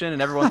fiction,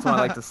 and every once in a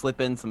while I like to slip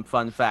in some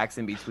fun facts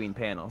in between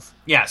panels.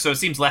 Yeah, so it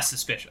seems less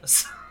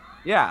suspicious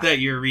Yeah. that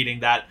you're reading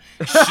that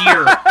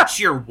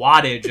sheer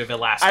wattage of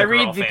Elastigirl. I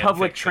read the fan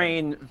public fiction.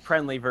 train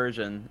friendly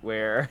version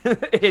where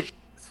it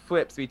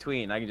flips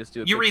between. I can just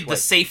do a You quick read the swipe.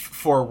 safe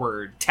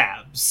forward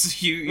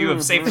tabs. You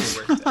have safe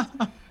forward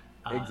tabs.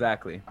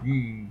 Exactly.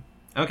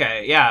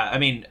 Okay, yeah. I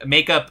mean,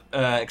 makeup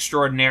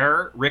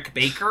extraordinaire Rick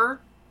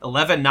Baker,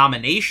 11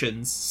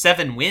 nominations,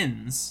 7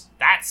 wins.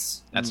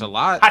 That's That's a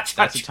lot.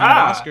 Ha-cha-cha. That's a ton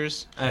of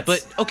Oscars. That's-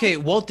 But okay,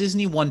 Walt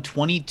Disney won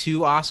 22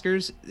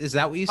 Oscars. Is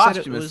that what you said it was?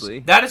 Posthumously.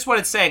 that is what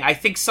it's saying. I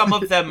think some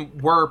of them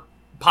were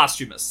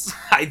posthumous.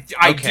 I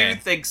Okay. do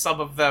think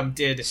some of them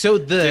did. So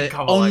did the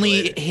come along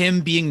only later. him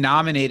being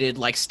nominated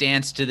like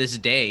stands to this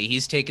day.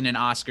 He's taken an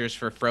Oscars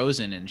for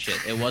Frozen and shit.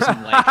 It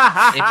wasn't like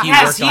if he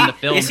Yes, worked on the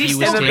film, is he he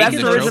still was And the taking best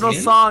taking the the original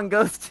trophy. song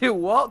goes to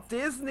Walt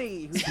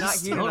Disney, who's not here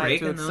Still tonight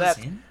to raking those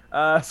accept. in.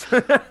 So-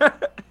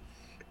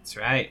 That's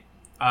right.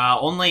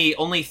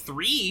 Only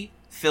 3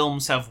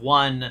 films have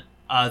won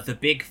the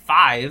Big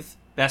 5: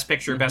 Best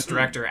Picture, Best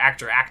Director,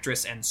 Actor,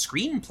 Actress, and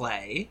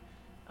Screenplay.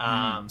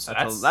 So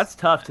that's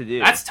tough to do.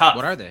 that's tough.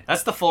 What are they?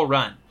 That's the full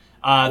run.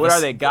 What are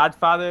they?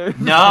 Godfather?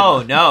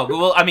 No.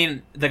 Well, I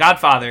mean, The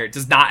Godfather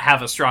does not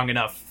have a strong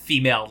enough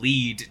female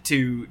lead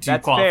to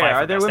That's qualify fair. for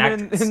Are there Best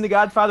women Actress. in The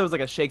Godfather? It was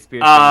like a Shakespeare.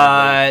 thing,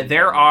 right?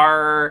 There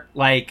are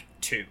like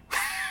 2.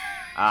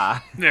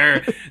 Ah.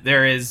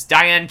 There is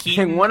Diane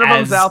Keaton. And one of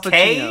them's as Al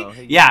Kay.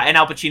 Pacino. Yeah, and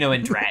Al Pacino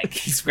in drag.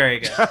 He's very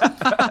good.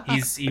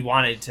 He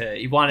wanted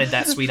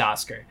that sweet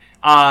Oscar.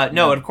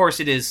 No, of course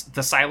it is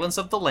The Silence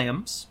of the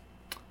Lambs.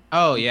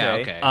 Oh yeah,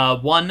 Okay.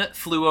 okay. One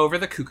Flew Over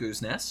the Cuckoo's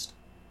Nest,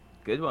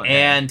 Good one.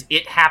 and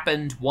It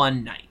Happened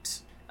One Night.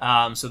 So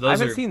I those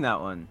haven't are. seen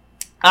that one.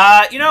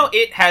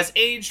 It has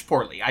aged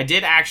poorly. I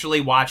did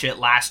actually watch it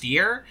last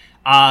year,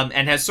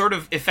 and has sort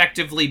of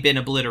effectively been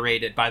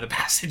obliterated by the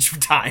passage of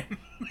time.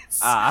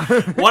 It's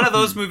one of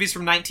those movies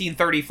from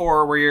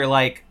 1934 where you're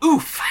like,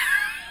 oof,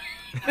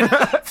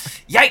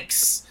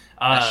 yikes.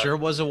 That sure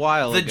was a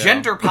while The ago.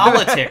 gender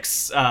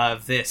politics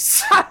of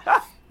this,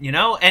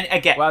 and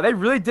again, Wow, they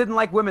really didn't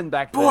like women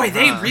back then. boy,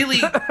 they huh? really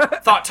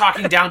thought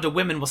talking down to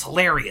women was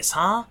hilarious,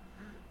 huh?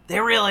 They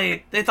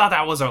thought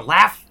that was a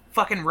laugh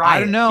fucking riot. I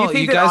don't know. Do you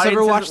think You that guys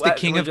ever audiences watched The were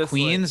King of just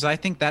like- Queens? I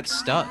think that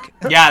stuck.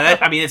 Yeah,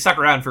 it stuck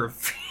around for a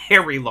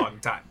very long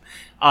time.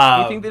 Do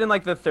you think that in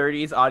like the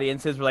 30s,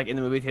 audiences were like in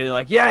the movie theater,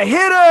 like, yeah,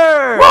 hit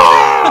her!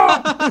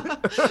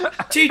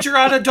 Teach her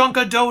how to dunk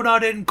a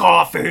donut in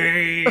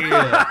coffee.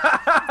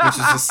 Which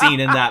is a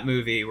scene in that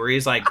movie where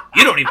he's like,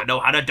 you don't even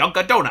know how to dunk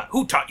a donut.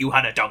 Who taught you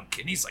how to dunk?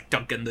 And he's like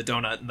dunking the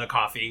donut in the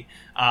coffee.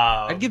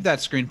 I'd give that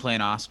screenplay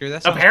an Oscar.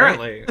 That sounds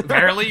great.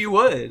 Apparently you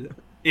would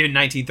in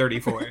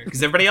 1934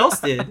 because everybody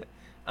else did.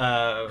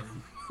 I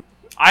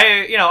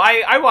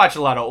watch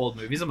a lot of old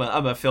movies. I'm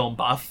a film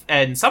buff,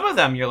 and some of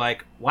them you're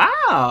like,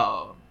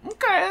 wow,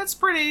 okay, that's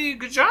pretty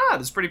good job.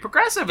 It's pretty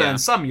progressive. Yeah.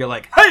 And some you're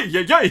like, hey,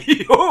 yeah,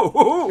 oh,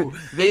 oh.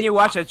 Then you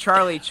watch a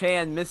Charlie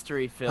Chan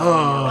mystery film, and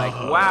you're like,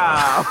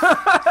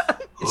 wow.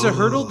 It's a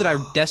hurdle that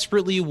I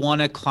desperately want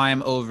to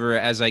climb over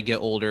as I get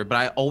older, but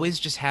I always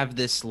just have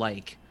this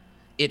like,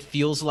 it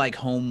feels like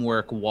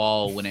homework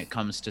wall when it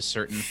comes to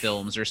certain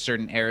films or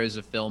certain eras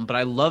of film. But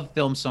I love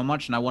film so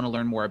much and I want to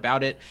learn more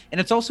about it. And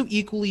it's also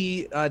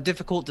equally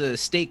difficult to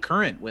stay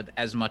current with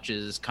as much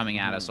as coming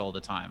at us all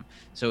the time.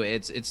 So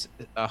it's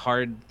a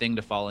hard thing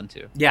to fall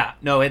into. Yeah,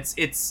 no, it's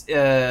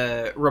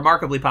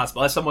remarkably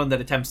possible. As someone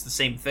that attempts the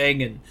same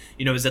thing and,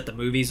 is at the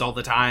movies all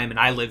the time, and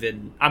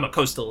I'm a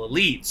coastal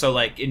elite, so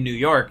like in New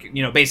York,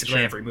 basically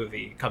Sure. every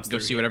movie comes Go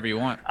through see here. whatever you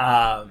want.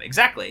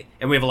 Exactly.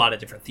 And we have a lot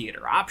of different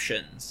theater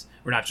options.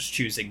 We're not just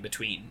choosing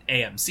between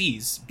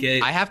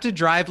AMCs. I have to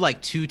drive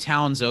like 2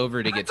 towns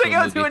over to get to Take a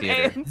out to movie an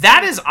theater. AMC.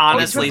 That is Oh,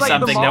 honestly because, like,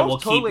 the something that will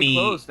mall's keep totally me...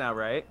 closed now,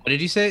 right? What did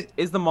you say?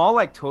 Is the mall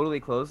like totally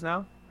closed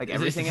now? Like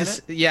everything in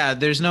it? Yeah,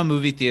 there's no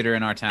movie theater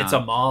in our town. It's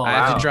a mall. I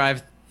have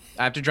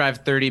Wow. to drive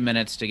 30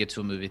 minutes to get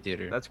to a movie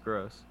theater. That's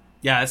gross.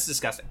 Yeah, it's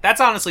disgusting.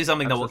 That's honestly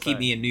something that I'm will so keep sorry.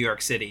 me in New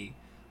York City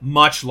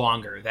much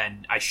longer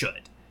than I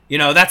should.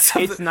 That's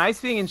something... It's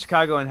nice being in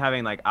Chicago and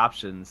having like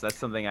options. That's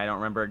something I don't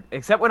remember,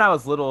 except when I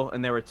was little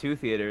and there were 2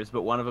 theaters,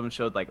 but one of them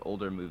showed like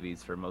older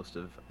movies for most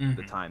of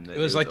the time. That It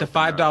was like the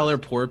open or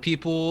 $5 poor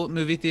people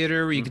movie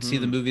theater where you could see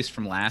the movies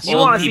from last You year.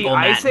 Old want to see people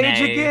Ice Age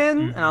matinee. again?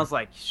 Mhm. And I was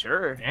like,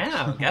 sure.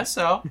 Yeah, I guess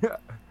so.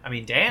 I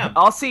mean, damn.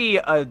 I'll see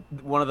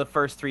one of the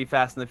first 3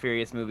 Fast and the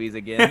Furious movies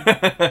again.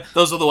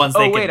 Those are the ones Oh,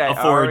 they wait, can I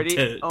afford already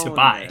to own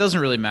buy. it. Doesn't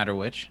really matter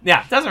which.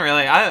 Yeah, it doesn't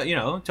really.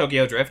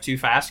 Tokyo Drift, too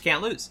fast,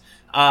 can't lose.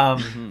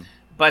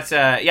 But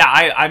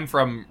I'm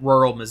from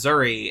rural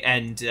Missouri,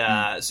 and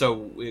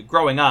so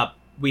growing up,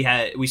 we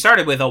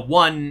started with a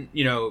one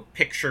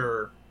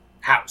picture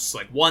house,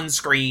 like one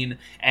screen,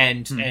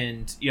 and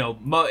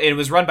it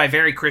was run by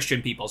very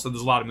Christian people, so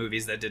there's a lot of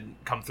movies that didn't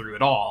come through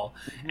at all.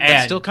 That's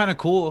And still kind of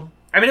cool.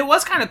 I mean, it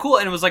was kind of cool,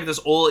 and it was like this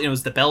old. It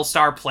was the Bell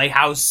Star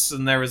Playhouse,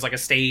 and there was like a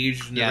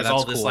stage, and there was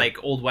all this cool.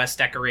 like Old West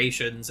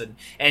decorations,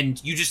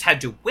 and you just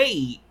had to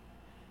wait,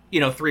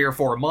 3 or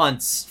 4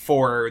 months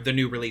for the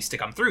new release to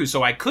come through.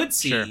 So I could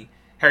see Sure.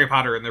 Harry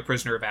Potter and the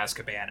Prisoner of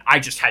Azkaban. I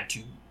just had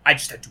to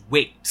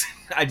wait.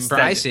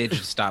 For Ice Age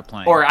to stop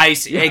playing. Or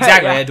Ice, Yeah,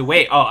 exactly. yeah. I had to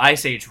wait. Oh,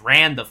 Ice Age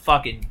ran the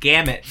fucking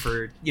gamut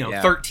for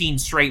 13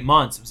 straight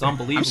months. It was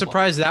unbelievable. I'm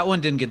surprised that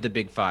one didn't get the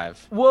big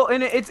 5. Well,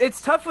 and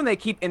it's tough when they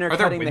keep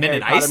intercutting the women Harry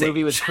in Potter Ice movie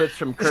Age? with clips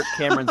from Kirk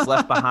Cameron's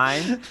Left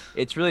Behind.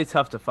 It's really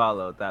tough to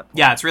follow at that point.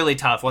 Yeah, it's really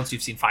tough once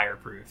you've seen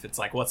Fireproof. It's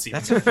like, what's even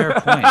That's a fair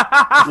point.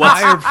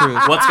 what's,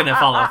 Fireproof. what's going to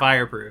follow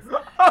Fireproof?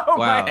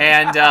 Wow.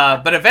 And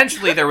but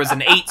eventually there was an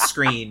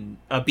 8-screen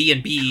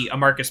a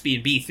Marcus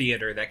B&B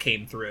theater that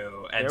came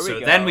through, and There we so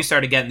go. then we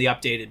started getting the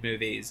updated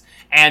movies.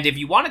 And if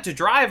you wanted to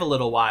drive a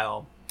little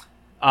while,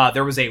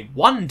 there was a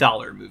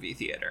 $1 movie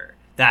theater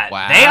that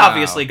Wow. they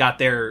obviously got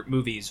their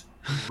movies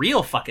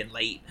real fucking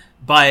late.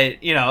 But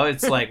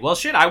it's like, well,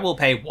 shit, I will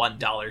pay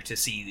 $1 to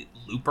see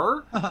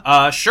Looper.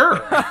 Sure,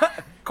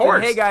 of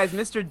course. Hey guys,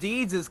 Mr.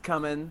 Deeds is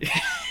coming.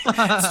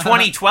 It's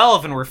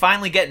 2012, and we're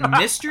finally getting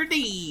Mr.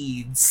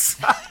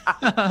 Deeds.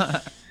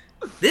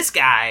 This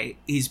guy,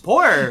 he's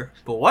poor,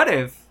 but what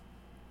if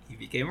he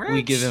became rich?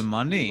 We give him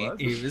money.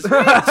 He was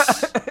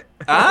rich.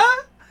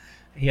 Huh?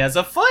 He has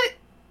a foot.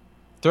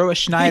 Throw a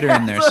Schneider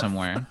in there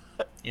somewhere.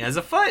 He has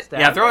a foot. Stab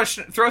Yeah,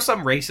 throw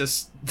some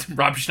racist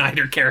Rob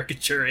Schneider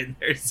caricature in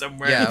there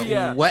somewhere. Yeah.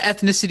 Yeah. What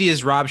ethnicity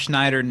has Rob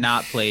Schneider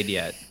not played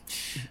yet?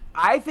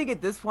 I think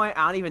at this point,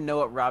 I don't even know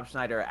what Rob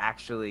Schneider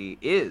actually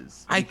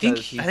is. I think-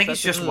 because I think he's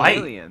such a just white.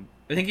 alien.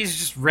 I think he's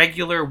just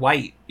regular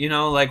white.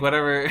 Like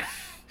whatever.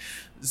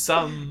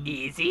 Some.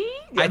 Easy?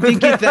 I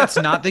think if that's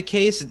not the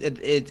case,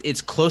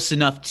 it's close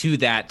enough to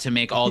that to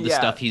make all the Yeah.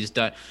 stuff he's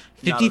done.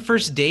 Not 50 a-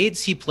 First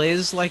Dates, he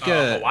plays like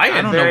a Hawaiian.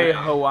 I don't Very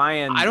know.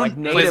 Hawaiian. I don't- like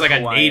native Plays like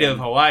Hawaiian. a native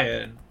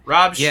Hawaiian.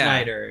 Rob Yeah.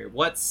 Schneider.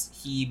 What's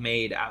he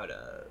made out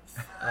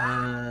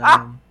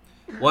of?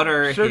 What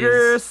are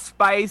Sugar, his...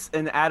 Spice,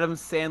 and Adam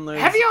Sandler.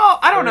 Have y'all?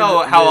 I don't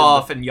know how Rib.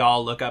 often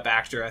y'all look up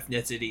actor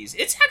ethnicities.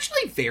 It's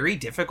actually very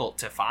difficult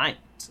to find.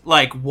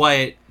 Like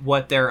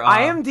what their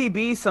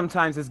IMDb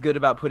sometimes is good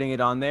about putting it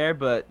on there,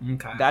 but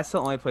Okay. that's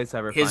the only place I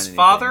ever find His anything.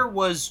 father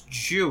was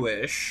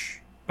Jewish,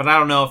 but I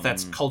don't know if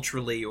that's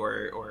culturally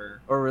or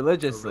or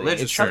religiously. It's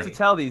religiously. tough to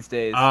tell these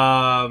days.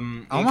 Oh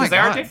my because they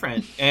are God.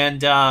 different.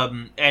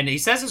 And he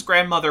says his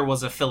grandmother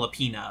was a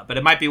Filipina, but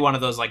it might be one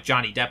of those like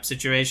Johnny Depp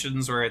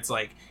situations where it's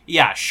like,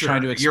 yeah, sure,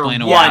 Trying to you're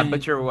explain one away.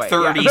 but you're white.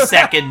 30 Yeah.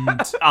 second,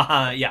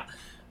 yeah.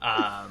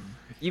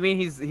 You mean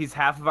he's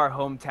half of our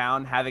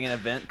hometown having an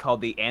event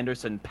called the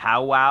Anderson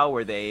Powwow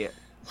where they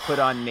put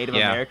on Native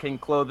Yeah. American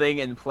clothing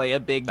and play a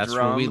big That's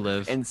where drum we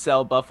live. and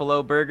sell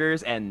buffalo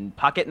burgers and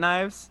pocket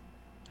knives?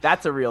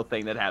 That's a real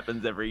thing that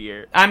happens every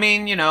year. I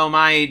mean,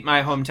 my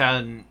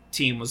hometown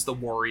team was the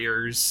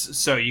Warriors,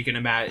 so you can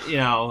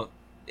imagine,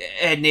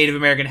 had Native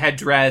American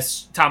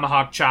headdress,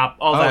 tomahawk chop,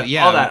 all Oh, that,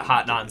 yeah. all that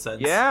hot nonsense.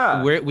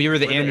 Yeah. We were the We're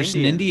the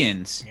Anderson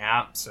Indians. Indians.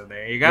 Yeah, so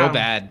there you go.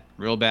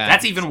 Real bad.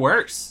 That's even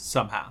worse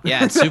somehow.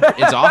 Yeah,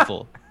 it's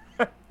awful.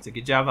 It's a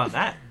good job on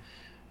that.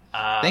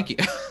 Thank you.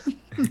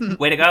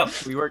 Way to go.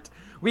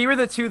 We were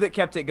the two that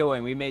kept it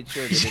going. We made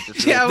sure that it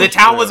just Yeah, The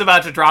town was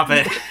about to drop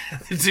it.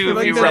 The two of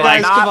Like you the were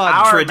like, basketball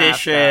Not our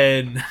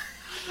tradition.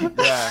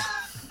 Yeah.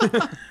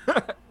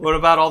 What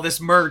about all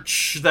this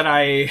merch that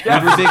I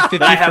We were big 50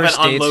 that I haven't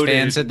First Dates unloaded?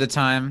 fans at the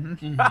time.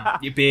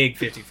 You big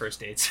 50 First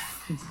Dates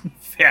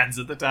fans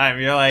at the time.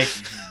 You're like,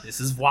 this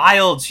is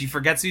wild. She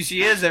forgets who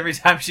she is every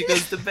time she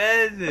goes to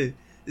bed.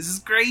 This is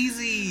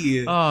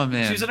crazy. Oh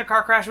man. She was in a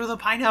car crash with a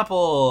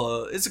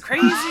pineapple. It's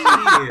crazy.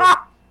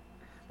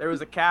 There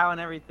was a cow and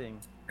everything.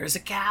 There's a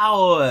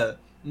cow.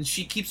 And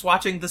she keeps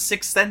watching The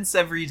Sixth Sense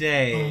every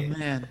day. Oh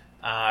man.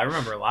 I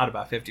remember a lot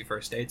about 50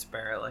 First Dates,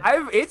 apparently.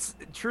 It's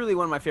truly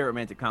one of my favorite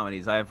romantic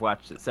comedies. I've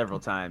watched it several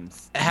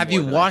times. Have more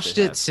you than I watched should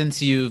it have.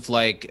 since you've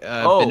like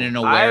Oh, been an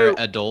aware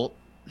I- adult?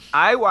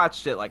 I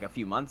watched it like a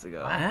few months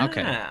ago.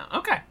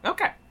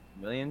 Okay.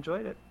 Really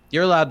enjoyed it.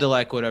 You're allowed to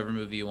like whatever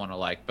movie you want to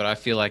like, but I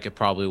feel like it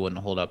probably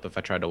wouldn't hold up if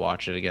I tried to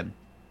watch it again.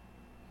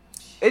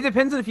 It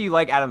depends on if you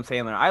like Adam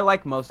Sandler. I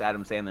like most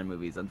Adam Sandler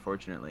movies,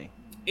 unfortunately.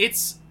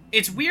 It's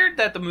weird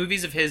that the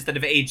movies of his that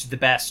have aged the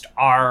best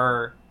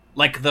are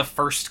like the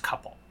first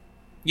couple.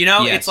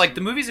 Yes. It's like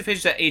the movies of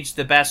his that aged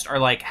the best are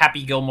like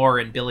Happy Gilmore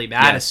and Billy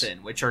Madison,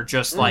 which are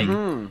just like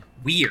Mhm.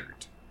 weird.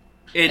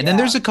 And then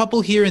there's a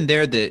couple here and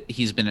there that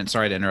he's been in.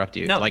 Sorry to interrupt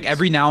you. No, like please.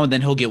 every now and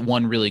then he'll get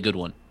one really good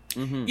one.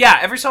 Mhm. yeah,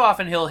 every so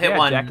often he'll hit Yeah,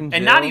 one, Jack and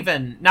and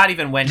Jill. not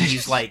even when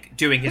he's like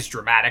doing his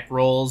dramatic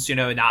roles,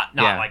 not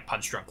Yeah. like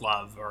Punch Drunk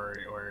Love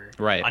or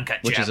Right. Uncut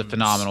Which is a Gems.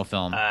 phenomenal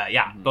film.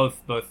 Yeah, both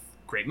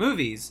great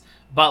movies.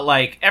 But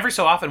like every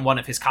so often, one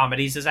of his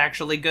comedies is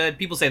actually good.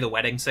 People say The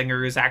Wedding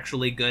Singer is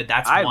actually good.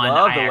 That's I one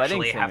love I The actually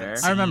Wedding haven't Singer.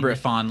 seen. I remember it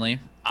fondly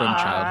from I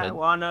childhood.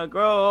 wanna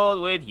grow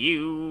old with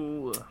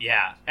you.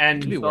 Yeah,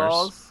 and Could be worse.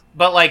 Balls.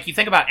 but like you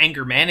think about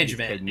anger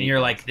management, These and you're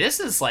meatballs. like, this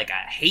is like a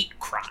hate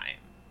crime.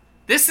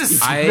 This is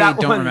I That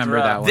don't one's remember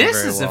rough. that one this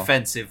very is well.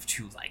 offensive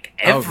to like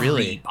Oh, everybody.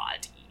 really?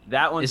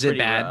 That one's Is it pretty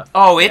bad? rough.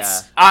 Oh,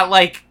 it's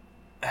like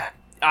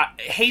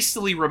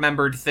hastily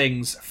remembered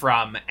things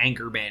from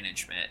anger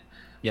management.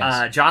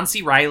 Yes. John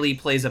C. Reilly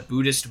plays a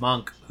Buddhist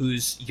monk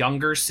whose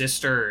younger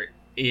sister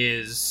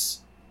is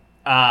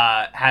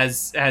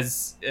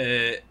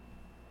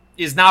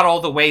is not all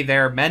the way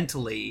there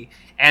mentally,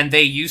 and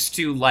they used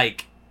to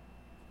like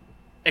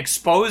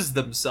expose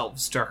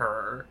themselves to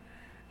her.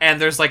 And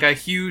there's like a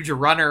huge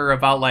runner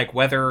about like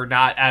whether or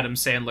not Adam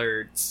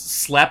Sandler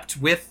slept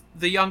with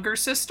the younger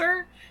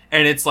sister,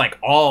 and it's like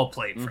all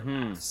played for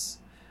Mhm. laughs.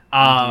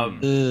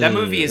 That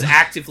movie is Ugh.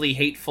 actively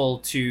hateful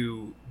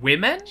to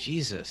women.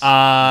 Jesus.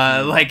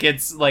 Like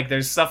it's like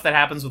there's stuff that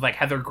happens with like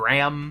Heather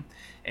Graham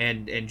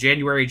and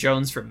January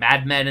Jones from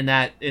Mad Men in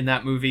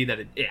that movie that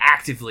it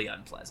actively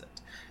unpleasant.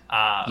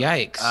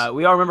 Yikes.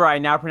 We all remember I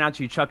Now Pronounce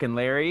You Chuck and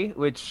Larry,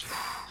 which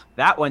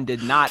that one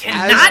did not.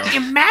 Cannot age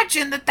well.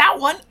 imagine that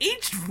one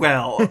aged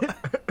well.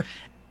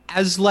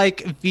 As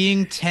like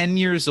being 10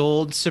 years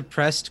old,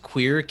 suppressed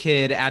queer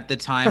kid at the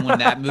time when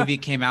that movie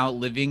came out,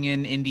 living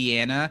in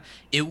Indiana,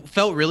 it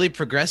felt really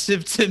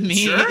progressive to me.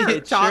 Sure,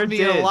 it taught sure me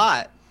did. a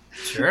lot.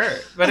 Sure,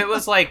 but it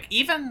was like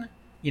even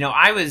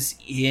I was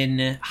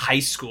in high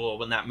school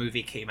when that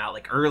movie came out,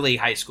 like early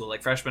high school,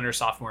 like freshman or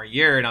sophomore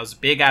year, and I was a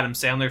big Adam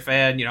Sandler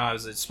fan. I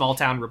was a small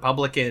town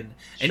Republican,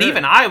 and Sure.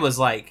 even I was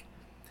like,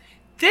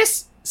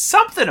 this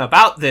something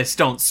about this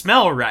don't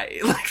smell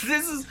right. Like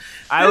this is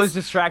I was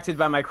distracted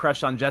by my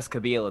crush on Jessica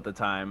Biel at the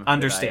time.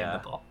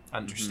 understandable.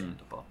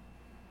 Understandable.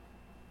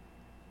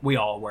 We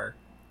all were.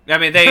 I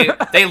mean,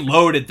 they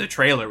loaded the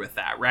trailer with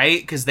that,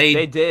 right? Because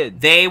They did.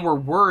 they were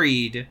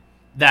worried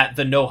that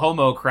the no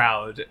homo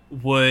crowd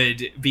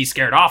would be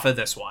scared off of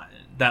this one.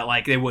 That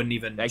like they wouldn't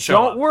even Like, show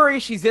don't up. worry,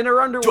 she's in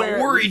her underwear.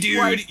 Don't worry, At least dude.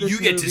 twice this You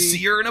get to movie.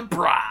 see her in a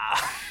bra.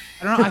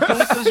 I don't know. I feel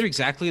like those are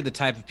exactly the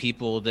type of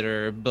people that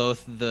are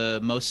both the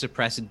most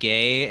suppressed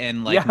gay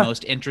and like Yeah.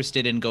 most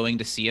interested in going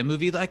to see a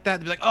movie like that.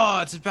 They'd be like,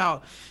 oh, it's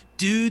about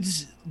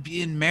dudes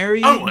being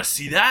married. I want to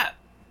see that.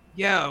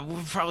 Yeah,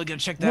 we're probably gonna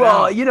check that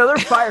Well, out. they're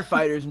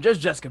firefighters and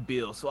just Jessica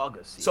Biel, so I'll go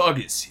see. So it. I'll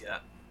get to see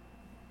that.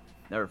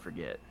 Never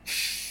forget.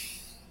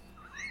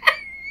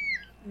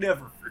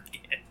 Never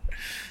forget.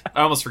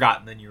 I almost forgot,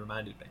 and then you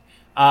reminded me.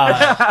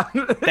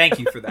 Thank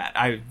you for that.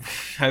 I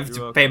have You're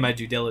to welcome. pay my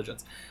due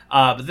diligence.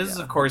 But this is,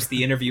 Yeah. of course,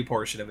 the interview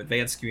portion of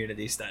Advanced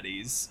Community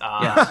Studies.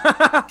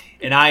 Yeah.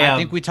 And I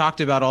think we talked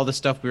about all the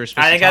stuff we were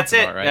supposed I think to talk that's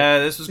it. about, right?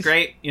 This was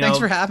great. Thanks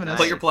for having us.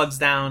 Put your plugs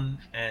down,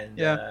 and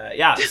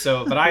Yeah.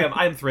 So, but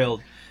I'm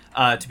thrilled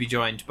to be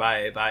joined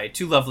by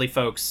two lovely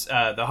folks,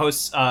 the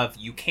hosts of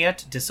You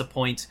Can't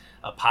Disappoint,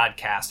 a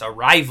podcast, a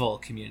rival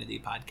community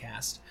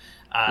podcast.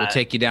 We'll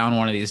take you down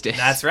one of these days.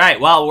 That's right.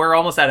 Well, we're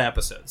almost out of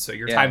episodes, so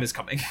your Yeah. time is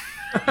coming.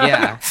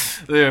 Yeah.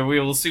 We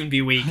will soon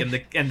be weak, and the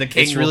king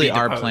It's will really be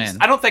our deposed. plan.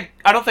 I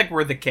don't think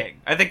we're the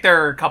king. I think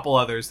there are a couple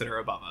others that are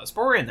above us,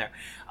 but we're in there.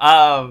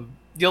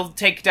 You'll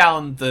take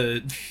down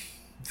the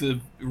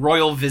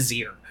royal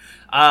vizier.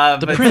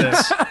 The but,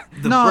 prince.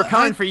 No, We're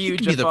coming for you,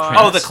 can be the Jafar.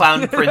 prince. Oh, the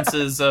clown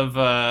princes of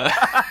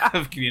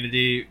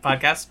community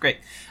podcasts. Great.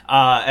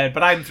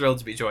 But I'm thrilled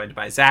to be joined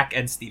by Zach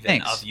and Steven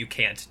Thanks. of You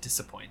Can't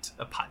Disappoint,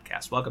 a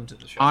podcast. Welcome to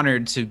the show.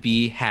 Honored to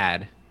be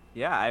had.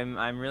 Yeah,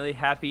 I'm really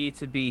happy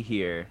to be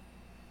here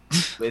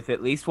with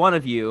at least one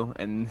of you,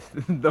 and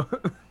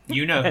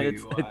You know who and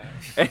you it's-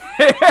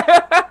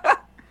 are.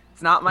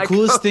 It's not my The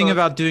coolest thing co-host.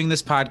 about doing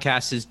this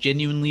podcast has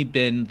genuinely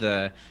been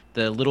the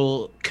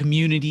little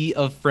community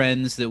of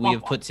friends that we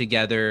have put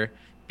together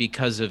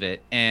because of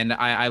it, and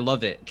I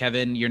love it.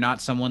 Kevin, you're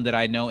not someone that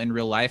I know in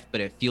real life, but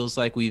it feels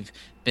like we've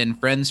been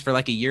friends for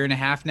like a year and a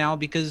half now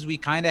because we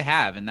kind of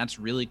have, and that's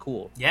really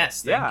cool.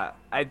 Yes. thank Yeah,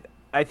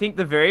 I think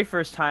the very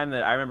first time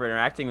that I remember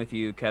interacting with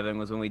you, Kevin,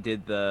 was when we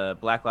did the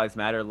Black Lives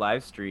Matter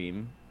live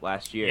stream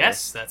last year.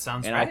 Yes, that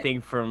sounds And right. I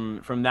think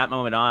from that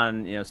moment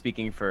on,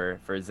 speaking for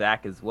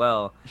Zach as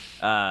well,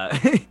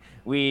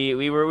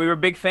 we were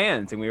big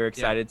fans, and we were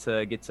excited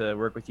to get to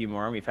work with you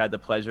more. And we've had the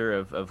pleasure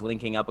of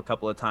linking up a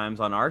couple of times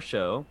on our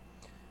show.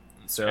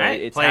 That's So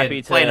right. it's playing,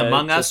 happy to playing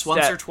Among to Us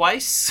once step- or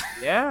twice.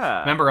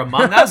 Yeah. Remember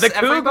Among Us? The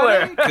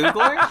everybody? Kugler.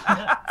 Kugler?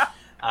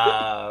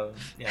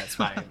 Yeah, it's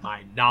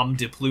my nom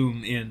de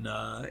plume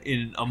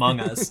in Among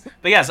Us.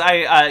 But yes,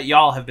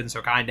 y'all have been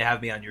so kind to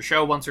have me on your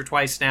show once or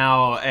twice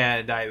now,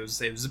 and it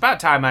was about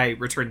time I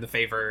returned the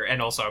favor.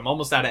 And also, I'm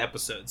almost out of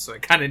episodes, so I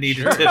kind of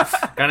needed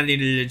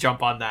to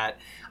jump on that.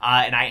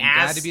 And I I'm glad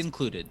asked to be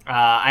included.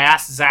 I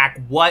asked Zach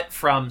what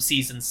from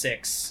season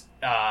 6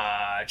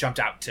 jumped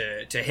out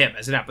to him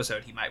as an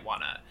episode he might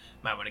want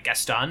to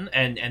guest on,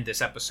 and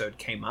this episode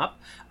came up.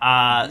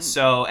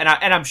 So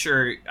I'm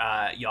sure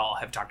y'all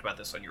have talked about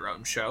this on your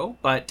own show,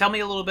 but tell me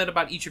a little bit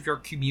about each of your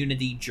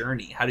Community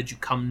journey. How did you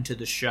come to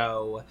the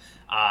show,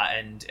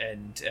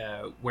 and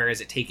where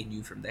has it taken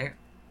you from there?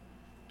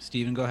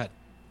 Steven, go ahead.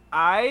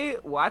 I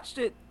watched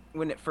it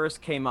when it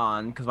first came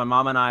on because my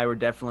mom and I were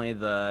definitely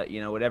the,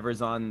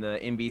 whatever's on the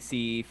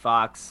NBC,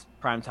 Fox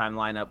primetime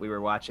lineup we were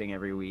watching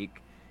every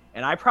week.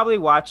 And I probably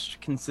watched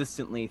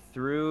consistently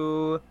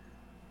through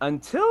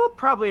until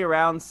probably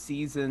around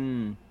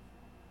season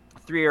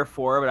 3 or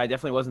 4, but I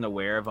definitely wasn't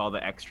aware of all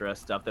the extra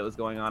stuff that was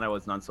going on. I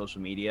wasn't on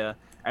social media.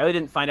 I really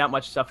didn't find out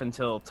much stuff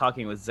until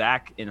talking with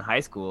Zach in high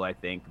school, I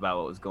think, about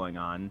what was going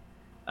on.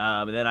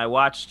 And then I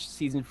watched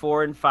season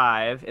 4 and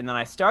 5, and then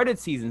I started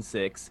season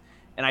 6,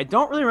 and I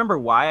don't really remember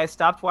why I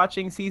stopped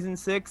watching season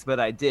 6, but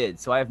I did.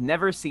 So I've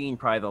never seen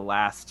probably the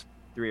last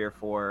 3 or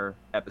 4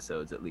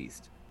 episodes, at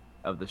least,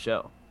 of the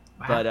show.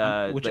 Wow. But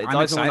it's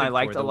always one I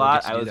liked a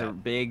lot. I was a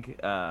big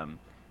fan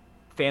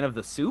of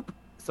The Soup,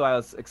 so I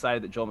was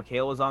excited that Joel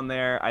McHale was on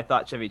there. I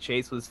thought Chevy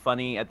Chase was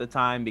funny at the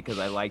time because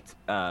I liked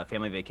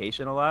Family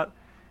Vacation a lot.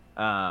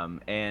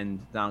 And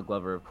Donald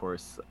Glover, of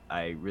course,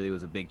 I really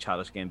was a big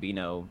Childish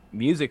Gambino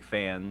music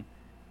fan.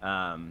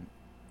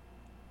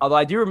 Although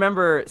I do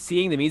remember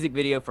seeing the music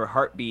video for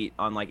Heartbeat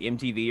on like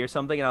MTV or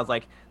something, and I was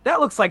like, that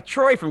looks like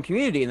Troy from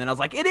Community. And then I was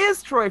like, it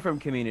is Troy from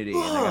Community.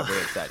 And I got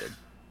very excited.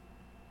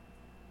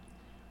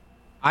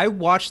 I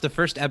watched the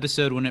first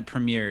episode when it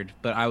premiered,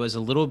 but I was a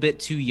little bit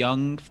too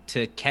young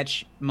to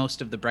catch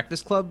most of the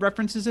Breakfast Club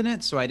references in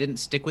it, so I didn't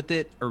stick with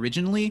it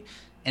originally.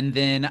 And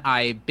then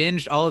I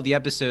binged all of the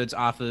episodes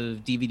off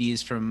of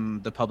DVDs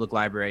from the public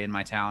library in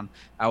my town.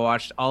 I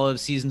watched all of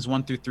seasons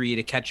 1 through 3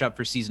 to catch up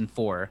for season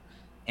 4.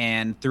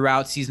 And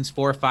throughout seasons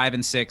 4, 5,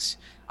 and 6,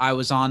 I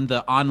was on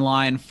the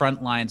online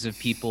front lines of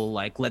people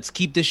like, let's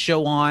keep this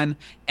show on.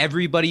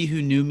 Everybody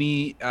who knew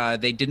me,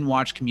 they didn't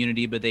watch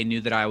Community, but they knew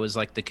that I was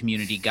like the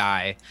Community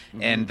guy.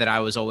 And that I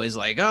was always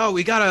like, oh,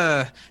 we got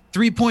a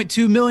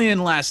 3.2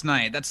 million last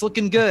night. That's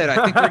looking good.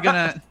 I think we're going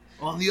to...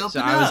 On the up So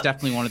and I was up.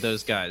 definitely one of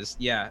those guys.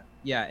 Yeah,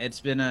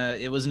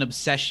 it was an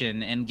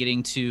obsession, and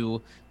getting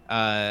to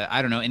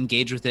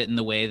engage with it in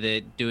the way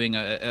that doing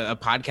a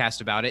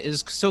podcast about it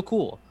is so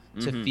cool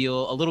to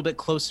feel a little bit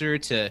closer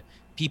to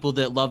people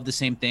that love the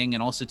same thing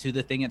and also to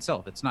the thing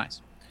itself. It's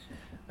nice.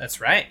 That's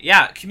right.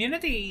 Yeah,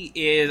 Community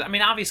is, I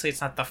mean, obviously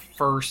it's not the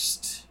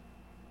first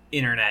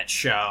internet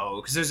show,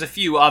 because there's a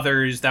few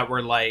others that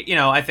were like,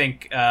 I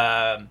think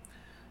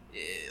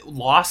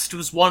Lost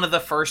was one of the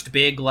first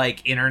big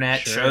like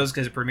internet shows,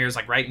 because it premieres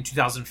like right in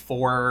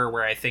 2004,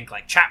 where I think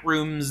like chat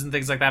rooms and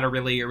things like that are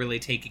really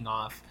taking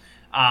off.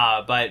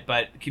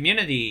 But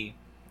Community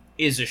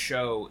is a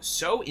show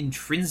so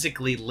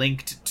intrinsically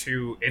linked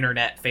to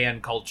internet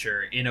fan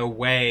culture in a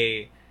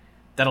way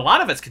that a lot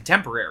of its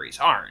contemporaries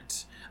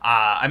aren't.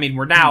 I mean,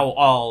 we're now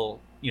all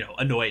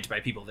annoyed by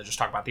people that just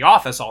talk about The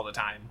Office all the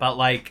time, but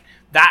like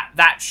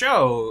that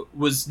show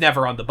was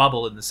never on the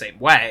bubble in the same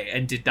way,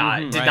 and did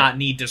not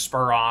need to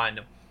spur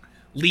on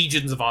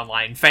legions of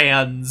online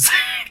fans,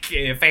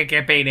 fan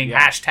campaigning,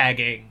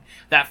 hashtagging.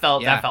 That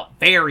felt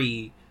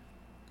very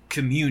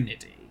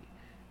Community.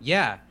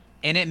 Yeah,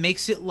 and it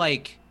makes it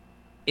like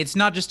it's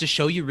not just a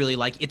show you really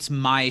like; it's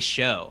my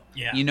show.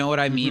 Yeah, you know what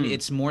I mean.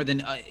 It's more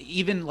than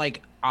even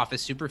like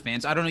Office super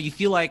fans. I don't know. You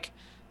feel like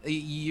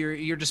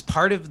you're just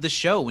part of the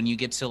show when you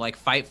get to like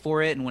fight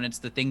for it, and when it's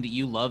the thing that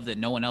you love that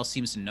no one else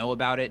seems to know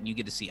about it, and you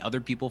get to see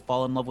other people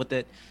fall in love with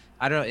it.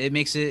 I don't know, it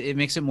makes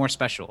it more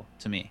special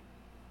to me.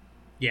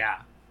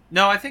 Yeah.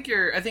 No, I think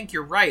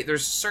you're right.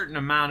 There's a certain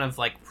amount of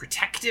like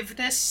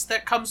protectiveness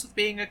that comes with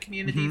being a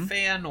Community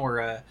fan, or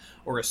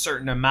a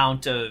certain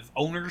amount of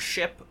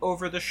ownership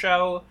over the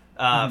show,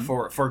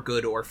 for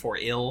good or for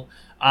ill.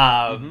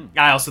 I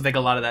also think a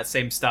lot of that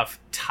same stuff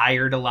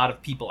tired a lot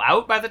of people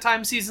out by the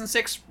time season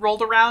 6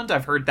 rolled around.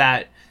 I've heard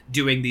that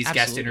doing these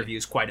guest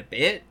interviews quite a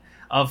bit,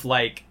 of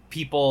like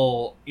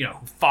people, who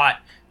fought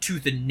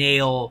tooth and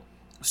nail,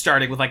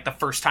 starting with like the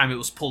first time it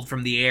was pulled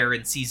from the air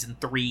in season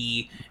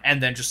 3,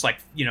 and then just like,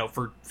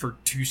 for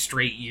 2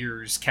 straight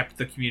years kept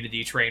the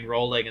Community train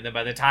rolling. And then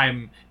by the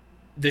time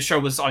the show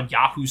was on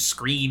Yahoo's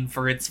screen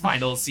for its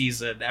final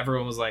season,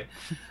 everyone was like,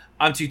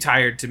 I'm too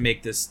tired to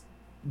make this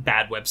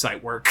bad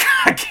website work.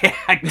 I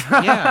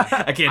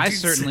can't. I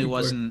certainly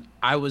wasn't.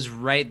 I was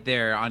right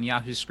there on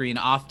Yahoo screen.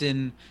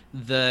 Often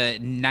the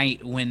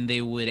night when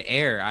they would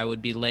air, I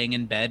would be laying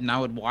in bed and I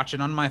would watch it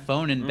on my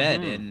phone in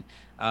bed, and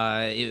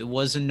it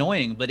was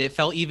annoying, but it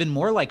felt even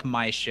more like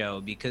my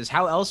show, because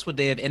how else would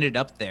they have ended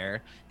up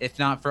there if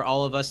not for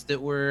all of us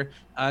that were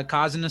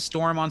causing a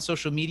storm on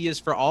social medias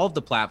for all of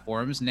the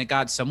platforms, and it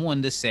got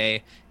someone to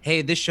say,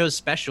 hey, this show's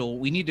special,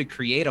 we need to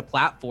create a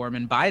platform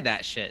and buy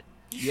that shit.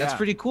 That's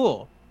pretty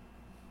cool.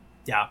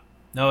 Yeah.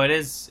 No, it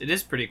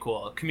is pretty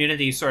cool.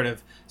 Community sort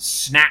of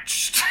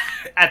snatched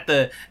at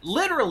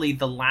literally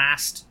the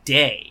last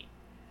day.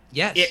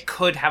 Yes. It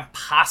could have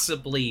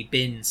possibly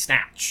been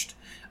snatched.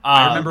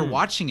 I remember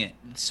watching it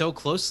so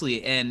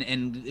closely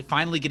and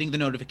finally getting the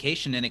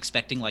notification and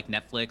expecting like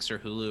Netflix or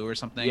Hulu or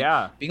something.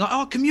 Yeah. Being like,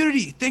 oh,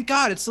 Community, thank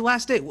God, it's the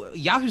last day.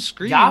 Yahoo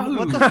Screaming, Yahoo.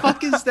 what the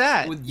fuck is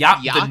that? With the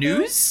Yahoo?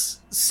 news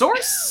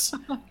source,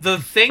 the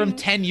thing From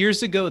 10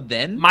 years ago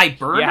then? my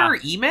burner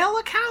email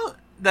account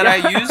that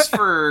I use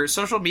for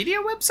social media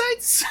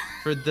websites.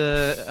 For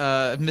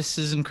the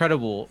Mrs.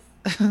 Incredible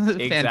fan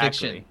Exactly.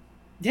 fiction.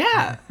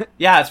 Yeah,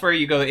 it's where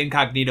you go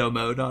incognito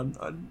mode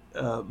on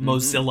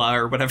Mozilla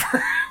or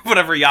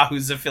whatever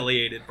Yahoo's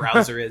affiliated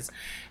browser is,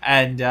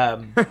 and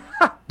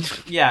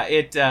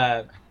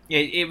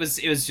it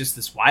was just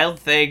this wild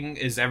thing.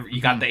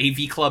 You got the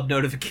AV Club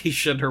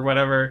notification or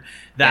whatever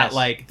that Yes.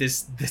 like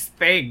this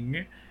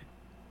thing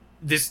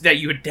that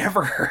you had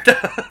never heard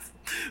of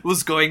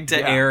was going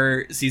to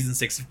air season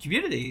 6 of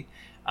Community.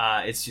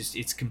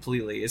 It's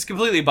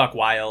completely buck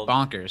wild.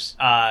 Bonkers.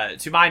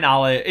 To my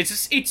knowledge,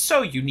 it's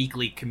so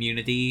uniquely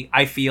Community.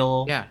 I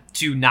feel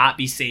to not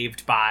be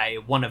saved by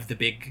one of the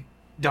big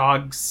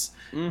dogs,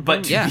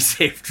 but to be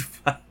saved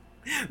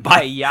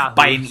by Yahoo.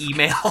 by an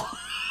email.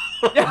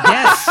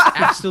 Yes,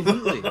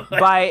 absolutely.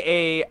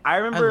 I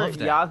remember love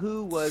that.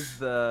 Yahoo was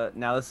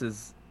now this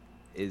is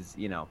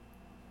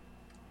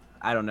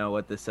I don't know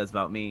what this says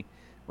about me.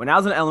 When I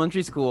was in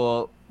elementary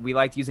school, we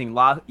liked using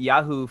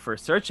Yahoo for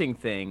searching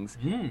things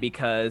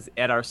because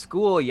at our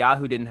school,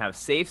 Yahoo didn't have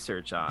safe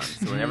search on.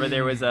 So whenever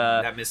there was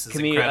a That Mrs.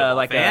 Incredible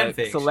like fan a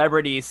fiction.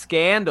 celebrity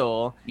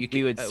scandal, You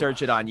we would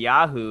search it on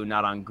Yahoo,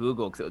 not on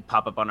Google, because it would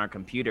pop up on our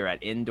computer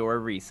at indoor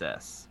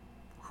recess.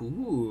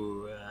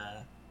 Ooh,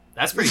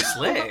 that's pretty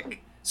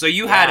slick. So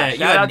you had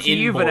Shout out an to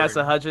you, inboard,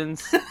 Vanessa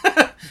Hudgens.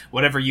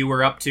 whatever you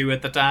were up to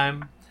at the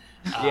time.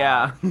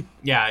 Yeah.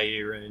 Yeah,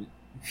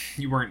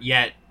 you weren't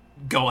yet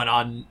going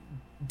on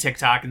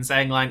TikTok and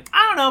saying like,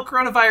 I don't know,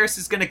 coronavirus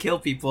is gonna kill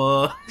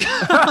people.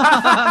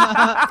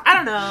 I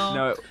don't know.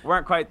 No,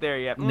 weren't quite there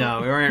yet. No,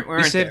 we weren't.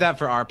 We saved that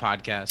for our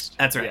podcast.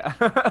 That's right.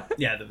 Yeah.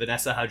 Yeah, the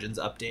Vanessa Hudgens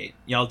update.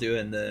 Y'all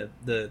doing the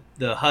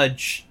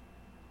Hudge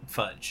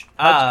fudge.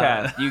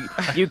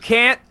 Hudgecast. You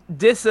can't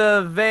diss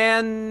a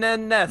Van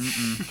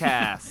Ness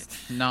cast.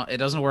 No, it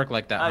doesn't work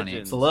like that, honey.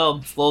 Hudgens. It's a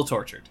little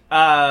tortured.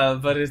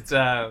 But it's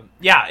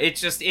it's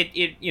just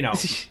it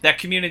that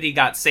Community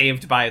got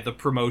saved by the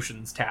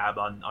promotions tab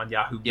on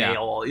Yahoo Yeah.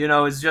 Mail.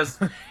 Is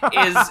just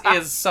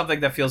is something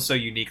that feels so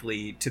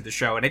uniquely to the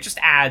show, and it just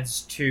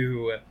adds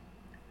to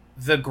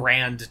the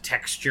grand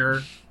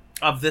texture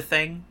of the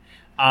thing.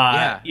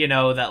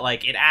 That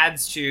like it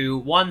adds to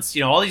once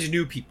all these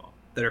new people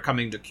that are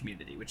coming to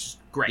Community, which is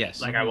great.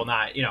 Yes. Like I will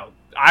not,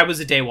 I was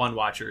a day one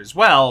watcher as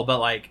well, but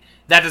like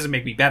that doesn't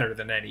make me better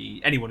than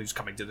anyone who's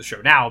coming to the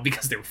show now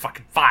because they were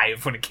fucking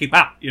 5 when it came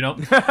out.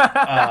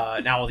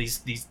 Now all these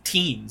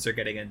teens are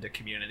getting into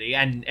Community,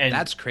 and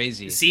That's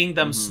crazy. seeing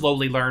them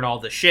slowly learn all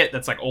the shit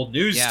that's like old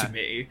news to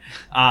me.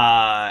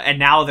 And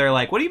now they're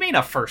like, what do you mean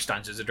a first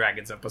Dungeons and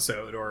Dragons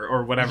episode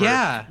or whatever?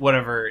 Yeah.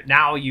 Whatever.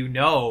 Now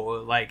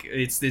like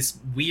it's this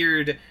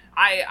weird.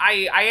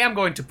 I am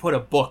going to put a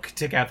book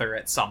together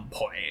at some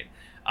point.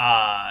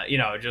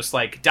 Just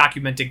like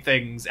documenting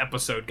things,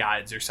 episode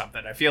guides or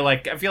something. I feel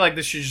like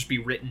this should just be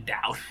written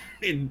down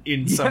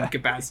in some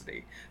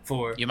capacity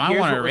for. You might Here's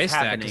want to what was erase that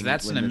happening because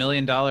that's when $1 this-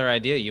 million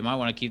idea. You might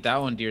want to keep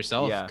that one to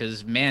yourself Yeah.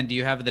 because man, do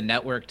you have the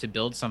network to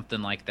build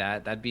something like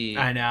that? That'd be.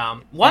 I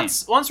know.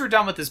 Once we're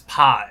done with this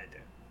pod,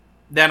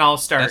 then I'll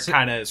start That's a-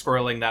 kind of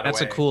squirreling that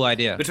That's away. a cool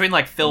idea. Between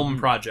like film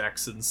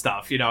projects and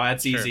stuff,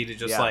 that's Sure. easy to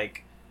just Yeah.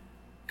 like.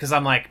 Because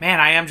I'm like,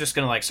 man, I am just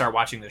gonna like start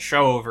watching the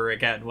show over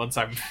again once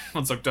I'm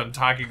done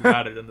talking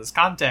about it in this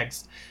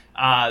context.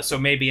 So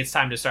maybe it's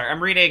time to start.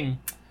 I'm reading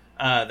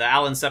the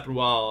Alan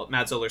Sepinwall,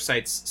 Matt Zoller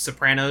Seitz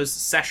Sopranos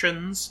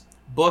Sessions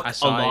book I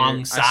saw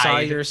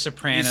alongside. your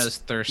Sopranos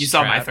thirst. You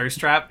saw my trap. thirst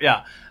trap,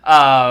 yeah.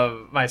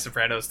 My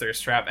Sopranos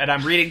thirst trap, and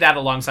I'm reading that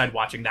alongside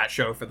watching that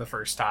show for the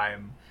first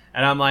time.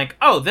 And I'm like,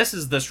 oh, this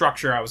is the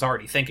structure I was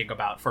already thinking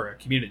about for a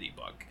Community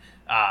book.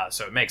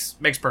 So it makes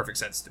perfect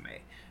sense to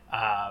me.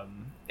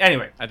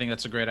 Anyway, I think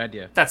that's a great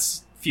idea.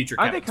 that's future.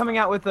 Aren't they Kevin's coming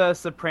book. out with a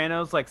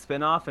Sopranos like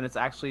spin-off and it's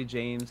actually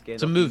James Gandolfini?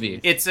 It's a movie.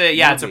 It's a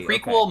it's a Movie,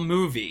 prequel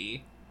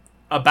movie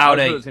about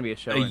I thought it a was gonna be a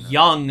show a right now.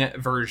 young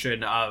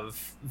version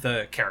of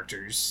the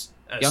characters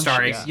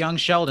starring. Young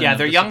Sheldon. Yeah, of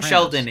they're The young Sopranos.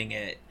 Sheldoning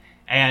it,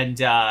 and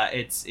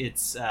it's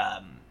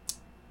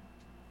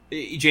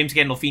James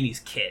Gandolfini's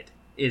kid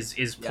is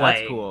that's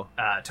playing. cool.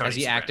 Tony Has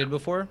he Soprano. acted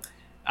before?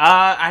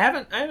 I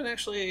haven't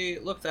actually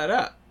looked that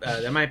up.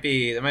 That might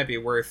be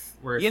worth.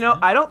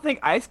 I don't think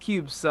Ice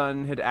Cube's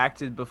son had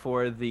acted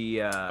before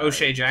the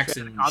O'Shea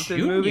Jackson Compton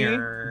Jr.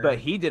 movie, but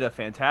he did a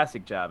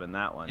fantastic job in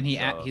that one.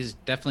 And so- he's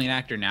definitely an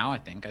actor now. I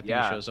think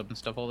Yeah. he shows up and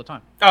stuff all the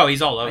time. Oh,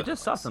 he's all over. I the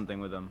just saw place. something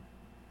with him.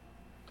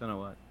 Don't know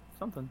what.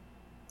 Something.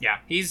 Yeah,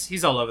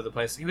 he's all over the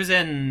place. He was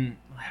in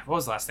what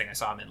was the last thing I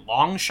saw him in?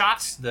 Long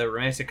Shot, the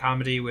romantic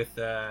comedy with.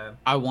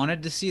 I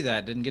wanted to see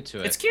that, didn't get to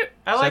it. It's cute.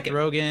 I like Seth it.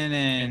 Rogen And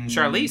and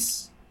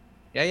Charlize.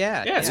 Yeah,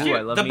 Yeah, it's Ooh, cute.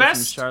 I love The me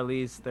best- some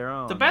Charlize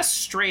Theron. The best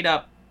straight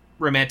up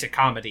romantic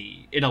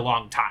comedy in a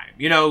long time.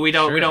 We don't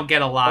Sure.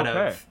 get a lot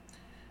Okay. of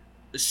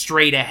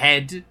straight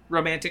ahead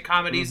romantic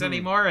comedies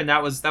anymore, and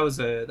that was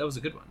a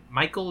good one.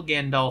 Michael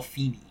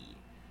Gandolfini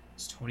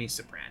is Tony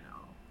Soprano.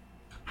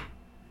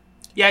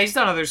 Yeah, he's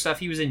done other stuff.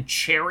 He was in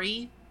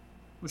Cherry,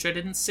 which I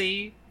didn't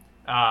see.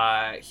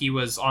 He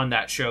was on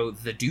that show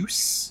The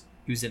Deuce.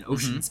 He was in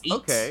Ocean's 8.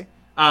 Okay.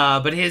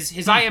 But his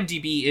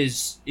IMDb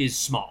is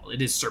small.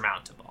 It is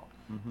surmountable.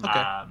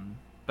 Okay.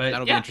 But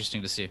That'll be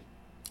interesting to see.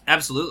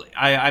 Absolutely.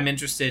 I'm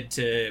interested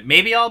to...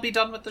 Maybe I'll be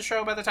done with the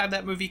show by the time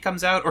that movie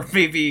comes out, or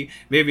maybe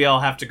I'll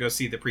have to go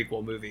see the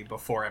prequel movie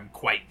before I'm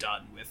quite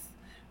done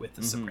with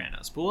The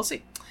Sopranos. But we'll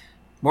see.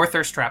 More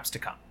thirst traps to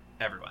come,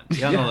 everyone.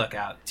 Be on the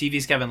lookout.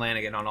 TV's Kevin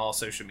Lanigan on all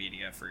social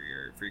media for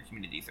your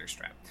community thirst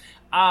trap.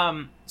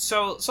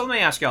 So let me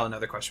ask y'all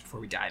another question before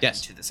we dive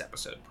into this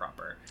episode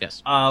proper.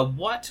 Yes.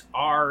 What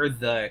are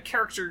the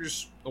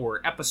characters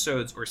or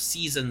episodes or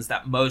seasons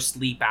that most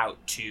leap out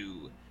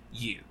to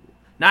you?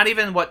 Not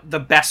even what the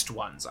best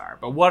ones are,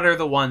 but what are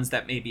the ones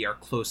that maybe are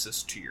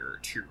closest to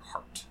your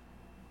heart?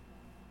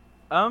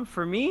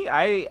 For me,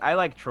 I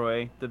like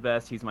Troy the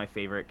best. He's my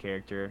favorite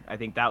character. I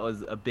think that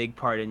was a big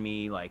part in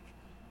me, like,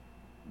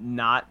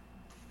 not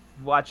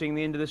watching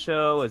the end of the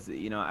show. Was,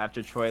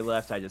 after Troy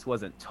left, I just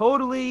wasn't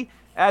totally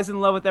as in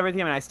love with everything.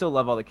 I mean, I still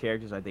love all the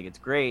characters. I think it's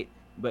great,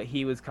 but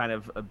he was kind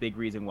of a big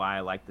reason why I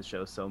liked the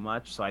show so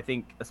much. So I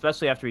think,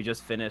 especially after we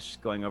just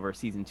finished going over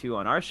season 2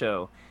 on our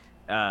show,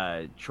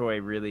 Troy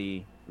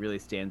really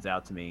stands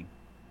out to me,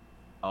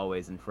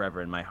 always and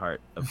forever in my heart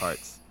of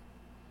hearts.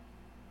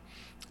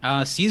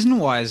 Season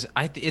wise,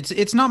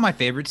 it's not my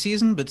favorite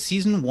season, but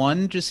season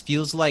 1 just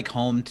feels like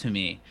home to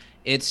me.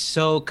 It's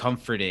so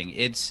comforting.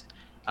 It's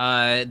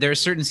there are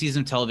certain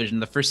seasons of television.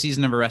 The first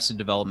season of Arrested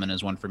Development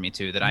is one for me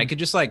too, that I could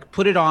just like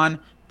put it on,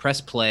 press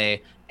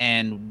play,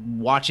 and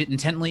watch it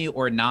intently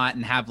or not,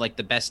 and have like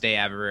the best day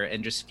ever,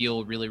 and just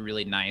feel really,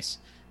 really nice.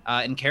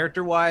 And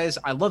character-wise,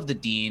 I love the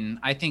Dean.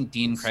 I think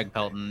Dean Craig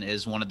Pelton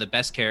is one of the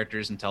best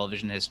characters in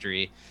television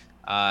history.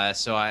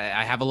 So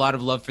I have a lot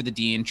of love for the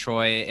Dean,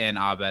 Troy, and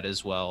Abed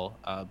as well.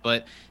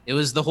 But it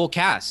was the whole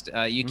cast.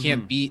 You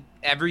can't beat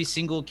every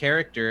single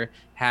character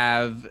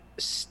have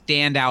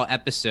standout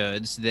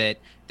episodes that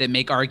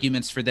make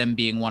arguments for them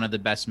being one of the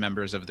best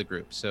members of the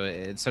group. So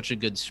it's such a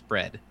good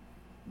spread.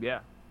 Yeah.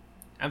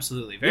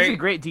 Absolutely. There's a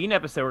great Dean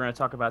episode we're going to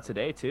talk about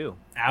today, too.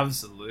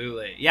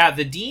 Absolutely. Yeah,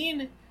 the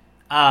Dean...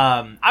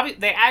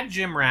 they add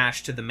Jim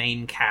Rash to the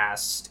main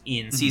cast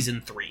in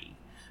season 3,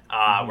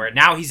 where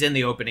now he's in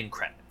the opening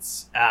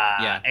credits.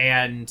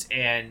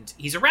 And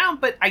he's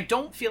around, but I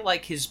don't feel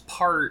like his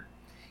part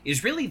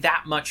is really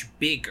that much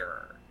bigger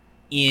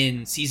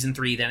in season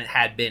 3 than it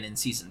had been in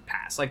season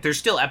past. Like, there's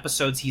still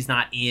episodes he's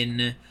not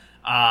in.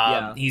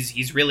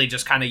 He's really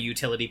just kind of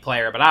utility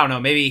player, but I don't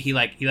know, maybe he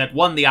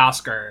won the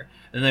Oscar.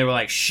 And they were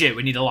like, shit,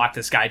 we need to lock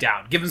this guy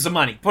down. Give him some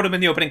money. Put him in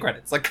the opening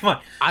credits. Like, come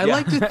on. I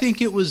like to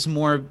think it was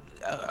more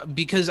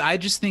because I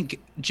just think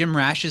Jim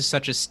Rash is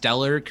such a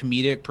stellar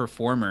comedic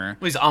performer.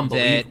 He's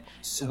unbelievable.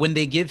 That when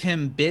they give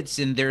him bits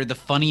and they're the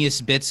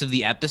funniest bits of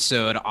the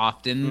episode,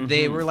 often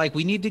they were like,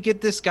 we need to get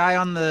this guy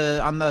on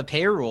the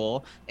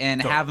payroll and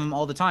have him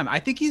all the time. I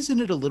think he's in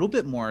it a little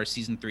bit more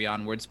season 3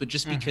 onwards, but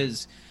just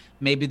because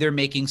maybe they're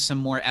making some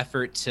more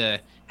effort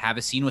to have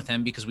a scene with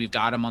him because we've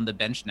got him on the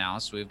bench now,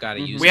 so we've got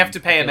to use him. We have to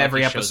pay him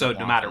every episode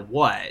no matter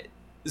what.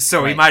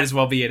 So he might as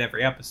well be in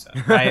every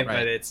episode, right?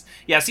 But it's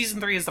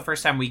season 3 is the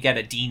first time we get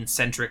a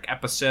Dean-centric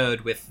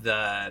episode with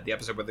the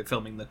episode where they're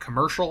filming the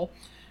commercial,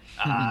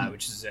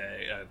 which is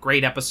a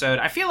great episode.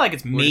 I feel like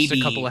it's maybe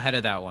just a couple ahead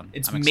of that one.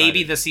 It's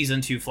maybe the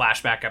season 2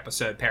 flashback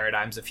episode,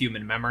 Paradigms of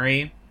Human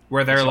Memory,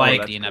 where they're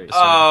like,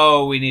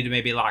 oh, we need to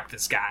maybe lock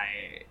this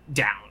guy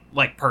down,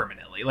 like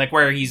permanently, like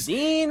where he's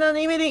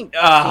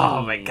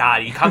oh my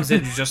god, he comes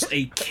in just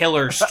a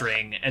killer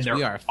string, and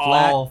they're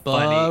all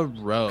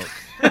funny.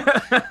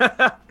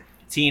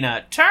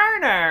 Tina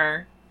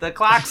Turner, the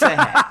clock's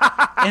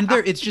ahead, and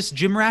it's just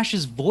Jim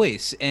Rash's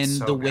voice and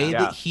the way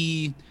that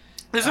he.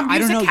 There's a I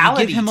don't know. You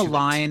give him a to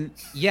line,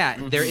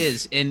 there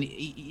is, and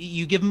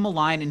you give him a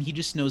line, and he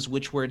just knows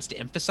which words to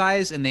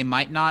emphasize, and they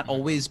might not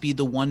always be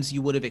the ones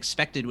you would have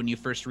expected when you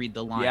first read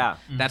the line. Yeah,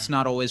 that's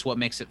not always what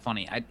makes it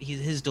funny.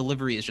 His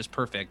delivery is just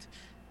perfect,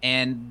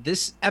 and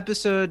this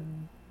episode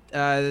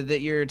that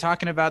you're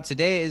talking about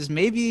today is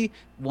maybe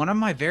one of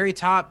my very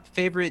top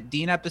favorite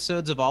Dean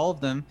episodes of all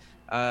of them.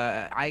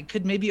 I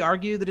could maybe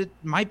argue that it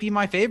might be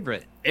my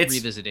favorite.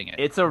 Revisiting it,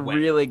 it's a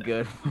really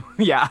good.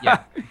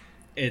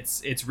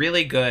 It's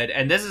really good,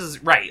 and this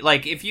is right.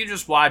 Like, if you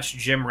just watch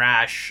Jim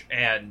Rash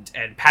and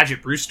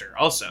Paget Brewster,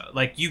 also,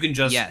 like, you can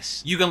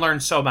just you can learn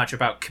so much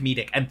about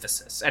comedic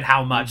emphasis and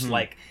how much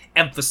like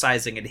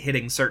emphasizing and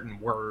hitting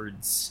certain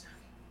words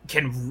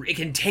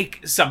can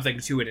take something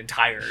to an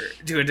entire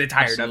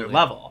other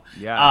level.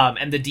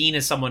 And the Dean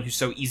is someone who's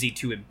so easy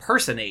to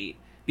impersonate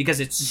because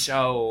it's just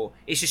so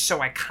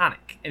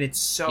iconic, and it's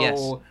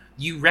so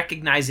you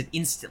recognize it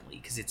instantly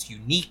because it's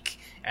unique.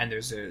 And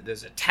there's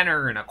a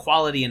tenor and a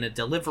quality and a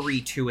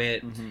delivery to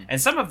it, and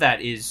some of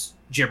that is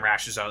Jim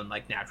Rash's own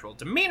like natural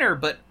demeanor.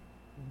 But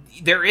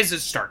there is a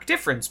stark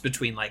difference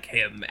between like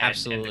him and the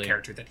Absolutely.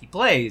 character that he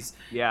plays.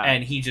 Yeah.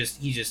 And he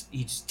just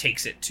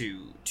takes it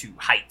to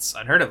heights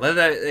unheard of.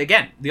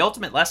 Again, the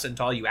ultimate lesson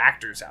to all you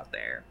actors out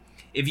there: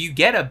 if you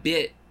get a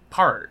bit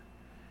part,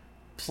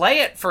 play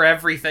it for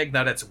everything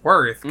that it's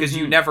worth, because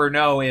you never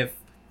know if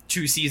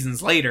 2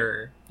 seasons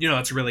later,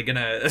 it's really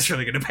gonna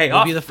pay It'll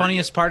off. be the for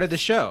funniest part of the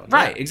show. you.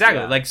 Right? Yeah.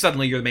 Exactly. Yeah. Like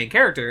suddenly you're the main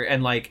character,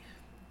 and like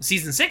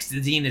season 6,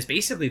 the Dean is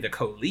basically the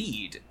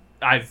co-lead.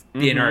 I've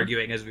been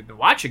arguing as we've been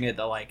watching it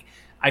that like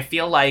I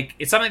feel like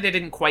it's something they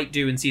didn't quite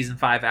do in season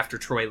 5 after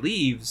Troy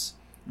leaves,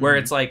 where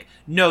it's like,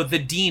 no, the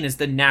Dean is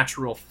the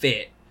natural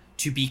fit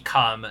to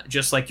become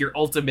just like your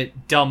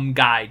ultimate dumb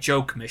guy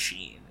joke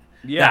machine.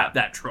 Yeah.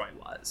 That Troy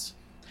was.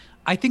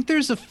 I think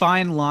there's a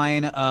fine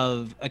line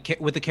of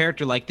with a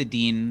character like the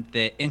Dean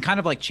that, and kind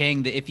of like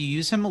Chang, that if you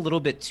use him a little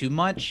bit too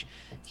much,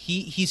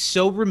 he's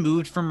so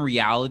removed from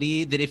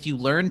reality that if you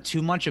learn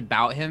too much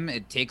about him,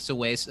 it takes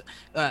away.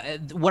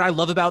 What I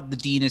love about the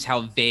Dean is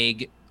how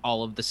vague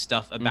all of the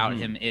stuff about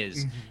him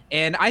is,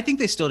 and I think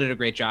they still did a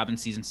great job in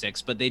season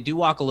 6, but they do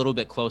walk a little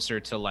bit closer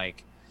to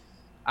like,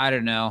 I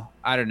don't know,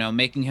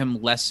 making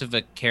him less of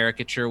a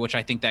caricature, which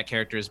I think that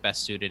character is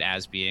best suited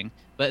as being.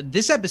 But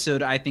this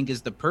episode, I think,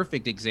 is the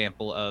perfect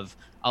example of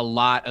a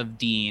lot of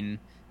Dean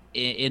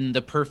in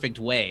the perfect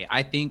way.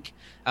 I think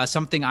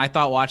something I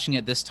thought watching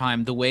it this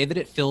time, the way that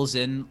it fills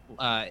in,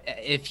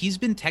 if he's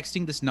been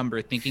texting this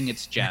number thinking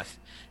it's Jeff,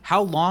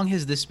 how long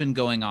has this been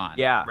going on?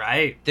 Yeah.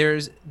 Right.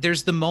 There's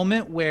the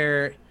moment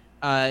where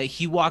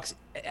he walks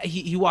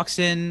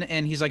in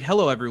and he's like,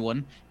 "Hello,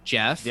 everyone,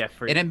 Jeff."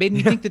 Jeffrey. And it made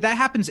me think that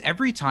happens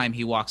every time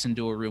he walks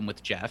into a room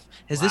with Jeff.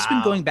 Has this been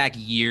Wow. going back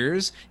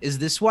years? Is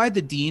this why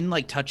the Dean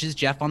like touches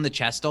Jeff on the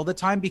chest all the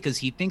time, because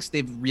he thinks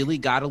they've really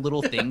got a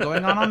little thing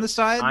going on the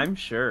side? I'm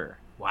sure.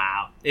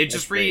 Wow. It That's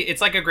just great.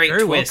 it's like a great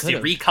Very well twist.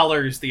 It could've.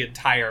 recolors the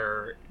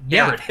entire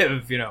Yeah.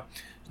 narrative,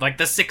 Like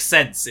the Sixth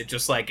Sense. It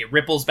just like it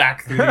ripples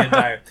back through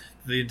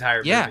the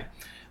entire Yeah. movie.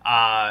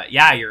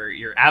 Yeah,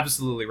 you're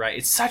absolutely right.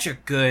 It's such a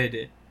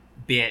good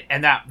bit,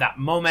 and that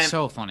moment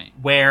So funny.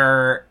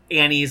 where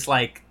Annie's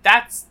like,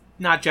 "That's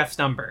not Jeff's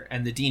number,"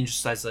 and the Dean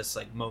just has this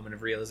like moment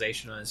of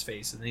realization on his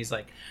face, and he's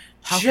like,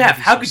 How could "Jeff, I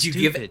be how so could you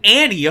give stupid?"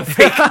 Annie a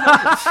fake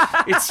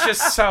number?" It's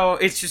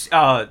just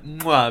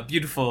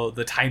beautiful.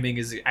 The timing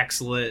is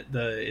excellent.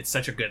 It's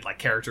such a good like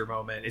character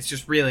moment. It's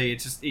just really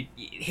it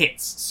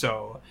hits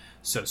so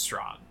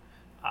strong.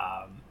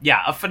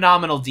 Yeah, a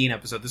phenomenal Dean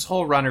episode. This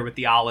whole runner with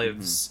the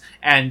olives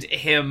and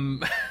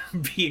him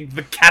being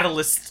the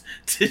catalyst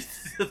to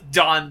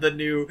Don, the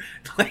new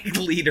like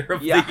leader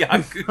of the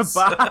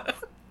Yakuza,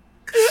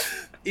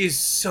 is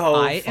so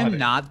I funny. am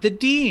not the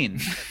Dean.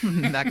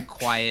 That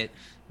quiet,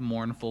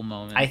 mournful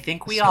moment. I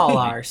think we all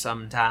are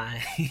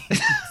sometimes.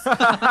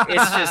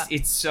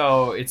 it's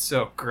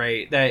so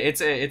great that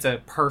it's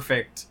a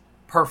perfect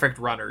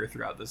runner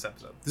throughout this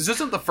episode. This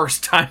isn't the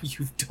first time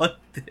you've done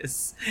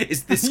this.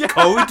 Is this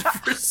code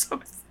for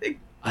something?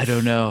 I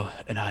don't know,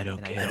 and I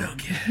don't care.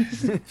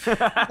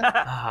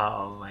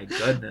 Oh my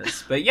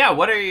goodness. But yeah,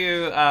 what are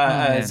you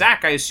man.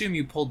 Zach, I assume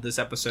you pulled this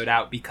episode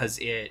out because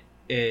it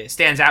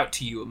stands out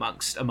to you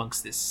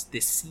amongst this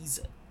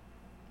season.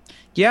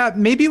 Yeah,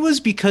 maybe it was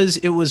because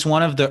it was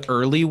one of the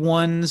early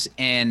ones,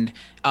 and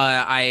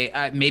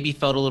I maybe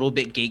felt a little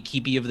bit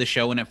gatekeepy of the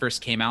show when it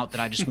first came out,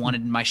 that I just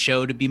wanted my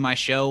show to be my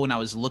show, and I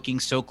was looking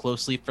so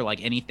closely for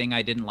like anything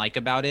I didn't like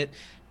about it,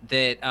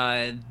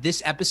 that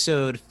this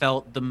episode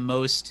felt the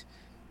most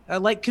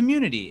like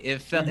Community.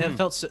 It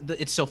felt so,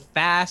 it's so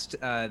fast.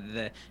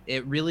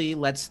 It really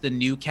lets the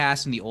new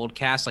cast and the old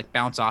cast like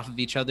bounce off of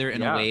each other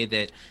in a way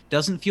that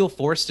doesn't feel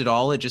forced at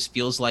all. It just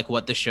feels like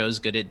what the show's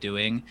good at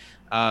doing.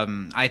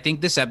 I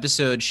think this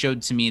episode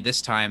showed to me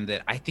this time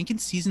that I think in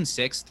season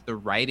 6, the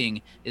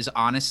writing is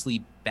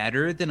honestly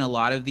better than a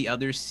lot of the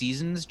other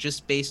seasons,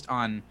 just based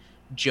on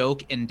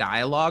joke and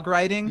dialogue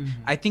writing.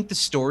 I think the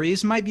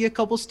stories might be a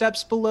couple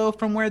steps below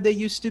from where they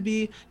used to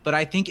be, but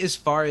I think as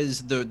far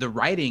as the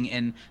writing,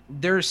 and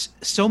there's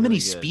so many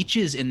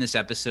speeches in this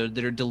episode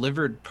that are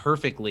delivered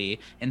perfectly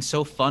and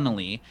so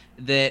funnily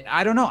that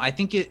I don't know. I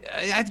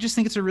just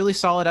think it's a really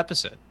solid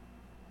episode.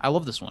 I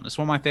love this one. It's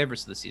one of my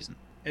favorites of the season.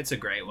 It's a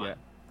great one.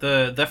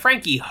 The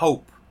Frankie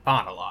Hope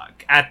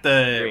monologue at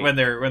when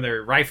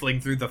they're rifling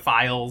through the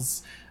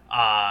files,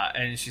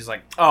 and she's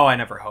like, "Oh, I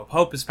never hope.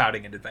 Hope is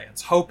pouting in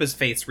advance. Hope is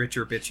Faith's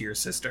richer, bitchier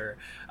sister."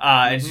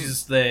 And she's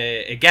just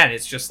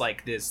it's just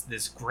like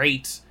this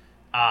great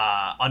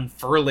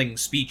unfurling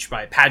speech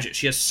by Paget.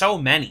 She has so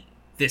many.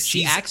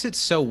 She acts it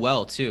so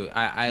well too.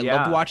 I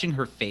loved watching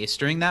her face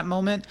during that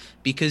moment,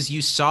 because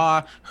you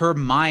saw her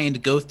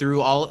mind go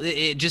through all.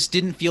 It just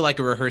didn't feel like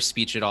a rehearsed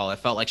speech at all. It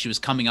felt like she was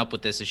coming up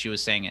with this as she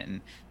was saying it, and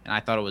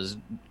I thought it was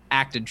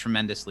acted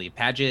tremendously.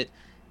 Paget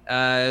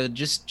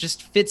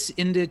just fits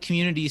into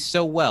Community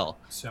so well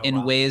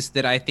in ways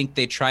that I think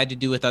they tried to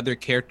do with other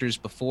characters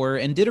before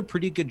and did a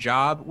pretty good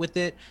job with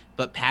it.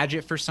 But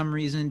Paget, for some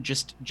reason,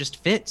 just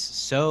fits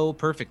so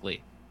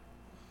perfectly.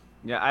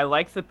 Yeah, I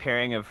like the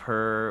pairing of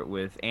her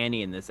with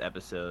Annie in this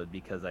episode,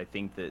 because I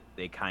think that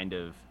they kind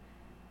of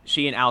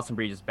she and Alison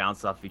Brie just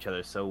bounce off of each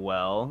other so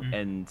well. Mhm.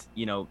 And,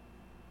 you know,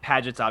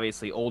 Paget's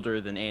obviously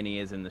older than Annie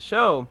is in the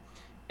show.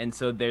 And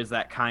so there's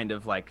that kind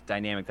of like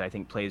dynamic that I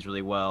think plays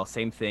really well.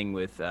 Same thing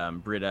with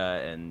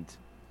Britta and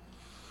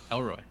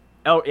Elroy.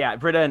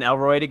 Britta and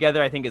Elroy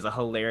together, I think, is a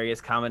hilarious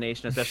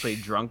combination, especially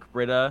drunk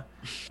Britta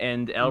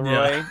and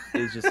Elroy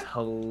is just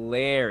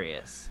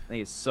hilarious. I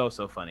think it's so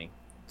funny.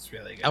 It's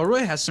really good. Elroy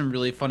has some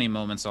really funny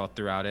moments all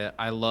throughout it.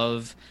 I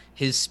love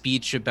his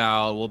speech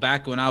about, well,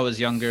 back when I was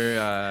younger,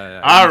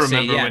 I would say,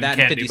 remember yeah, when that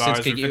candy 50 bars cents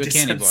could were give you a 50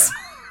 candy bar. cents.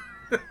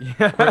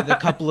 Or the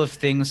couple of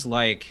things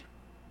like,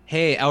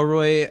 hey,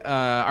 Elroy,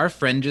 our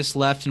friend just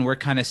left and we're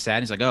kind of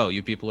sad. He's like, oh,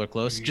 you people are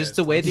close. You Just guys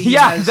the way that close? he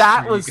Yeah, has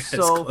that you was guys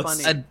so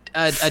close? funny.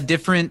 a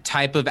different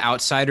type of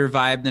outsider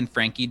vibe than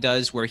Frankie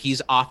does, where he's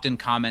often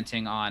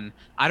commenting on,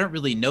 I don't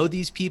really know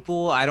these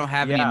people. I don't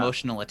have any Yeah.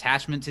 emotional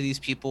attachment to these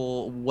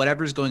people.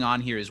 Whatever's going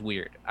on here is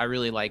weird. I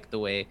really like the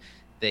way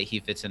that he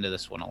fits into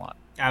this one a lot.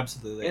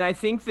 Absolutely. And I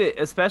think that,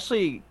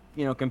 especially,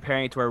 you know,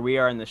 comparing it to where we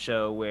are in the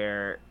show,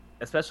 where,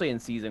 especially in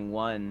season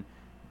 1,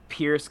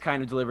 Pierce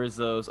kind of delivers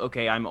those,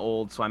 okay, I'm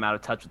old, so I'm out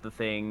of touch with the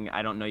thing.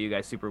 I don't know you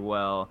guys super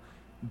well.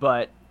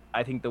 But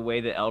I think the way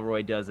that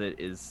Elroy does it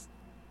is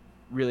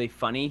really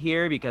funny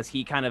here, because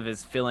he kind of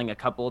is filling a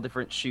couple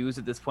different shoes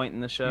at this point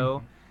in the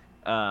show.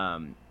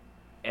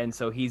 And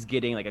so he's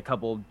getting like a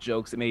couple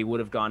jokes that maybe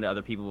would have gone to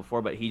other people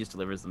before, but he just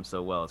delivers them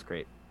so well. It's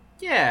great.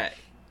 Yeah,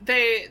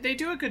 they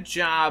do a good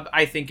job,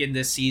 I think, in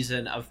this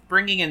season of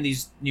bringing in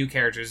these new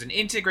characters and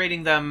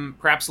integrating them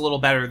perhaps a little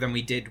better than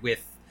we did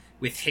with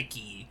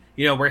Hickey.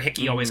 You know, where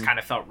Hickey always kind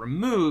of felt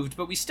removed,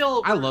 but we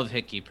still... I love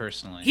Hickey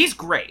personally. He's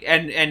great,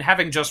 and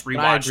having just I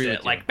rewatched agree with it,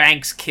 you. like,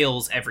 Banks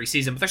kills every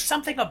season, but there's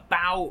something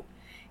about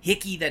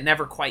Hickey that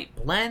never quite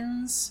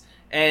blends,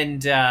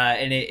 and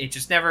it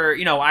just never,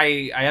 you know,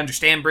 I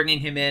understand bringing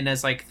him in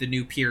as, like, the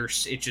new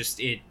Pierce. It just,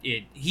 he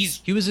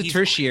was a he's-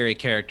 tertiary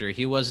character.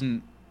 He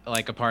wasn't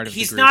like a part of the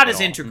He's group not at as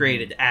all.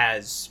 integrated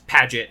as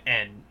Paget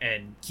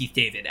and Keith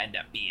David end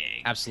up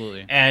being.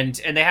 Absolutely. And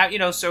they have, you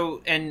know,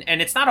 so and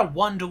it's not a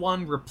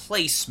 1-to-1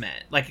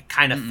 replacement like it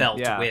kind of felt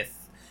yeah.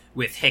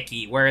 with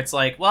Hickey, where it's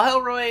like, well,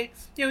 Elroy,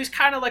 you know, he's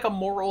kind of like a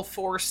moral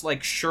force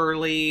like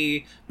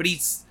Shirley, but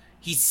he's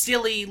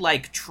silly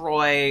like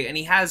Troy, and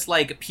he has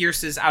like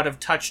Pierce's out of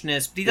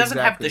touchness, but he doesn't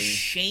have the Exactly.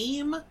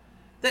 shame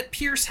that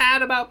Pierce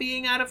had about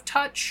being out of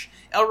touch.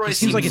 Elroy He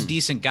seems like a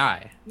decent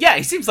guy. yeah,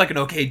 he seems like an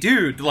okay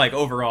dude, like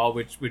overall,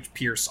 which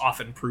Pierce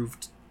often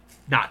proved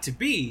not to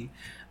be.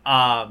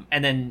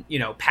 And then, you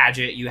know,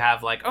 Paget, you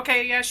have like,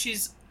 okay, yeah,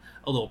 she's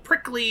a little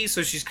prickly,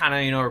 so she's kind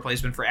of, you know, a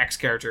replacement for X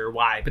character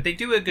Y. But they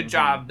do a good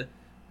job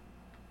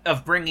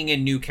of bringing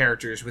in new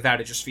characters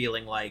without it just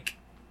feeling like,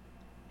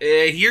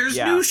 here's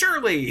Yeah. new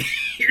Shirley.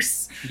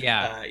 Here's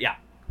Yeah. yeah.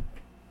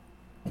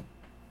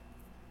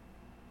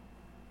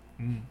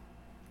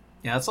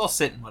 Yeah, let's all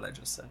sit in what I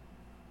just said.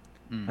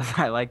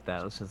 I like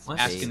that. Let's just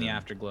Let's Ask say in the that.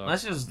 afterglow.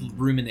 Let's just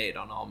ruminate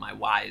on all my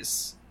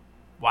wise.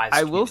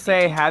 I will community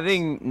say, details.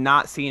 having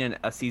not seen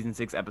a season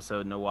 6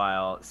 episode in a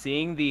while,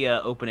 seeing the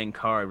opening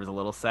card was a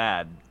little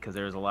sad because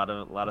there was a lot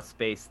of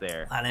space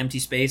there. A lot of empty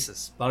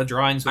spaces, a lot of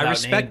drawings without I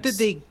respect names.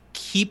 that they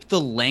keep the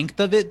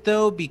length of it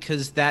though,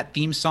 because that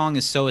theme song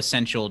is so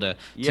essential to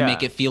Yeah.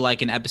 make it feel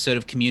like an episode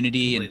of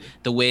Community. And Completely.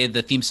 the way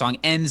the theme song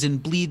ends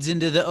and bleeds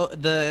into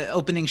the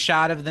opening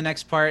shot of the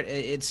next part,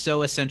 it's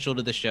so essential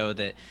to the show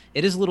that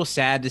it is a little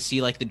sad to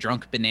see like the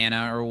drunk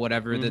banana or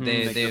whatever that Like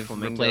the they've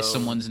flamingo. replaced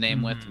someone's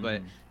name with,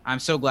 but I'm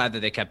so glad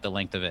that they kept the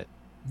length of it.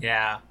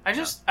 Yeah, I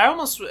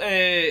almost,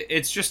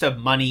 it's just a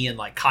money and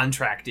like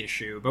contract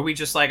issue, but we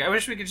just like, I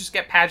wish we could just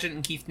get Paget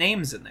and Keith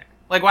names in there.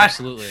 Like, why?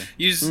 Absolutely.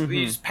 You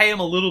just pay them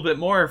a little bit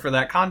more for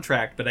that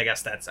contract, but I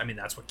guess that's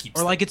what keeps.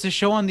 Or like it's a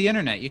show on the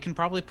internet. You can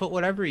probably put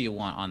whatever you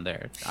want on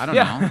there. I don't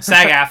Yeah. know.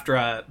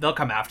 SAG-AFTRA, they'll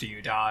come after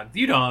you, dog.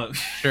 You don't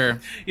Sure.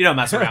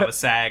 mess around with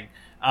SAG.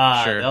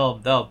 Sure.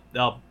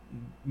 They'll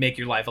make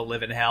your life a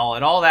living hell,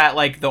 and all that.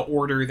 Like the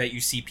order that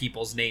you see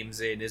people's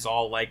names in is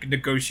all like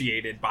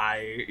negotiated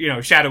by, you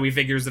know, shadowy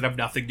figures that have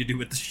nothing to do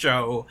with the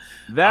show.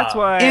 That's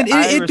why And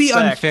it'd be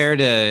respect- unfair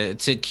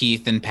to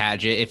Keith and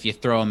Paget if you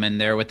throw them in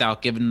there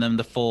without giving them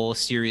the full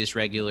serious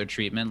regular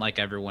treatment like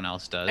everyone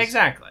else does.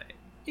 Exactly.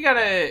 You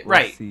gotta We'll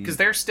right see. because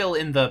they're still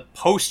in the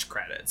post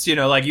credits. You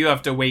know, like you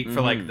have to wait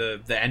for like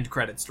the end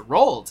credits to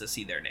roll to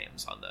see their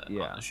names on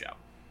the show.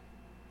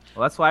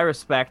 Well, that's why I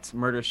respect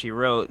Murder, She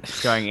Wrote,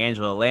 starring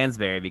Angela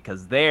Lansbury,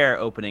 because their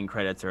opening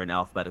credits are in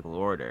alphabetical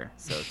order,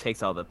 so it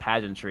takes all the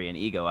pageantry and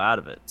ego out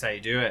of it. That's how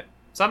you do it.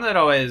 Something that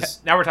always,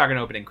 now we're talking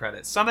opening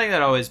credits. Something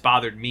that always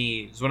bothered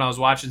me is when I was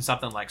watching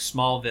something like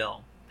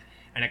Smallville,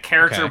 and a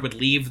character Okay. would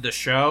leave the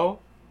show,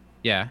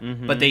 Yeah.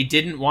 but they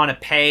didn't want to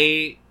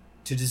pay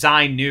to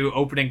design new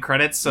opening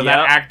credits, so Yep.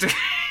 that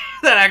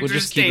actor Would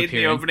just keep stayed in the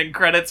appearing. opening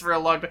credits for a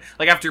long time.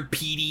 Like after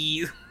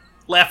PD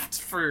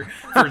left for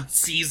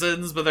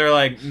seasons, but they're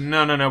like,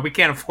 no, we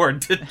can't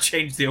afford to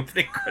change the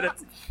opening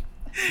credits.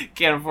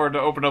 Can't afford to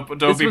open up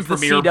Adobe This was the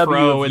Premiere CW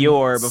Pro of and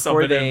yore sub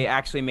before it they in.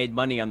 actually made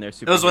money on their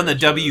It was when the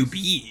superhero shows.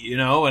 WB, you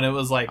know, and it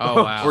was like,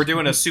 Oh, wow. we're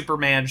doing a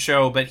Superman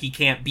show, but he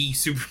can't be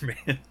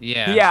Superman.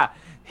 Yeah. Yeah,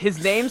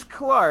 his name's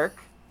Clark,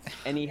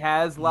 and he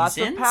has lots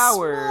He's of in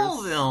powers.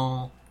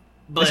 Smallville,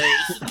 but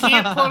he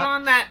can't put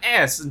on that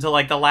S until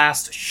like the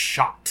last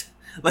shot.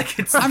 Like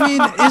it's. I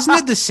mean, isn't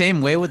it the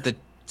same way with the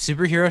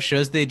superhero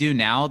shows they do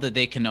now that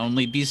they can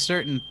only be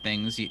certain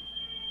things?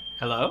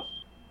 Hello?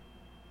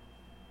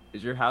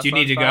 Is your house Do you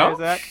on need to fire, go?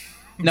 Zach?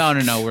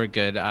 No, we're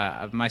good.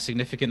 My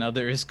significant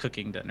other is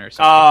cooking dinner.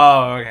 So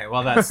Oh, okay.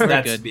 Well, that's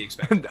good. to be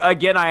expected.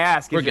 Again, I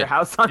ask, We're is your good.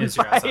 house on Is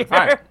your fire? house on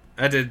fire?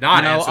 That did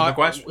not answer the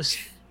question.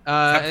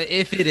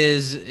 If it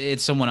is,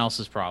 it's someone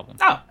else's problem.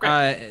 Oh,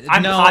 great.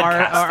 I'm no,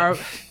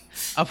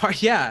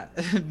 podcasting. Yeah,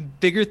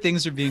 bigger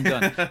things are being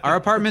done. Our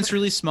apartment's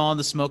really small, and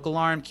the smoke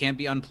alarm can't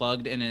be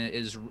unplugged, and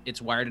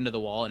it's wired into the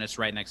wall, and it's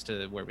right next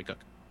to where we cook.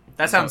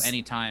 That sounds. So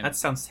anytime. That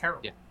sounds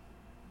terrible.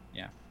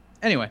 Yeah.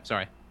 Anyway,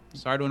 sorry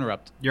to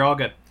interrupt. You're all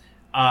good.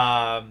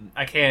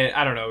 I can't.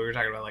 I don't know. We were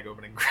talking about like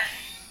opening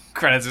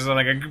credits or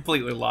something. I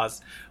completely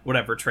lost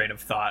whatever train of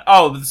thought.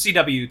 Oh, the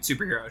CW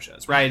superhero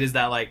shows, right? Is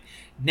that like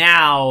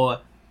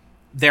now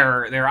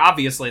they're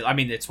obviously. I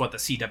mean, it's what the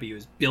CW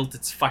has built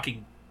its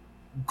fucking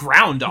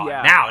ground on.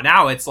 Yeah.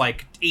 Now it's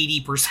like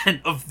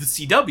 80% of the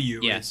CW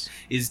Yes.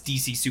 is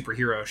DC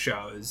superhero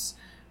shows,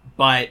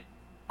 but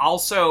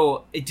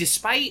also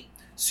despite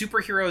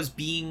superheroes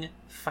being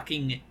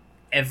fucking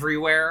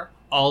everywhere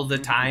all the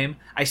time,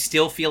 I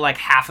still feel like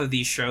half of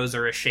these shows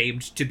are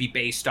ashamed to be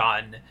based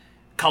on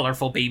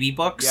colorful baby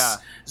books. Yeah.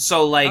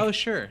 So like, Oh,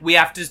 sure. we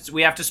have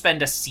to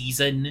spend a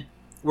season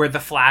where the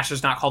Flash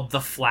is not called the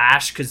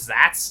Flash because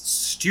that's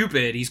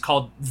stupid. He's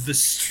called the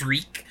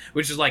Streak,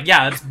 which is like,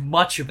 yeah, that's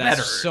much better.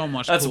 That's so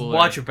much That's cooler,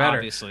 much better.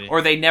 obviously.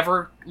 Or they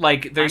never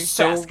like I'm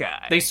Fast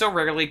Guy. they so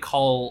rarely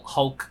call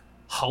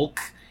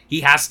Hulk.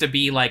 He has to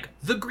be like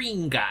the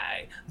green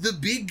guy, the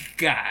big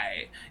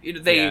guy. You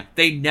know,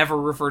 they never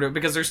refer to it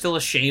because they're still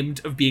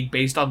ashamed of being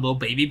based on little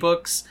baby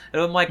books.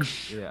 And I'm like,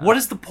 Yeah. what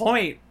is the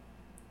point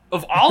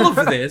of all of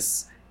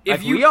this?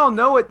 Like, we all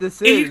know what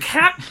this if you is.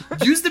 can't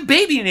use the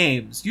baby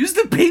names. Use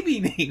the baby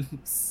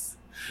names.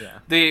 Yeah.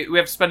 We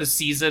have to spend a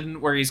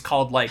season where he's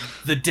called like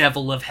the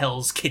Devil of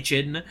Hell's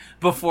Kitchen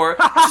before.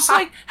 Just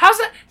like, how's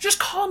that? Just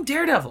call him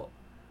Daredevil.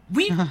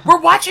 We're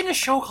watching a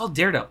show called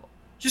Daredevil.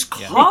 Just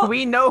call.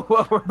 We know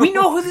what We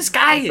know who this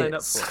guy signed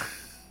up is. for.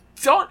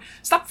 Don't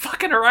stop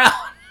fucking around.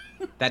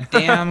 That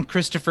damn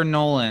Christopher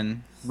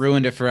Nolan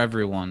ruined it for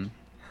everyone.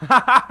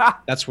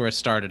 That's where it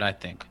started, I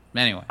think.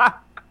 Anyway.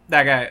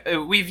 That guy.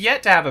 We've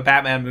yet to have a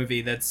Batman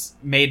movie that's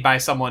made by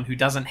someone who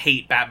doesn't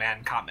hate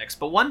Batman comics.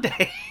 But one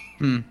day,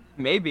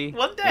 Maybe.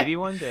 One day. Maybe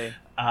one day.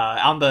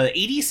 on the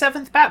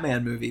 87th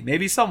Batman movie,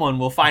 maybe someone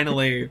will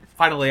finally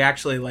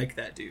actually like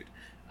that dude.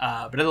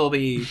 But it'll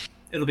be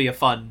a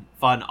fun,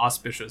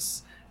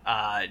 auspicious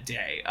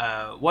day.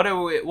 What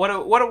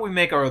do we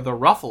make of the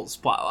Ruffles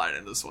plotline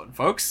in this one,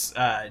 folks?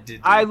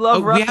 I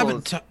love we Ruffles.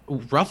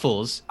 haven't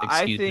Ruffles.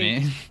 Excuse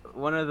me.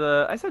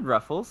 I said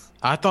Ruffles.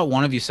 I thought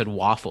one of you said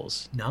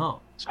waffles.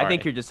 No. I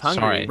think you're just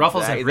hungry. Sorry.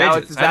 Ruffles Is have that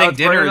ridges. is I that think what's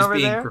dinner burning is over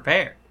being there?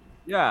 prepared.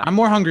 Yeah. I'm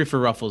more hungry for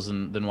Ruffles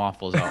than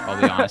waffles.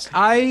 I'll be honest.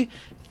 I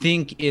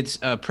think it's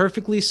a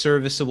perfectly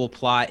serviceable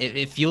plot.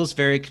 It feels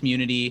very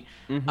community.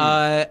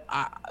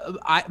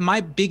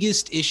 My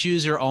biggest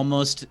issues are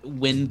almost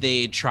when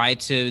they try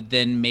to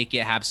then make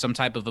it have some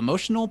type of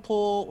emotional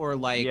pull, or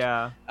like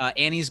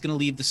Annie's gonna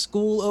leave the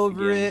school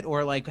over it,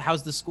 or like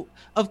how's the school?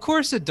 Of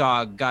course, a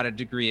dog got a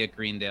degree at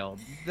Greendale.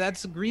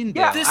 That's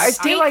Greendale. Yeah, The I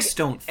feel like stakes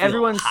don't feel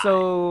everyone's high.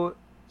 so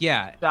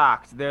Yeah.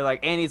 shocked. They're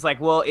like, Annie's like,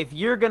 well, if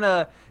you're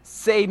gonna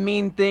say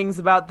mean things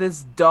about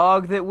this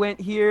dog that went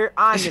here,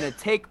 I'm gonna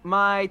take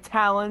my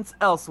talents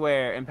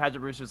elsewhere. And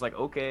Patrick Brewster's like,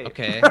 okay.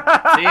 Okay.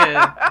 See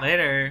ya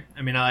later.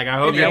 I mean, I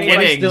hope you're Annie's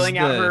kidding. filling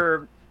out The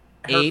her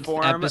Eighth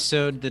form.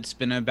 episode that's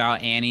been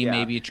about Annie Yeah.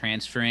 maybe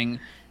transferring.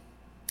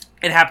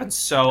 It happens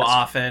so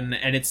often,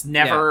 and it's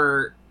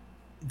never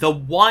the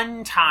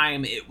one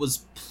time it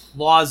was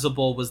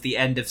plausible was the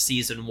end of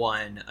season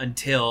 1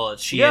 until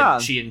she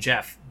and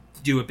Jeff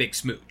do a big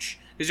smooch.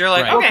 Because you're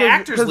like, Right. okay, Well, 'cause-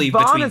 actors 'cause leave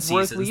Vaughn between is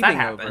worth seasons. That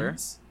leaving over.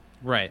 happens.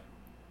 Right.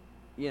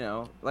 You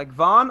know, like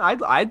Vaughn,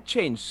 I'd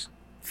change.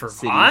 For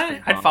Cities Vaughn,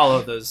 for I'd Vaughn.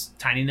 follow those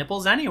tiny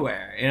nipples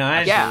anywhere. You know,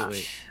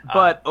 Absolutely.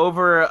 But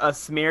over a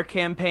smear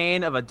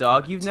campaign of a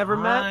dog you've never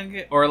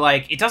met. or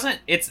like it doesn't.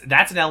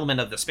 That's an element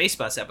of the Space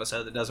Bus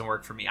episode that doesn't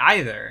work for me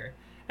either.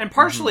 And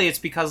partially it's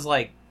because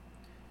like,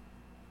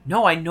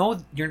 no, I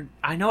know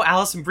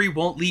Allison Brie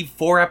won't leave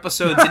 4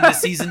 episodes into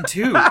season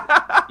 2.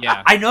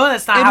 Yeah. I know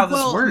that's not how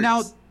this works.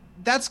 Now,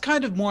 that's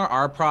kind of more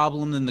our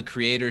problem than the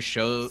creators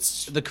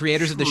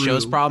of the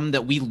show's True. problem,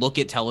 that we look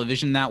at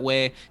television that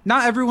way.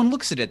 Not everyone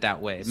looks at it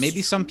that way.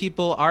 Maybe some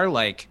people are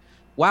like,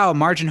 wow,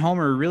 Marge and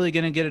Homer are really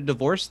going to get a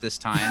divorce this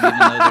time, even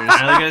though Finally there's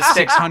gonna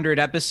stick. 600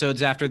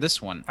 episodes after this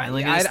one.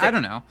 Finally gonna stick. I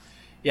don't know.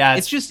 Yeah,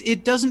 It's just,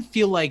 it doesn't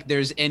feel like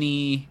there's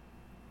any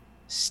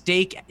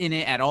stake in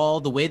it at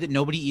all. The way that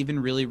nobody even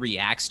really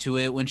reacts to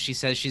it when she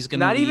says she's going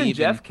to Not leave. even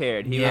Jeff and-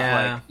 cared. He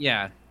Yeah. was like,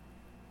 Yeah.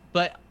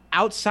 But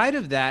outside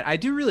of that, I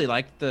do really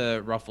like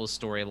the Ruffles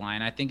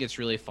storyline. I think it's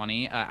really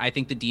funny. I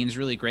think the Dean's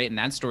really great in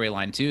that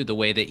storyline too. The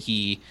way that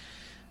he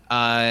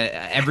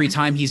Every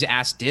time he's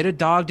asked, did a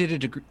dog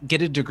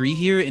get a degree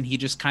here? And he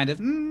just kind of,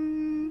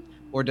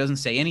 or doesn't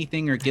say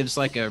anything or gives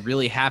like a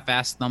really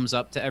half-assed thumbs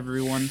up to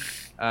everyone,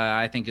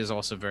 I think is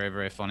also very,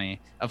 very funny.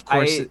 Of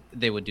course,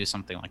 they would do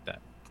something like that.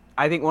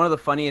 I think one of the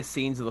funniest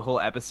scenes of the whole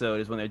episode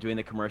is when they're doing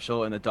the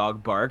commercial and the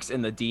dog barks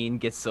and the dean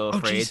gets so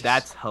afraid. Jesus.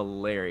 That's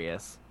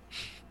hilarious.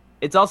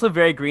 It's also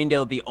very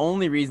Greendale. The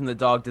only reason the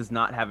dog does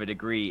not have a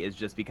degree is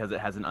just because it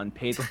has an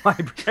unpaid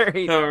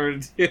library.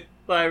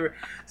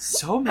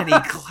 So many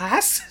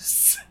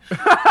classes.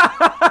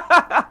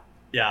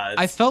 Yeah,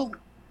 I felt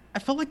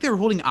like they were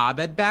holding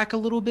Abed back a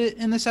little bit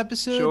in this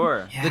episode.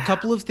 Sure. The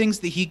couple of things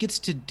that he gets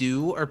to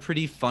do are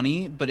pretty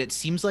funny, but it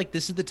seems like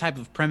this is the type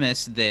of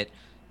premise that,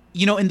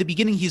 you know, in the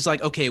beginning he's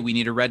like, okay, we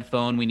need a red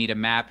phone, we need a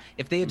map.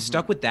 If they had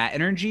stuck with that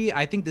energy,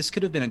 I think this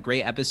could have been a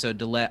great episode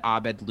to let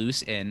Abed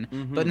loose in.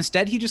 But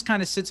instead he just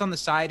kind of sits on the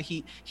side.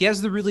 He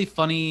has the really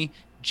funny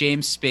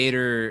James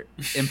Spader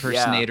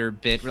impersonator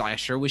bit. Like, I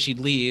sure wish he'd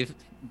leave.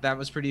 That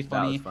was pretty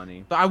funny. That was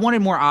funny. But I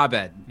wanted more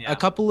Abed. Yeah. A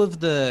couple of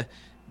the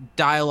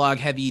dialogue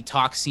heavy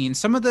talk scenes,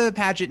 some of the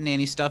Paget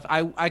nanny stuff,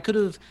 I could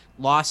have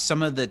lost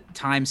some of the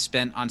time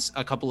spent on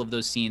a couple of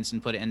those scenes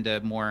and put it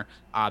into more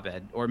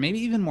Abed, or maybe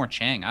even more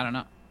Chang. I don't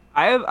know.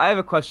 I have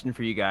a question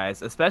for you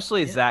guys,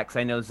 especially Zach, 'cause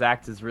I know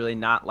Zach is really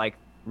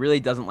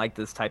doesn't like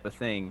this type of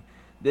thing.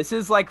 This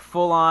is like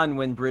full on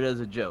when Britta's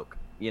a joke,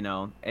 you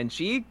know, and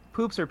she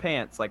poops her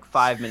pants like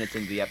 5 minutes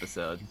into the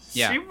episode.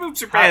 Yeah. She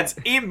moves her pants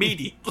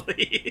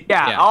immediately.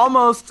 Yeah,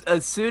 almost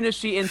as soon as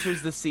she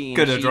enters the scene,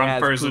 Could a she drunk has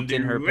person pooped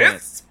in do her this?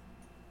 pants.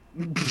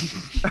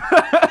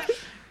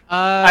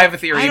 I have a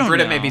theory. I don't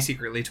Britta know. may be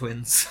secretly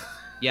twins.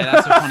 Yeah,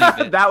 that's a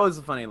funny bit. That was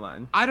a funny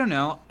line. I don't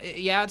know.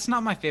 Yeah, it's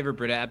not my favorite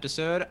Britta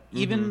episode.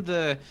 Even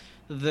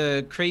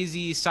the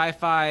crazy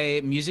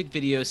sci-fi music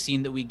video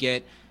scene that we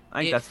get, I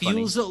think it that's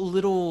feels a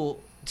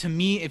little, to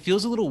me, it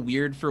feels a little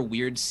weird for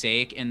weird's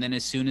sake. And then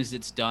as soon as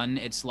it's done,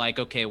 it's like,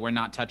 okay, we're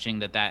not touching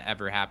that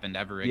ever happened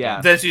ever again.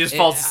 Yeah. Then she just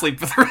falls asleep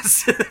for the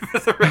rest of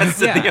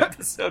the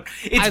episode.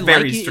 It's I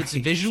very like it. strange. It's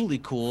visually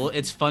cool.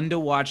 It's fun to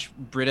watch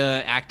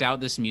Britta act out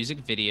this music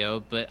video,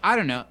 but I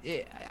don't know.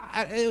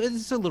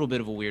 It's a little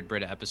bit of a weird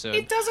Britta episode.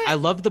 It doesn't- I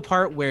love the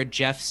part where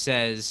Jeff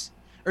says,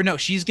 or no,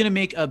 she's gonna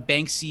make a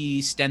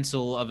Banksy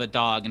stencil of a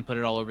dog and put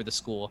it all over the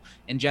school.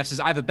 And Jeff says,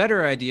 I have a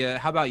better idea.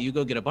 How about you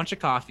go get a bunch of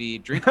coffee,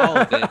 drink all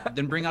of it,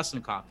 then bring us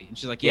some coffee? And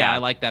she's like, yeah, Yeah. I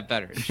like that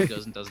better. And she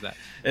goes and does that.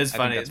 It's I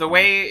think funny. that's The funny.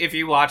 way, if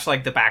you watch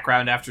like the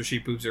background after she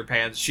poops her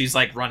pants, she's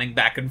like running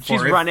back and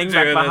forth. She's running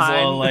back doing this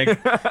little,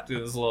 behind.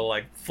 doing this little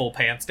like full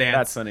pants dance.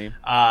 That's funny.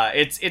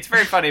 It's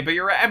very funny, but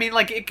you're right. I mean,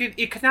 like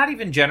it could not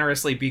even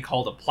generously be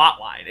called a plot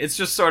line. It's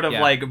just sort of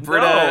Yeah. like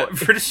Britta No.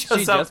 shows She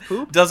up, just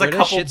pooped? does a Britta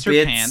couple shits her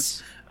bits,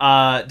 pants.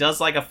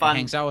 does like a And fun.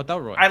 hangs out with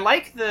Elroy. I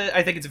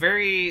think it's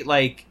very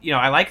like, you know,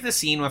 I like the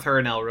scene with her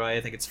and Elroy.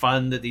 I think it's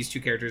fun that these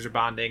two characters are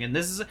bonding, and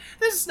this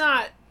is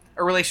not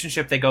a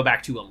relationship they go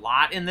back to a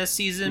lot in this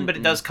season, but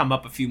it does come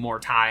up a few more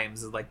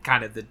times, like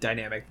kind of the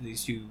dynamic that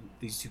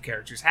these two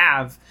characters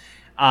have.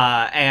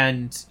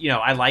 And you know,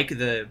 I like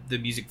the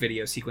music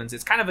video sequence.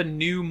 It's kind of a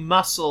new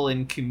muscle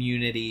in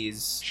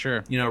Community's,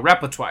 Sure. you know,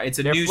 repertoire. It's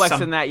a They're new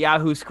flexing that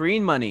Yahoo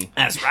screen money.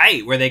 That's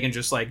right, where they can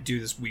just like do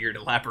this weird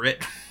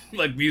elaborate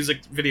like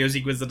music video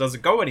sequence that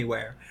doesn't go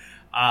anywhere.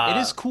 It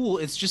is cool.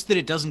 It's just that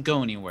it doesn't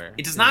go anywhere.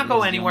 It does not go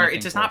is the anywhere. only It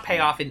thing does for not it pay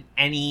for me. off in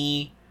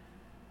any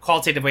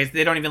qualitative ways.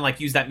 They don't even like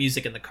use that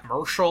music in the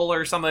commercial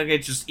or something. It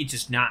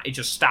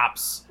just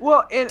stops.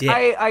 Well, and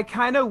Yeah. I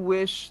kind of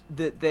wish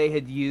that they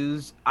had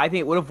used. I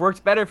think it would have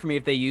worked better for me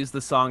if they used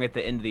the song at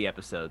the end of the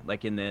episode,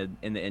 like in the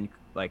end,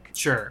 like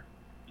Sure.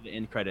 the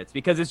end credits,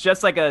 because it's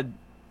just like a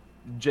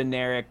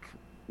generic.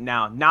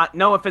 Now,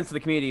 no offense to the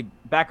Community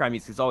background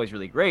music, is always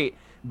really great,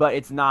 but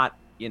it's not,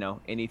 you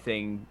know,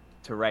 anything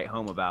to write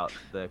home about.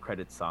 The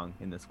credits song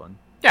in this one.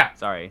 Yeah.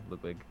 Sorry,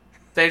 Ludwig.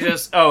 They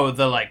just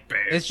the like.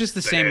 It's just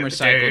the same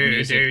recycled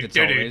music that's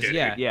always,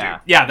 yeah.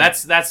 Yeah.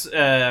 That's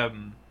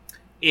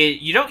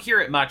you don't hear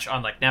it much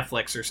on like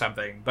Netflix or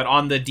something, but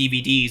on the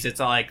DVDs it's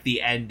like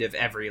the end of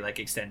every like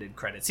extended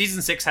credit.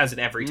 Season 6 has it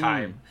every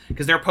time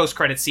because their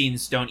post-credit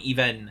scenes don't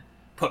even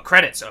put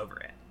credits over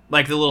it.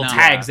 Like the little No.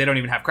 tags, they don't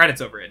even have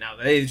credits over it now.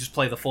 They just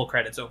play the full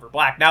credits over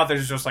black. Now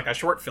there's just like a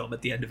short film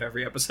at the end of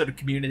every episode of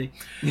Community,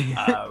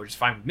 which is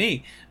fine with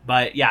me.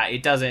 But yeah,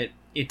 it doesn't.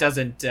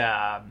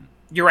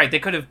 You're right. They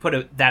could have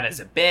put that as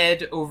a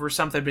bed over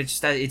something, but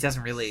it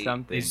doesn't really.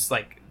 Something. It's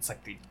like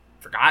they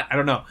forgot. I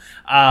don't know.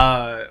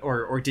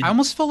 Or did I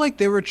almost felt like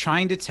they were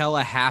trying to tell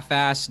a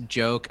half-assed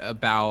joke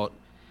about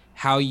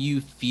how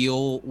you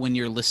feel when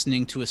you're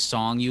listening to a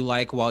song you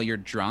like while you're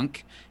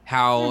drunk.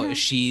 How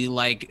she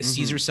like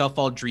sees herself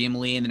all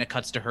dreamily, and then it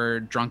cuts to her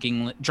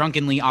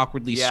drunkenly,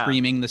 awkwardly Yeah.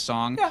 screaming the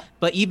song. Yeah.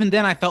 But even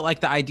then, I felt like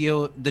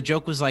the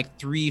joke was like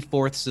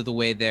 3/4 of the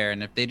way there,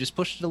 and if they just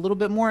pushed it a little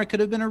bit more, it could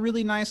have been a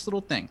really nice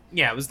little thing.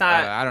 Yeah, it was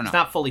not. I don't know. It's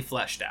not fully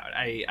fleshed out.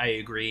 I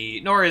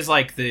agree. Nor is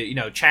like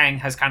Chang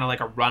has kind of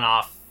like a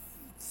runoff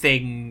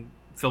thing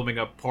filming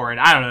a porn.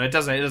 I don't know. It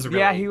doesn't really.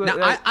 Yeah, he was.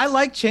 Now, I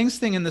like Chang's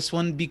thing in this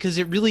one because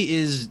it really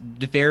is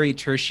very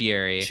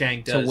tertiary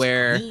Chang does to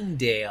where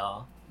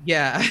Greendale.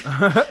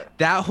 Yeah.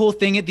 That whole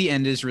thing at the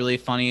end is really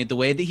funny. The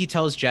way that he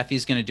tells Jeff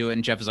he's going to do it,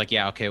 and Jeff is like,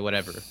 yeah, okay,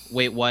 whatever.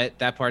 Wait, what?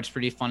 That part's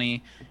pretty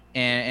funny.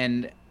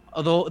 And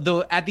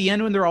although at the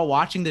end when they're all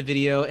watching the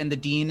video and the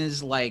dean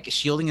is like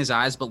shielding his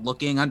eyes but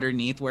looking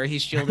underneath where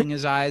he's shielding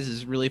his eyes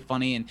is really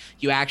funny, and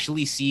you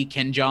actually see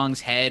Ken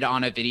Jeong's head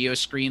on a video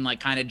screen like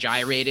kind of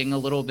gyrating a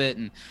little bit,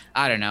 and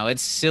I don't know,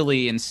 it's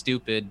silly and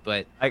stupid,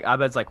 but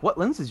Abed's like, what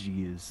lenses you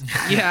use?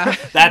 yeah,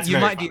 That's you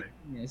very might funny.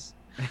 yes.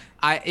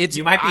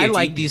 You might be I a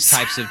like genius. these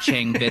types of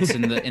Chang bits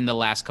in the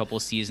last couple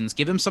seasons.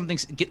 Give him something,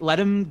 let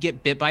him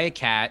get bit by a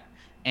cat,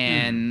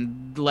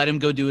 and let him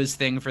go do his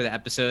thing for the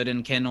episode,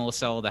 and Ken will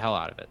sell the hell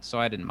out of it. So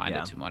I didn't mind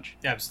it too much.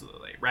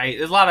 Absolutely, right.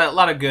 There's a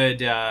lot of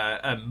good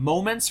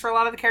moments for a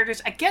lot of the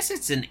characters. I guess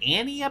it's an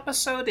Annie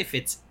episode if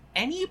it's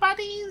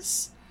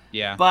anybody's.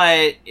 Yeah.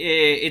 But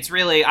it's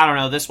really, I don't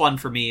know, this one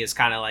for me is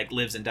kind of like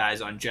lives and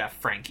dies on Jeff,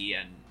 Frankie,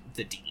 and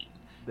the Dean.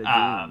 The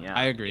Dean, yeah.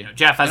 I agree. You know,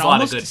 Jeff has And a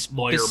lot of almost good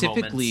lawyer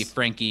specifically moments.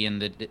 Frankie in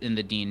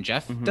the Dean.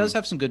 Jeff does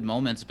have some good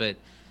moments, but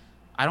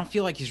I don't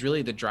feel like he's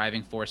really the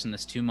driving force in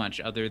this too much,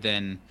 other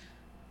than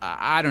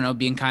I don't know,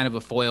 being kind of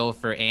a foil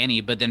for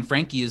Annie. But then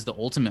Frankie is the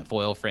ultimate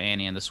foil for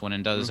Annie in this one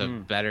and does a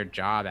better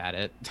job at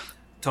it.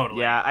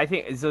 Totally. Yeah, I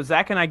think so.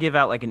 Zach and I give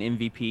out like an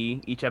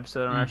MVP each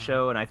episode on our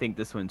show, and I think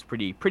this one's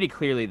pretty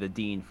clearly the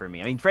Dean for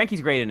me. I mean,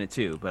 Frankie's great in it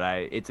too, but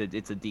it's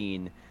a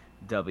Dean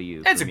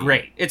W. It's a me.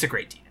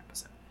 great Dean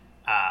episode.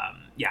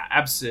 Yeah,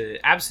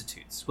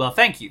 absolutes. Well,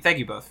 thank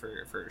you both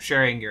for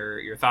sharing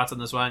your thoughts on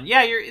this one.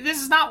 Yeah,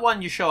 this is not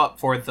one you show up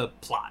for the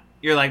plot.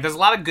 You're like, there's a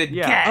lot of good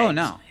gags. Oh,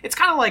 no. It's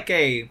kind of like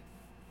a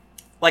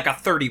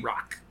 30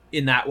 Rock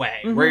in that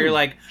way, where you're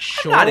like,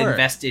 I'm not Sure.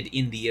 invested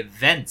in the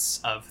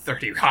events of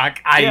 30 Rock.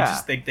 I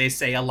just think they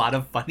say a lot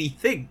of funny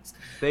things.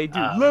 They do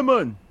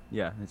lemon.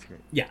 Yeah, that's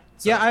great. Yeah.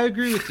 So, Yeah, I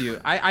agree with you.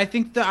 I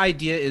think the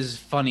idea is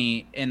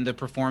funny, and the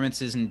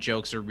performances and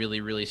jokes are really,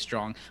 really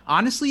strong.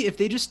 Honestly, if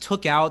they just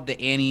took out the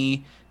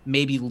Annie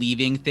maybe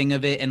leaving thing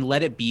of it and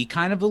let it be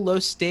kind of a low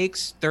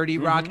stakes 30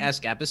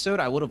 Rock-esque episode,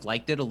 I would have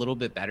liked it a little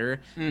bit better.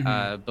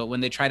 But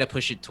when they try to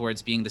push it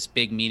towards being this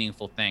big,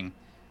 meaningful thing,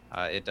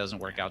 it doesn't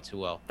work out too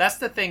well. that's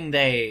the thing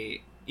the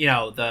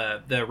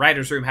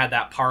writer's room had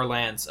that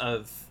parlance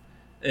of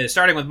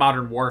starting with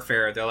Modern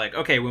Warfare. They're like,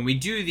 okay, when we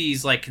do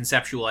these like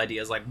conceptual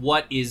ideas, like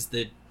what is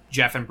the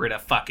Jeff and Britta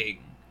fucking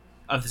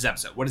of this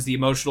episode? What is the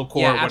emotional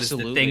core? Yeah, what is the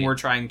thing absolutely. we're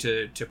trying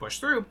to push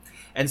through?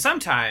 And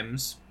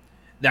sometimes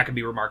that can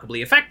be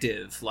remarkably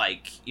effective,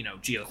 like,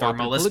 geothermal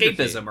Cooperative calligraphy.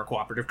 escapism or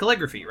cooperative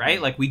calligraphy,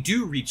 right? Like we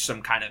do reach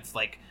some kind of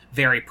like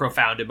very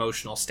profound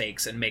emotional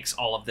stakes and makes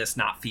all of this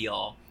not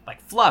feel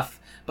like fluff.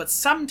 But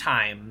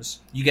sometimes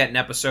you get an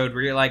episode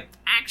where you're like,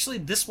 actually,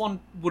 this one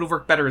would have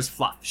worked better as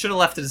fluff. Should have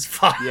left it as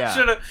fluff. Yeah.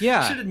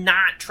 Should have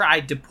not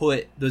tried to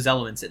put those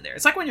elements in there.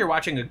 It's like when you're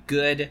watching a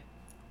good,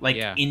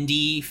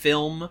 indie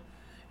film,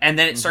 and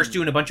then it starts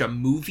doing a bunch of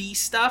movie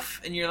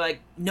stuff, and you're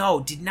like,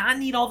 no, did not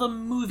need all the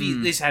movie.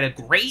 This had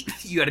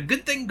you had a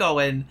good thing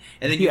going,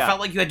 and then you felt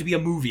like you had to be a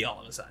movie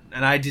all of a sudden.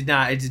 And I did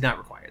not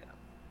require that.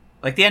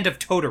 Like the end of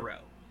Totoro.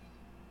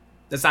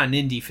 That's not an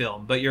indie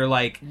film, but you're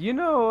like, You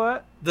know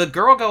what? the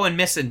girl going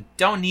missing,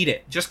 don't need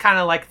it. Just kind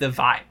of like the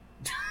vibe.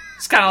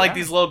 It's kind of like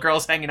these little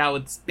girls hanging out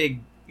with this big,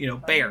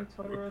 bear.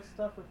 Totoro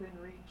stuff within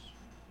reach.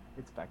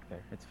 It's back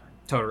there. It's fine.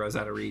 Totoro's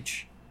out of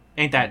reach.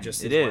 Ain't that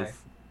just It his is.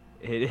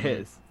 way? It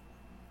is.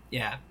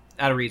 Yeah,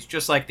 out of reach.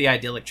 Just like the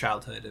idyllic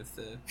childhood of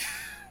the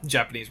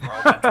Japanese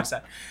rural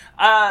countryside.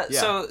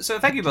 So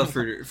thank you both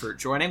for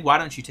joining. Why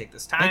don't you take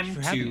this Thank time you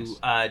for having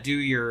to do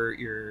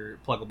your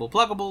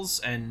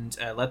pluggables and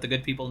let the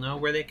good people know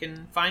where they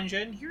can find you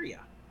and hear you.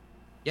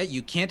 Yeah,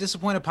 you can't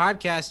disappoint a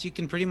podcast. You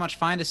can pretty much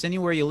find us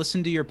anywhere you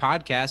listen to your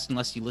podcast,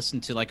 unless you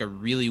listen to like a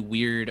really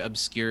weird,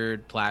 obscure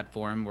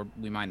platform where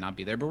we might not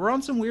be there. But we're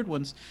on some weird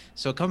ones,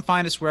 so come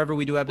find us wherever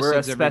we do We're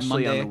episodes every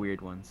especially Monday. on the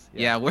weird ones.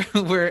 Yeah,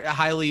 we're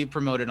highly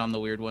promoted on the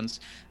weird ones.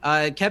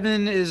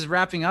 Kevin is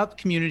wrapping up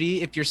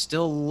Community. If you're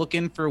still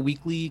looking for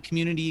weekly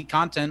Community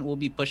content, we'll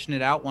be pushing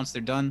it out once they're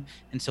done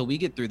until we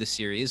get through the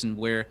series. And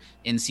we're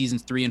in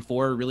seasons 3 and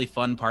 4, a really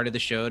fun part of the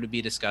show to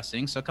be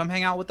discussing. So come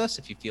hang out with us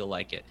if you feel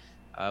like it.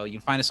 You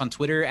can find us on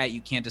Twitter at You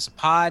Can't Diss a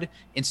Pod,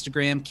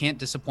 Instagram Can't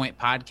Disappoint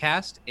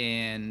Podcast,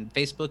 and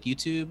Facebook,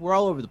 YouTube. We're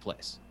all over the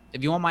place.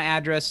 If you want my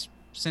address,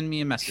 send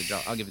me a message.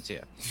 I'll give it to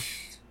you.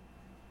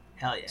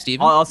 Hell yeah.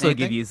 Steven? I'll also anything?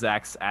 give you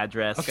Zach's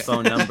address, Okay.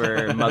 phone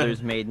number,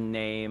 mother's maiden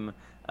name,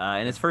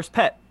 and his first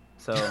pet.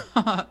 So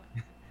You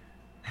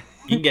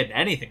can get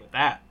anything with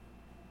that.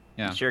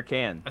 Yeah. you sure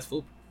can. That's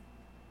foolproof.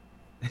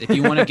 If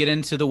you want to get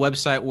into the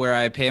website where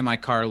I pay my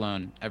car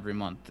loan every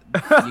month,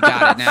 you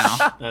got it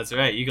now. That's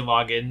right. You can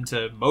log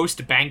into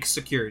most bank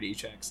security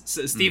checks.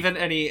 Steven,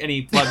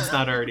 any plugs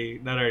not already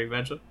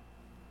mentioned?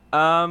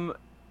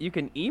 You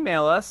can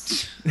email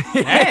us.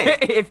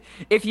 Hey!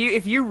 if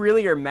you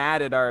really are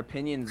mad at our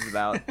opinions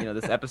about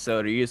this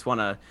episode, or you just want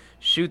to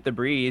shoot the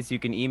breeze, you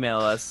can email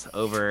us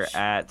over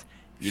at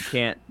you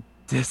can't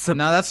No,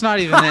 that's not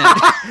even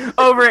it.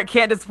 over at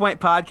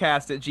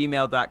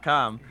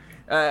can'tdisappointpodcast@gmail.com.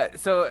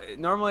 So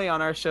normally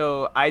on our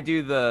show, I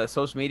do the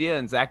social media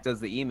and Zach does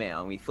the email,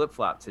 and we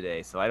flip-flop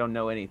today, so I don't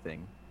know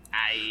anything.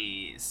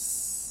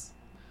 Nice.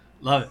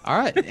 Love it. All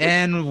right,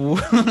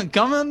 and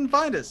come and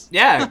find us.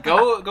 Yeah,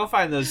 go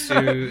find those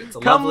two. It's a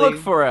Come lovely...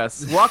 look for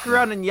us. Walk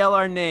around and yell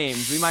our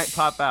names. We might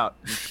pop out.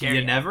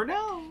 You never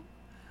know.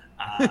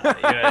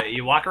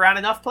 You walk around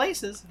enough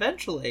places,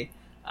 eventually.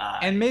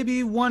 And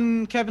maybe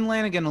one Kevin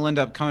Lanigan will end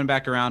up coming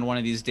back around one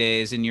of these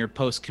days in your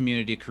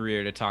post-community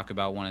career to talk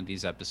about one of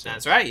these episodes.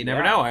 That's right. You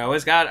never know. I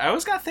always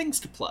got things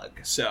to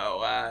plug.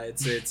 So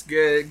it's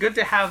good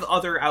to have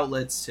other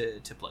outlets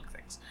to plug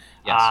things.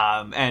 Yes.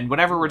 And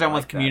whenever we're done I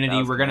like with community,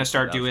 that. we're gonna That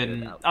start was good.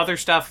 doing other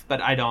stuff.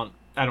 But I don't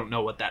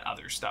know what that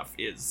other stuff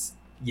is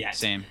yet.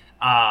 Same.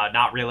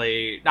 Not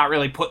really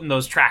putting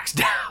those tracks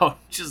down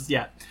just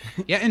yet.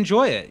 Yeah,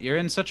 enjoy it. You're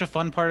in such a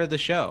fun part of the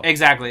show.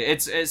 Exactly.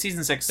 It's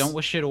season 6. Don't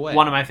wish it away.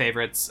 One of my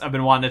favorites. I've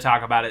been wanting to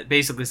talk about it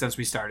basically since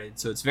we started.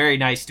 So it's very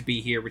nice to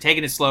be here. We're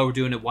taking it slow. We're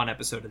doing it one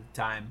episode at a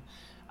time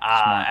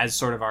as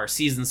sort of our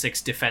season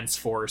 6 defense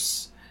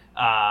force.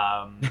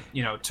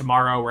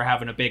 Tomorrow we're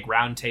having a big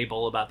round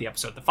table about the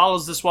episode that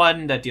follows this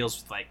one that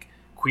deals with like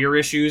queer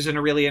issues in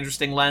a really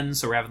interesting lens.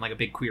 So we're having like a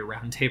big queer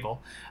round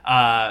table,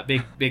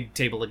 big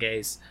table of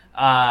gays.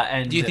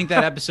 And do you think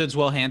that episode's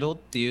well handled?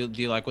 Do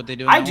you like what they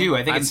do? In I that do.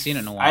 one? I think haven't it's seen it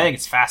in a while. I think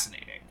it's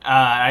fascinating.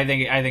 I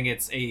think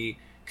it's a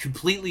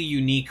completely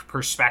unique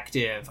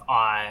perspective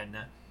on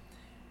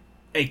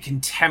a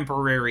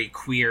contemporary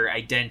queer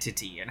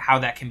identity and how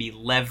that can be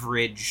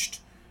leveraged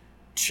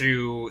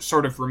to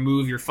sort of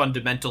remove your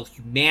fundamental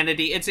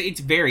humanity. It's a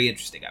very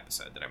interesting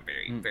episode that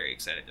I'm very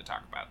excited to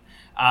talk about.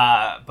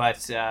 But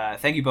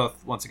thank you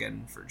both once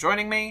again for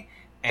joining me.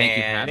 Thank you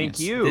for And having us.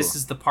 Thank you. This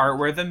is the part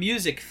where the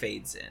music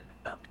fades in.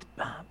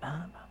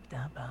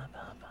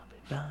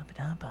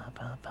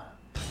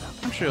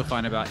 I'm sure you'll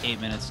find about 8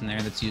 minutes in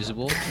there that's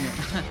usable.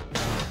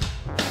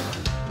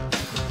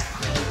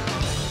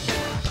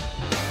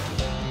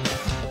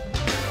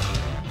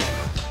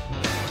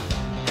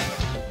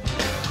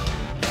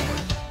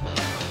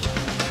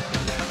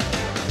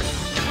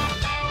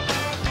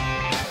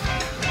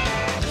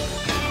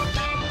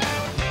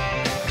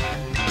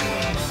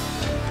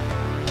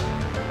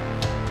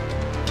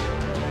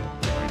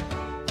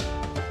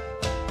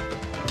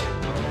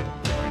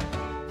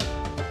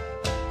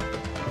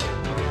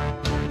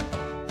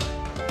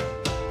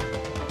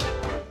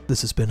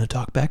 This has been a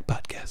Talkback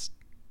Podcast.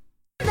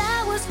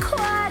 That was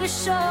quite a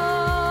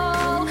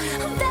show,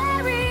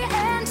 very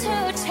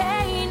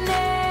entertaining.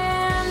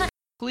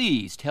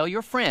 Please tell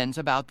your friends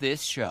about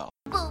this show.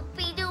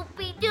 Boopy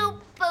doopy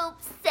doop boop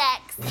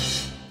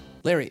sex.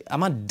 Larry,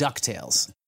 I'm on DuckTales.